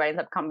my migraines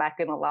have come back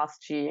in the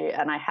last year,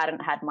 and I hadn't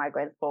had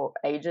migraines for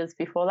ages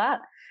before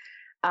that.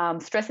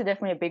 Stress is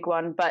definitely a big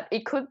one, but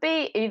it could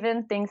be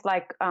even things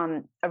like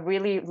a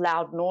really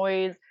loud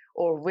noise,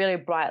 or really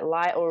bright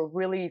light, or a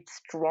really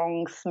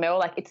strong smell.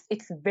 Like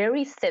it's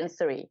very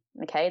sensory.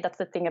 Okay. That's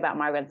the thing about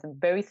migraines. It's a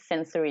very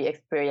sensory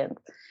experience.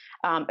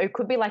 It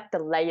could be like the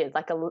layers,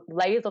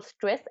 layers of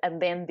stress,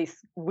 and then this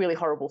really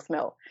horrible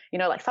smell,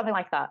 like something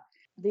like that.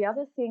 The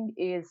other thing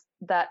is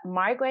that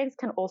migraines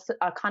can also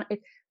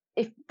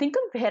think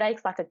of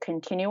headaches like a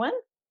continuum.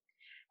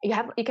 You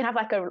can have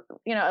like a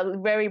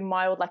very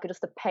mild, like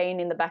just a pain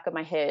in the back of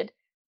my head,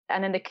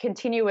 and then the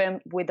continuum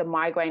with a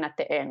migraine at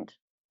the end.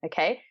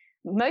 Okay,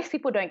 most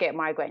people don't get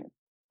migraines,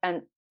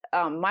 and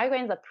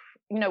migraines are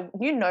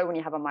when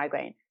you have a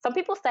migraine. Some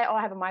people say, "Oh,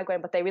 I have a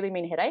migraine," but they really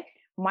mean headache.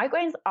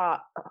 Migraines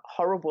are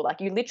horrible.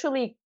 Like you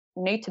literally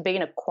need to be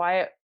in a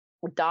quiet,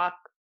 dark,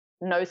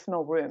 no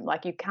smell room.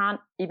 Like you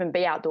can't even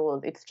be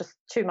outdoors. It's just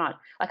too much.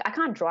 Like I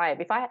can't drive.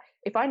 If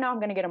I know I'm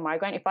going to get a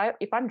migraine,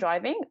 if I'm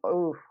driving,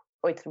 it'll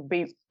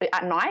be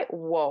at night.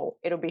 Whoa,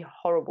 it'll be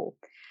horrible.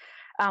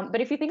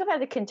 But if you think about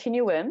the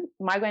continuum,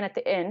 migraine at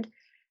the end,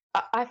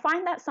 I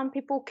find that some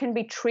people can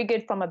be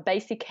triggered from a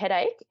basic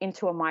headache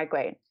into a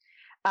migraine.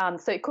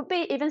 So it could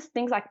be even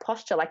things like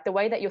posture, like the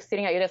way that you're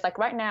sitting at your desk. Like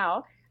right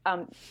now,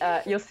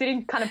 you're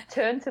sitting kind of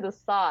turned to the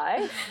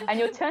side, and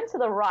you're turned to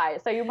the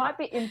right. So you might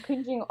be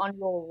impinging on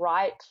your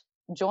right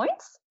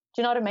joints.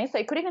 Do you know what I mean? So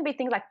it could even be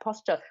things like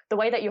posture, the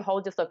way that you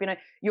hold yourself.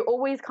 You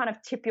always kind of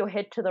tip your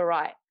head to the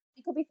right.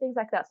 It could be things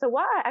like that. So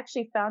what I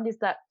actually found is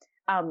that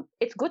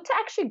it's good to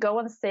actually go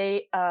and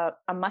see a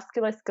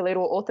musculoskeletal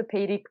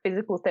orthopedic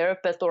physical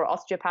therapist or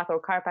osteopath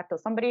or chiropractor,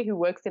 somebody who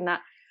works in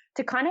that,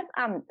 to kind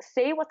of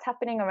see what's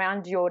happening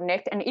around your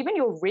neck and even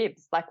your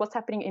ribs, like what's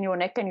happening in your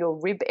neck and your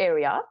rib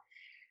area.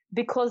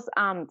 Because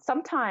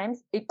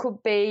sometimes it could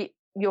be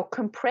you're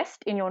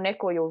compressed in your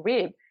neck or your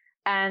rib,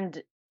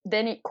 and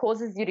then it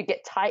causes you to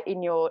get tight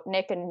in your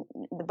neck and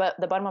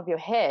the bottom of your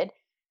head,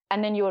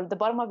 and then the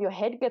bottom of your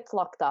head gets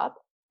locked up,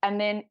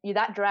 and then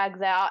that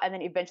drags out, and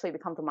then eventually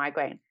becomes a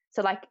migraine.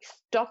 So like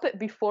stop it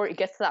before it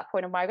gets to that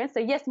point of migraine.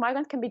 So yes,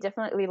 migraines can be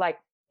definitely like,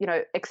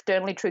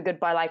 externally triggered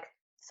by like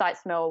sight,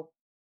 smell,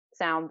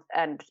 sound,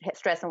 and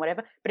stress and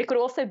whatever, but it could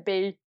also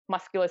be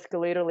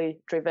musculoskeletally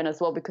driven as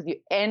well, because you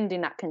end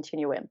in that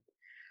continuum.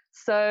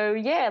 So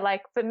yeah,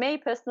 like for me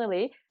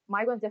personally,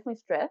 migraines definitely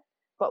stress,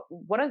 but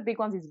one of the big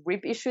ones is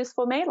rib issues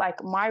for me.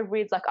 Like my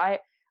ribs, like I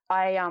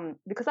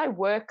because I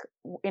work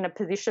in a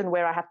position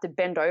where I have to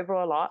bend over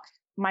a lot,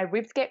 my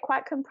ribs get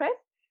quite compressed.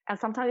 And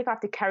sometimes if I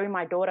have to carry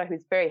my daughter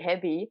who's very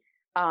heavy,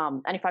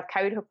 and if I've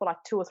carried her for like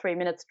 2 or 3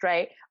 minutes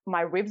straight,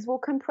 my ribs will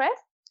compress,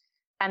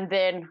 and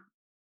then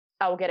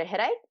I'll get a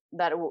headache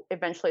that will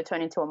eventually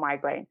turn into a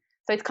migraine.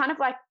 So it's kind of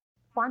like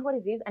find what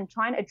it is and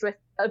try and address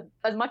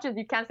as much as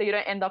you can so you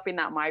don't end up in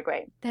that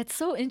migraine. That's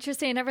so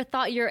interesting. I never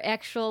thought your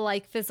actual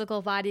like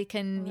physical body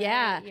can,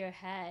 your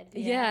head.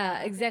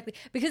 Yeah, exactly.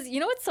 Because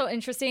what's so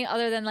interesting,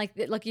 other than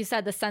like you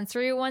said, the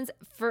sensory ones,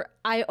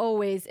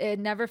 it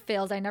never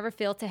fails. I never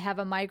fail to have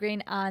a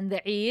migraine on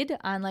the Eid,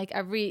 on like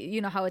every,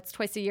 how it's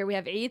twice a year we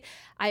have Eid.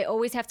 I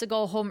always have to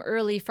go home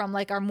early from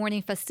like our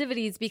morning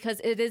festivities,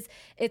 because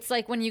it's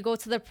like when you go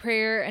to the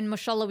prayer, and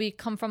mashallah, we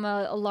come from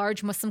a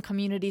large Muslim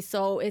community.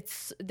 So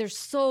there's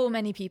so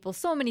many people,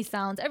 so many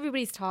sounds,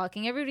 everybody's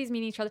talking, everybody's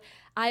meeting each other.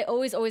 I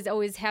always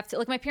have to,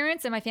 like my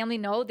parents and my family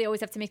know, they always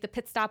have to make the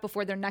pit stop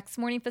before their next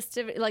morning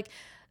festivity,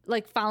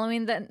 like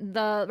following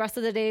the rest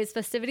of the day's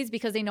festivities,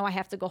 because they know I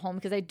have to go home,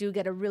 because I do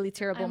get a really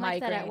terrible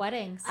migraine. That at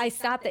weddings. I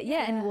stopped at,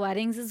 and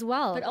weddings as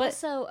well. But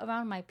also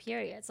around my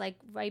periods, like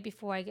right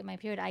before I get my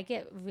period, I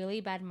get really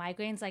bad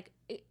migraines, like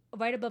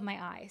right above my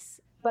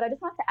eyes. But I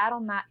just want to add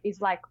on that is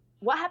like,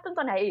 what happens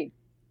on Eid?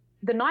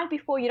 The night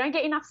before, you don't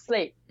get enough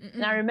sleep.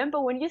 Now, remember,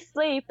 when you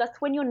sleep,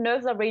 that's when your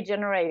nerves are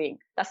regenerating.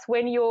 That's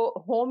when your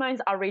hormones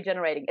are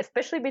regenerating,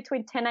 especially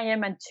between 10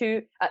 p.m. and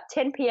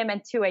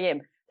 2 a.m.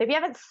 So if you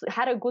haven't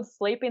had a good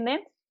sleep in them,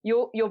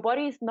 your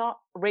body is not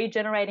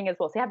regenerating as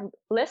well. So you have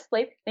less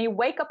sleep, then you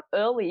wake up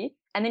early,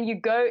 and then you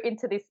go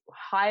into this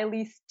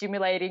highly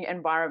stimulating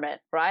environment,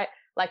 right?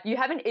 Like you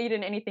haven't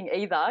eaten anything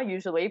either,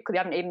 usually, because you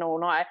haven't eaten all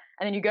night.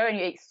 And then you go and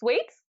you eat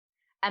sweets,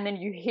 and then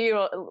you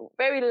hear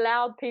very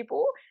loud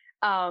people.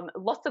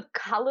 Lots of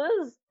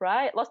colors,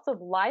 right? Lots of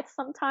lights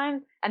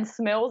sometimes, and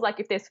smells, like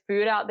if there's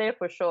food out there,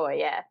 for sure.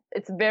 Yeah,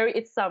 it's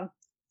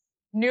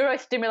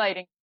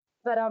neurostimulating.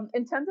 But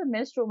in terms of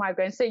menstrual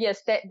migraines, so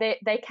yes,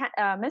 they can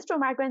menstrual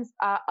migraines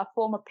are a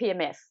form of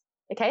PMS.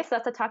 Okay, so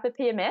that's a type of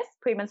PMS,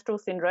 premenstrual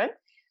syndrome.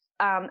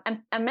 And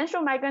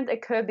menstrual migraines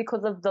occur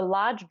because of the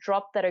large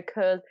drop that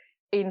occurs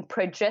in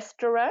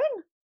progesterone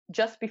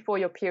just before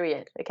your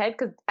period. Okay,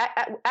 because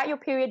at your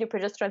period, your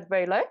progesterone is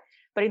very low.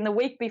 But in the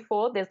week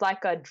before, there's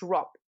like a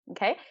drop,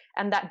 okay?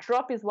 And that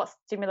drop is what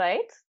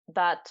stimulates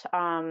that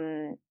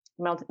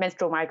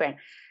menstrual migraine.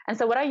 And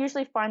so what I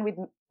usually find with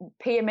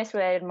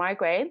PMS-related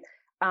migraine,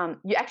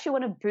 you actually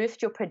want to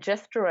boost your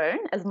progesterone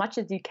as much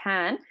as you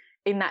can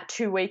in that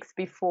 2 weeks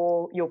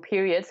before your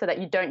period, so that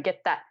you don't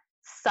get that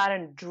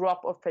sudden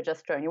drop of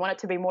progesterone. You want it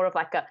to be more of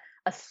like a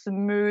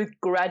smooth,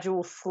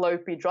 gradual,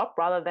 slopey drop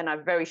rather than a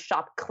very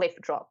sharp cliff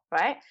drop,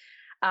 right?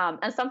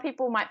 And some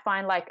people might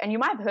find and you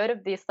might have heard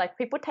of this, like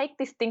people take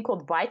this thing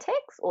called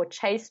Vitex or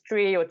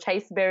chasteberry or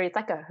chasteberry. It's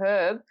like a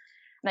herb,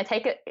 and they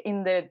take it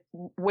in the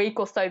week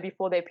or so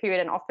before their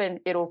period, and often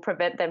it'll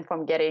prevent them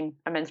from getting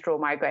a menstrual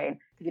migraine.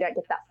 You don't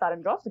get that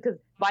sudden drop because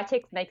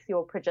Vitex makes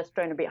your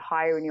progesterone a bit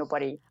higher in your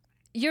body.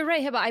 You're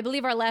right, Hiba. I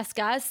believe our last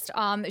guest,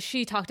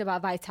 she talked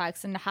about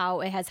Vitex and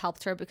how it has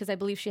helped her, because I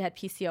believe she had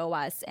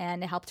PCOS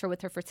and it helped her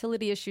with her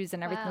fertility issues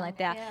and everything like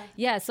that.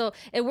 Yeah, so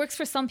it works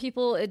for some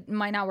people. It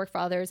might not work for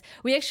others.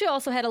 We actually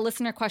also had a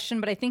listener question,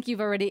 but I think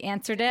you've already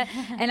answered it.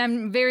 And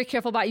I'm very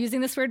careful about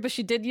using this word, but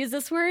she did use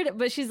this word.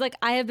 But she's like,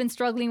 I have been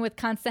struggling with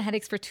constant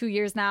headaches for 2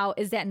 years now.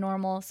 Is that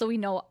normal? So we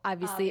know,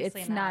 obviously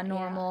it's not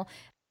normal.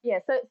 Yeah,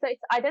 so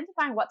it's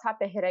identifying what type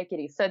of headache it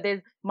is. So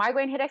there's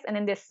migraine headaches, and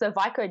then there's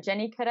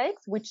cervicogenic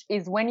headaches, which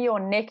is when your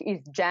neck is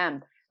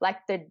jammed. Like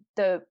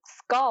the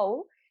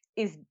skull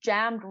is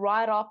jammed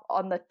right up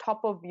on the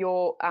top of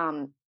your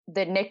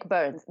the neck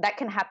bones. That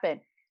can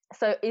happen.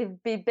 So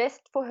it'd be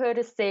best for her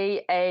to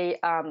see a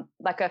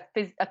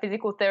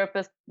physical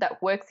therapist that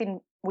works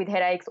with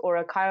headaches, or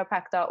a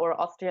chiropractor or an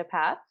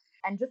osteopath,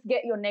 and just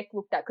get your neck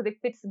looked at. Because if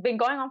it's been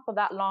going on for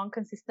that long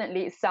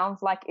consistently, it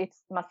sounds like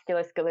it's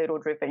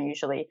musculoskeletal driven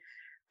usually.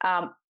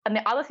 And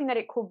the other thing that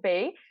it could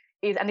be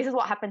is, and this is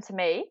what happened to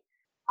me,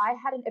 I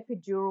had an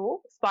epidural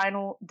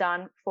spinal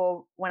done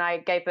for when I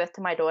gave birth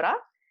to my daughter.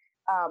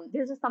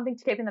 This is something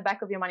to keep in the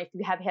back of your mind if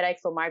you have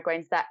headaches or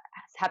migraines that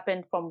has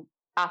happened from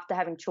after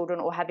having children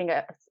or having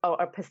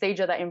a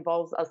procedure that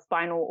involves a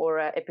spinal or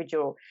an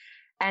epidural.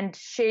 And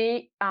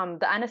she,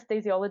 the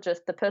anesthesiologist,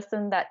 the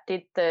person that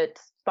did the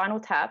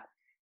spinal tap,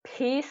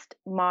 pierced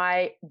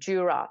my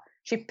dura.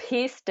 She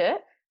pierced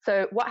it.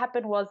 So what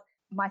happened was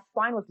my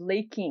spine was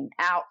leaking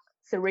out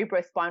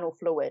cerebrospinal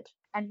fluid.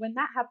 And when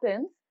that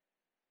happens,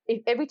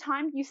 if every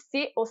time you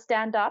sit or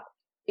stand up,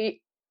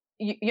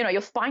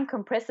 your spine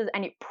compresses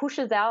and it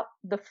pushes out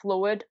the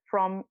fluid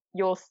from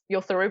your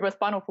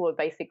cerebrospinal fluid,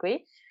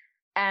 basically.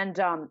 And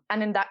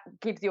then that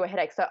gives you a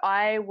headache. So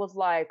I was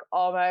like,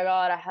 oh my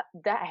God,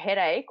 that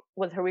headache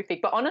was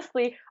horrific. But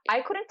honestly,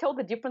 I couldn't tell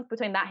the difference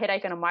between that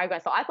headache and a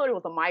migraine. So I thought it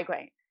was a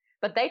migraine.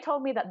 But they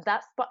told me that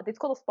it's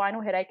called a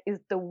spinal headache is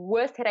the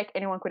worst headache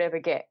anyone could ever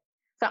get.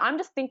 So I'm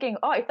just thinking,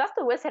 oh, if that's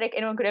the worst headache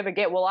anyone could ever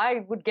get, well,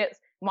 I would get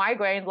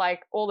migraines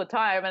like all the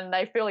time and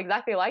they feel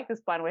exactly like the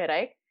spinal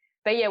headache.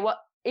 But yeah,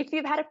 if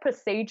you've had a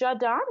procedure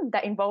done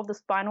that involved a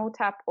spinal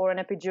tap or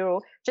an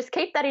epidural, just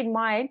keep that in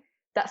mind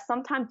that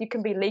sometimes you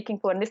can be leaking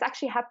fluid. And this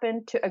actually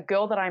happened to a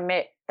girl that I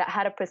met that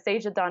had a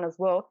procedure done as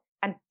well.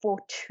 And for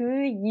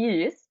 2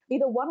 years,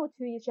 either 1 or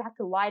 2 years, she had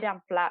to lie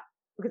down flat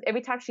because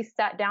every time she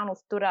sat down or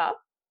stood up,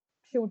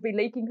 she would be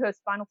leaking her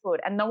spinal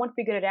fluid, and no one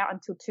figured it out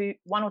until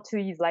 1 or 2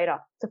 years later.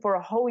 So for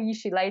a whole year,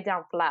 she lay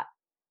down flat.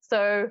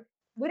 So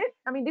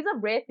these are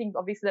rare things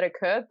obviously that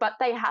occur, but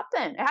they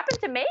happen. It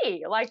happened to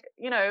me,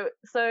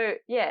 so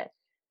yeah,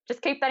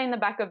 just keep that in the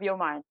back of your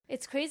mind.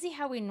 It's crazy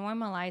how we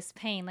normalize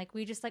pain. Like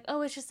we just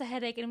oh, it's just a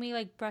headache and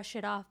we brush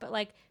it off. But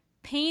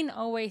pain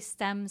always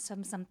stems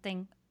from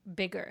something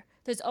bigger.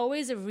 There's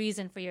always a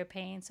reason for your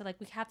pain. So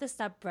we have to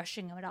stop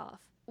brushing it off.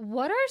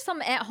 What are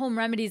some at-home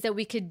remedies that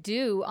we could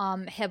do,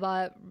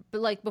 Hiba,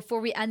 before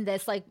we end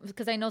this?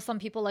 Because I know some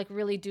people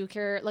really do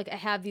care,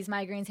 have these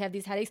migraines, have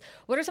these headaches.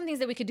 What are some things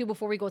that we could do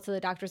before we go to the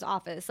doctor's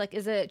office?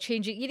 Is it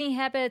changing eating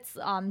habits,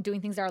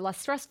 doing things that are less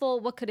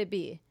stressful? What could it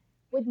be?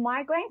 With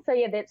migraine, so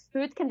yeah, that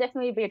food can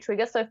definitely be a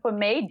trigger. So for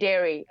me,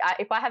 dairy.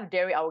 If I have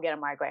dairy, I will get a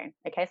migraine.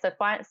 Okay, so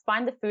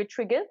find the food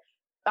triggers.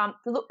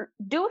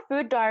 Do a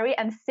food diary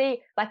and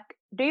see,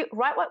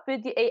 write what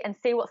food you eat and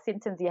see what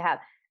symptoms you have.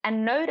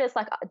 And notice,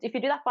 if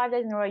you do that 5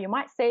 days in a row, you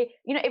might say,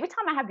 every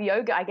time I have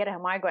yoga, I get a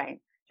migraine.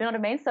 Do you know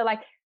what I mean? So,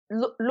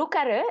 look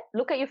at it.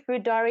 Look at your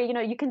food diary.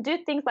 You can do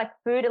things like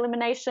food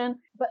elimination,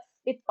 but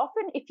it's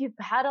often if you've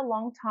had a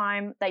long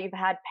time that you've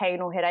had pain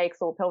or headaches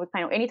or pelvic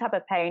pain or any type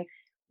of pain,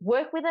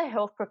 work with a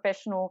health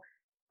professional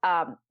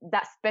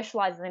that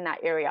specializes in that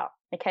area,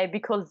 okay?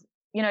 Because,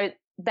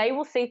 they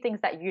will see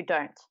things that you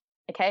don't,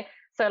 okay?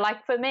 So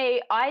for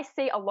me, I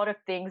see a lot of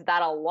things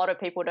that a lot of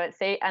people don't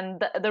see.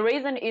 And the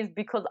reason is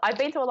because I've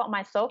been through a lot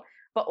myself,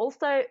 but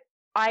also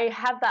I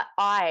have that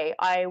eye.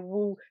 I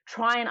will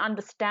try and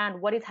understand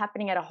what is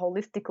happening at a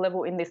holistic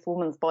level in this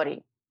woman's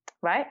body,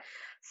 right?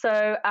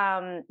 So,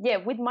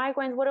 with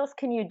migraines, what else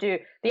can you do?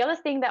 The other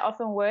thing that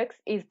often works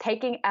is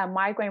taking a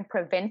migraine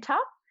preventer.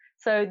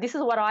 So this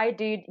is what I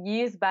did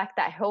years back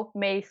that helped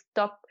me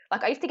stop.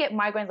 I used to get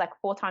migraines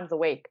 4 times a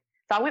week.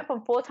 So I went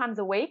from 4 times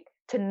a week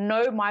to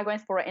no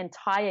migraines for an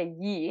entire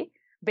year,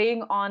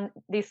 being on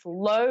this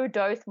low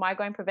dose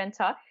migraine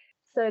preventer.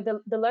 So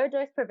the low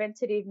dose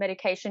preventative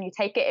medication, you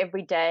take it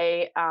every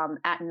day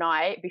at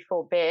night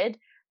before bed,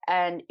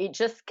 and it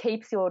just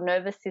keeps your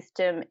nervous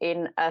system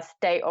in a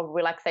state of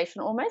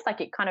relaxation almost.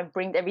 It kind of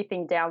brings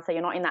everything down so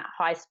you're not in that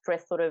high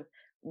stress sort of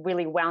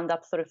really wound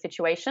up sort of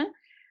situation.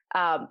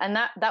 And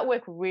that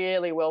worked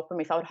really well for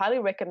me. So I would highly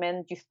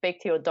recommend you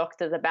speak to your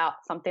doctors about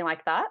something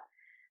like that.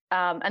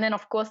 And then,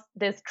 of course,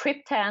 there's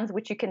triptans,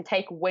 which you can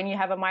take when you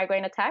have a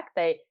migraine attack.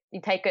 You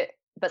take it,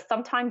 but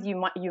sometimes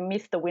you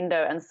miss the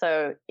window, and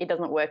so it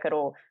doesn't work at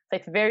all. So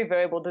it's very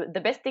variable. The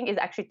best thing is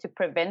actually to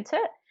prevent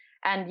it.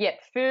 And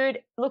yet, food,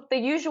 look, the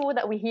usual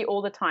that we hear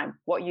all the time,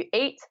 what you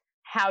eat,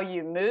 how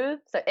you move.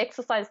 So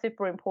exercise is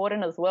super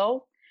important as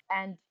well.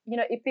 And,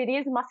 if it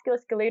is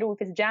musculoskeletal,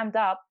 if it's jammed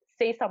up,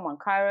 see someone,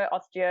 chiro,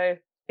 osteo,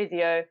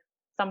 physio,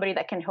 somebody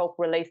that can help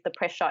release the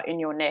pressure in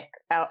your neck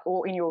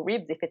or in your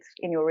ribs if it's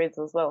in your ribs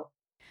as well.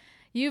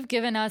 You've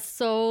given us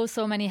so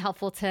many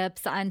helpful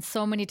tips on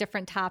so many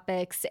different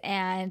topics,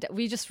 and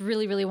we just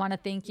really, really want to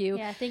thank you.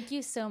 Yeah, thank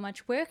you so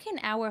much. Where can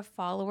our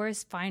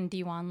followers find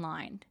you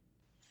online?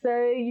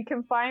 So you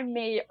can find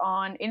me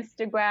on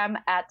Instagram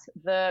at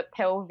The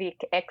Pelvic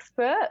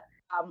Expert.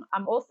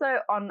 I'm also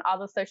on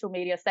other social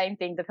media, same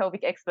thing, The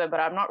Pelvic Expert, but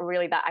I'm not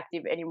really that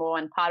active anymore.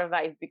 And part of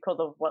that is because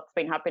of what's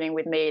been happening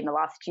with me in the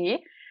last year.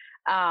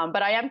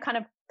 But I am kind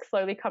of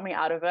slowly coming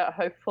out of it,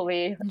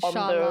 hopefully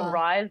Inshallah. On the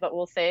rise, but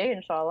we'll see,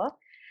 inshallah.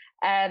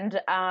 And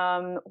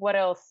what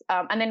else?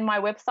 And then my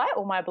website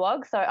or my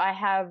blog. So I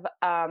have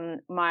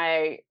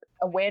my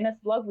awareness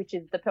blog, which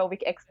is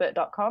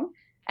thepelvicexpert.com.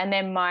 And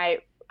then my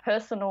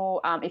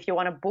personal, if you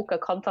want to book a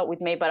consult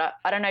with me, but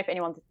I don't know if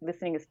anyone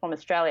listening is from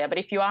Australia, but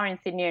if you are in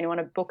Sydney and you want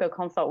to book a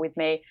consult with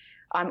me,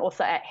 I'm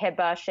also at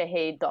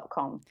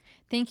hebashahid.com.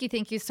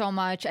 Thank you so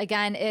much.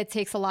 Again, it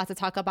takes a lot to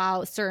talk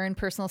about certain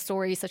personal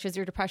stories such as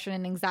your depression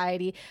and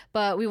anxiety,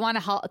 but we want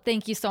to help.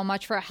 Thank you so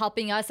much for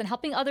helping us and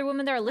helping other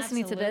women that are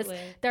listening to this,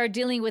 that are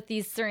dealing with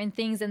these certain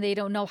things and they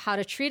don't know how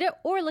to treat it,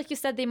 or like you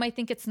said, they might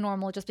think it's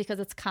normal just because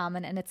it's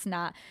common and it's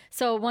not.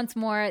 So once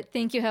more,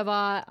 thank you,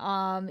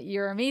 Heba.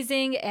 You're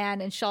amazing,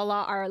 and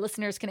inshallah, our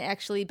listeners can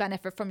actually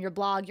benefit from your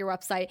blog, your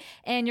website,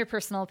 and your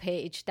personal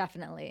page.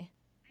 Definitely.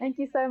 Thank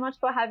you so much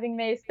for having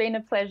me. It's been a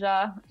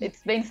pleasure.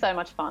 It's been so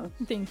much fun.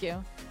 Thank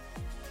you.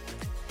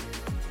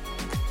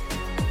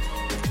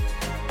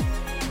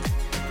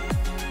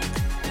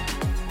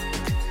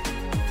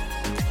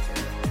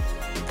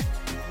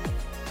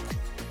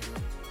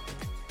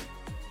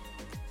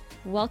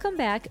 Welcome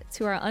back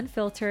to our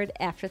unfiltered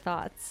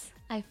afterthoughts.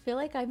 I feel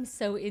like I'm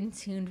so in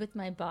tune with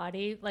my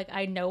body. Like,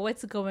 I know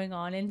what's going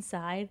on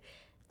inside.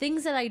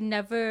 Things that I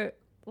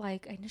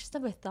just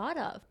never thought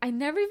of. I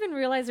never even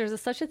realized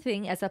there's such a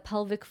thing as a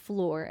pelvic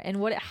floor and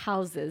what it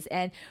houses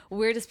and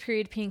where does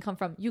period pain come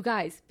from. You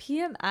guys,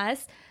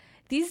 PMS,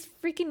 these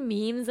freaking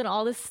memes and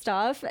all this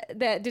stuff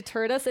that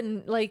deterred us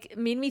and like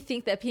made me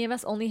think that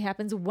PMS only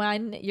happens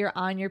when you're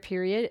on your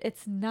period.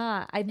 It's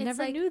not. I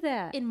never knew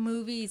that. In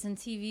movies and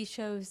TV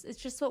shows,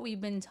 it's just what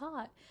we've been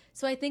taught.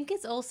 So I think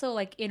it's also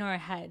like in our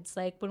heads,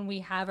 like when we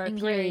have our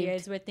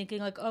periods, we're thinking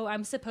like, oh,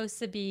 I'm supposed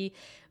to be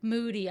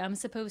moody. I'm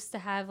supposed to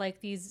have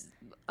like these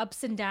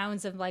ups and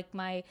downs of like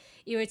my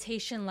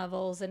irritation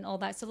levels and all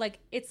that. So like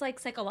it's like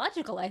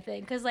psychological, I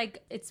think, because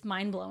like it's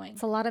mind blowing.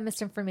 It's a lot of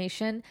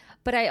misinformation,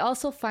 but I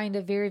also find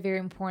it very, very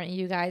important,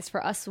 you guys,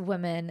 for us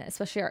women,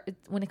 especially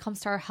when it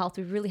comes to our health,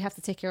 we really have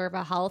to take care of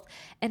our health.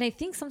 And I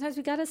think sometimes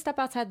we got to step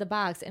outside the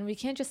box and we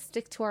can't just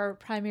stick to our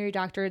primary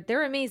doctor.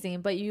 They're amazing,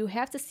 but you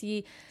have to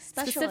see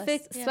specific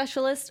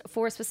specialists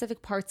for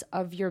specific parts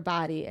of your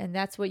body. And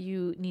that's what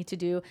you need to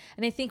do.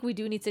 And I think we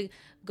do need to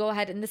go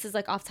ahead, and this is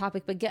like off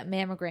topic, but get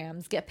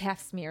mammograms, get pap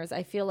smears.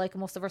 I feel like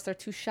most of us are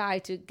too shy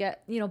to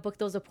get, book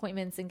those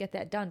appointments and get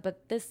that done.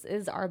 But this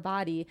is our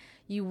body.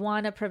 You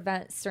want to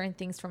prevent certain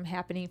things from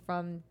happening,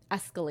 from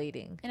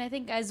escalating. And I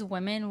think as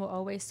women, we're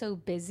always so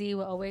busy.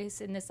 We're always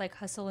in this like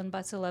hustle and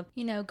bustle of,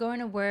 going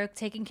to work,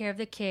 taking care of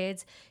the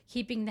kids,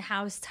 keeping the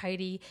house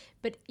tidy.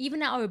 But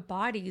even our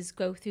bodies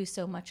go through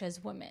so much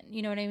as women.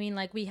 You know what I mean?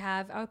 Like we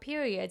have our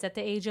periods at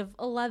the age of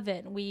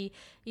 11. We,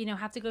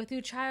 have to go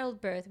through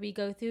childbirth. We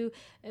go through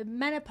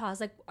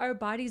menopause. Like our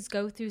bodies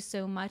go through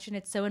so much, and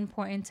it's so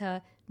important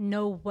to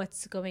know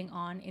what's going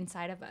on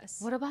inside of us.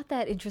 What about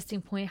that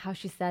interesting point, how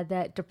she said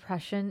that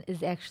depression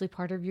is actually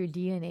part of your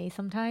DNA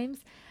sometimes?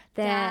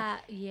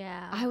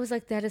 Yeah. I was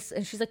like, that is,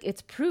 and she's like,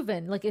 it's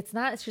proven. Like, it's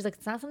not, she's like,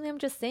 it's not something I'm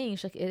just saying.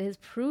 She's like, it is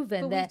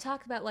proven that we've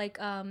talked about like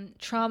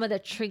trauma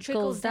that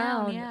trickles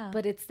down,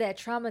 but it's that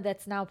trauma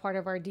that's now part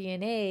of our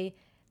DNA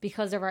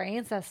because of our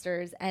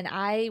ancestors. And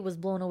I was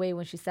blown away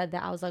when she said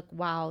that. I was like,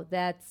 wow,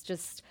 that's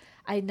just,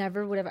 I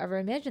never would have ever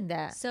imagined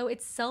that. So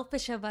it's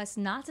selfish of us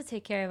not to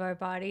take care of our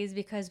bodies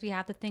because we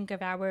have to think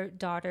of our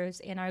daughters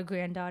and our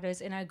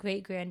granddaughters and our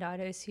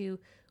great-granddaughters who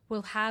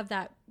will have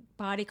that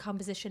body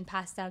composition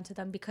passed down to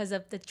them because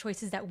of the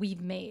choices that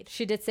we've made.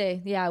 She did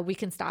say, yeah, we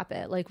can stop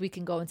it. Like we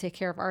can go and take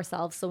care of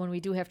ourselves. So when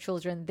we do have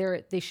children,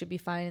 they should be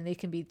fine and they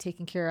can be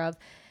taken care of.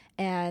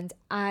 And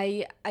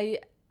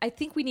I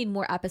think we need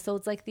more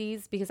episodes like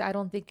these because I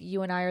don't think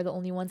you and I are the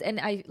only ones. And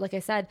like I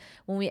said,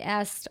 when we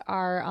asked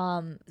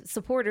our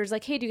supporters,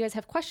 like, hey, do you guys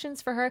have questions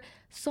for her?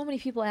 So many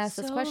people asked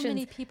us questions. So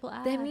many people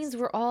asked. That means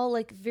we're all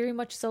like very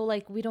much so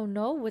like we don't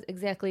know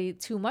exactly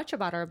too much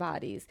about our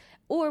bodies,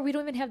 or we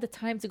don't even have the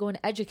time to go and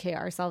educate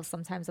ourselves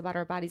sometimes about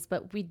our bodies.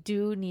 But we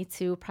do need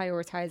to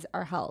prioritize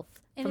our health.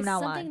 And it's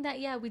something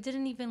that, we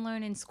didn't even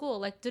learn in school.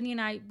 Like Dunya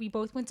and I, we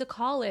both went to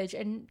college,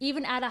 and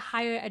even at a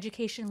higher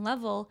education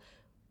level,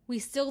 we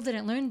still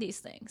didn't learn these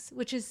things,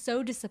 which is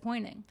so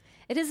disappointing.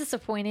 It is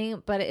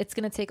disappointing, but it's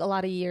going to take a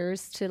lot of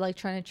years to like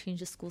trying to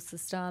change the school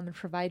system and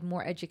provide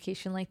more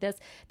education like this,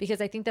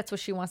 because I think that's what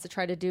she wants to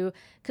try to do.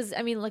 Because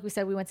I mean, like we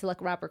said, we went to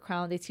like Robert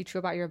Crown, they teach you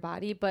about your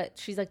body, but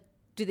she's like,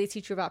 do they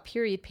teach you about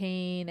period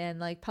pain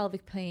and like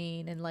pelvic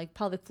pain and like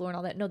pelvic floor and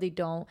all that? No, they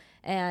don't.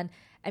 And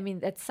I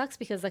mean, that sucks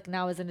because like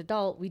now as an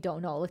adult, we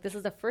don't know. Like this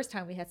is the first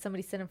time we had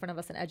somebody sit in front of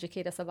us and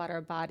educate us about our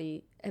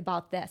body,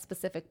 about that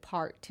specific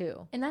part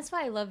too. And that's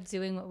why I love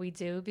doing what we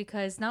do,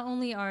 because not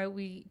only are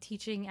we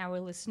teaching our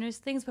listeners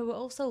things, but we're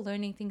also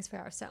learning things for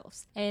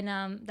ourselves.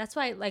 And that's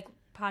why like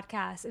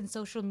podcasts and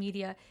social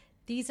media,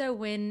 these are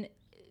when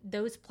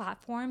those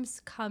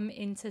platforms come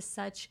into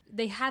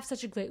they have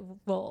such a great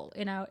role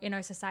in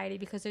our society,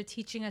 because they're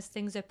teaching us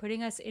things, they're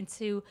putting us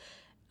into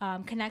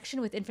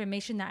connection with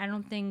information that I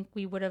don't think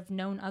we would have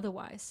known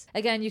otherwise.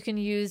 Again, you can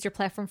use your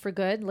platform for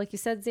good, like you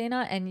said,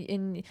 Zaina,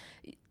 and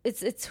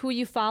it's who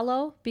you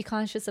follow. Be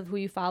conscious of who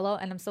you follow.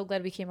 And I'm so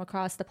glad we came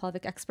across the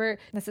pelvic expert.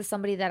 This is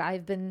somebody that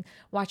I've been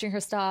watching her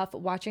stuff,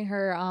 watching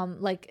her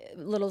like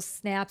little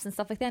snaps and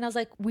stuff like that. And I was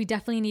like, we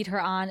definitely need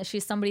her on.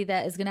 She's somebody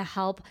that is going to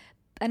help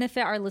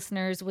benefit our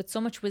listeners with so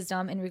much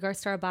wisdom in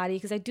regards to our body,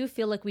 because I do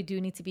feel like we do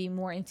need to be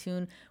more in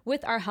tune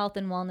with our health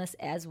and wellness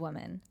as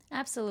women.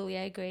 Absolutely,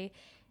 I agree.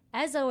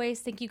 As always,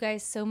 thank you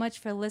guys so much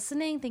for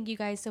listening. Thank you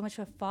guys so much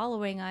for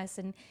following us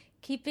and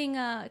keeping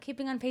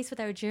on pace with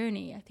our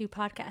journey through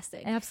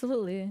podcasting.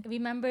 Absolutely.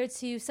 Remember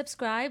to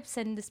subscribe,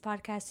 send this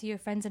podcast to your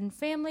friends and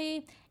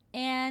family,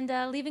 and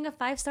leaving a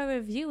 5-star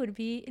review would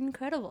be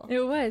incredible.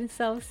 It would.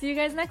 So see you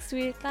guys next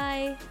week.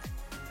 Bye.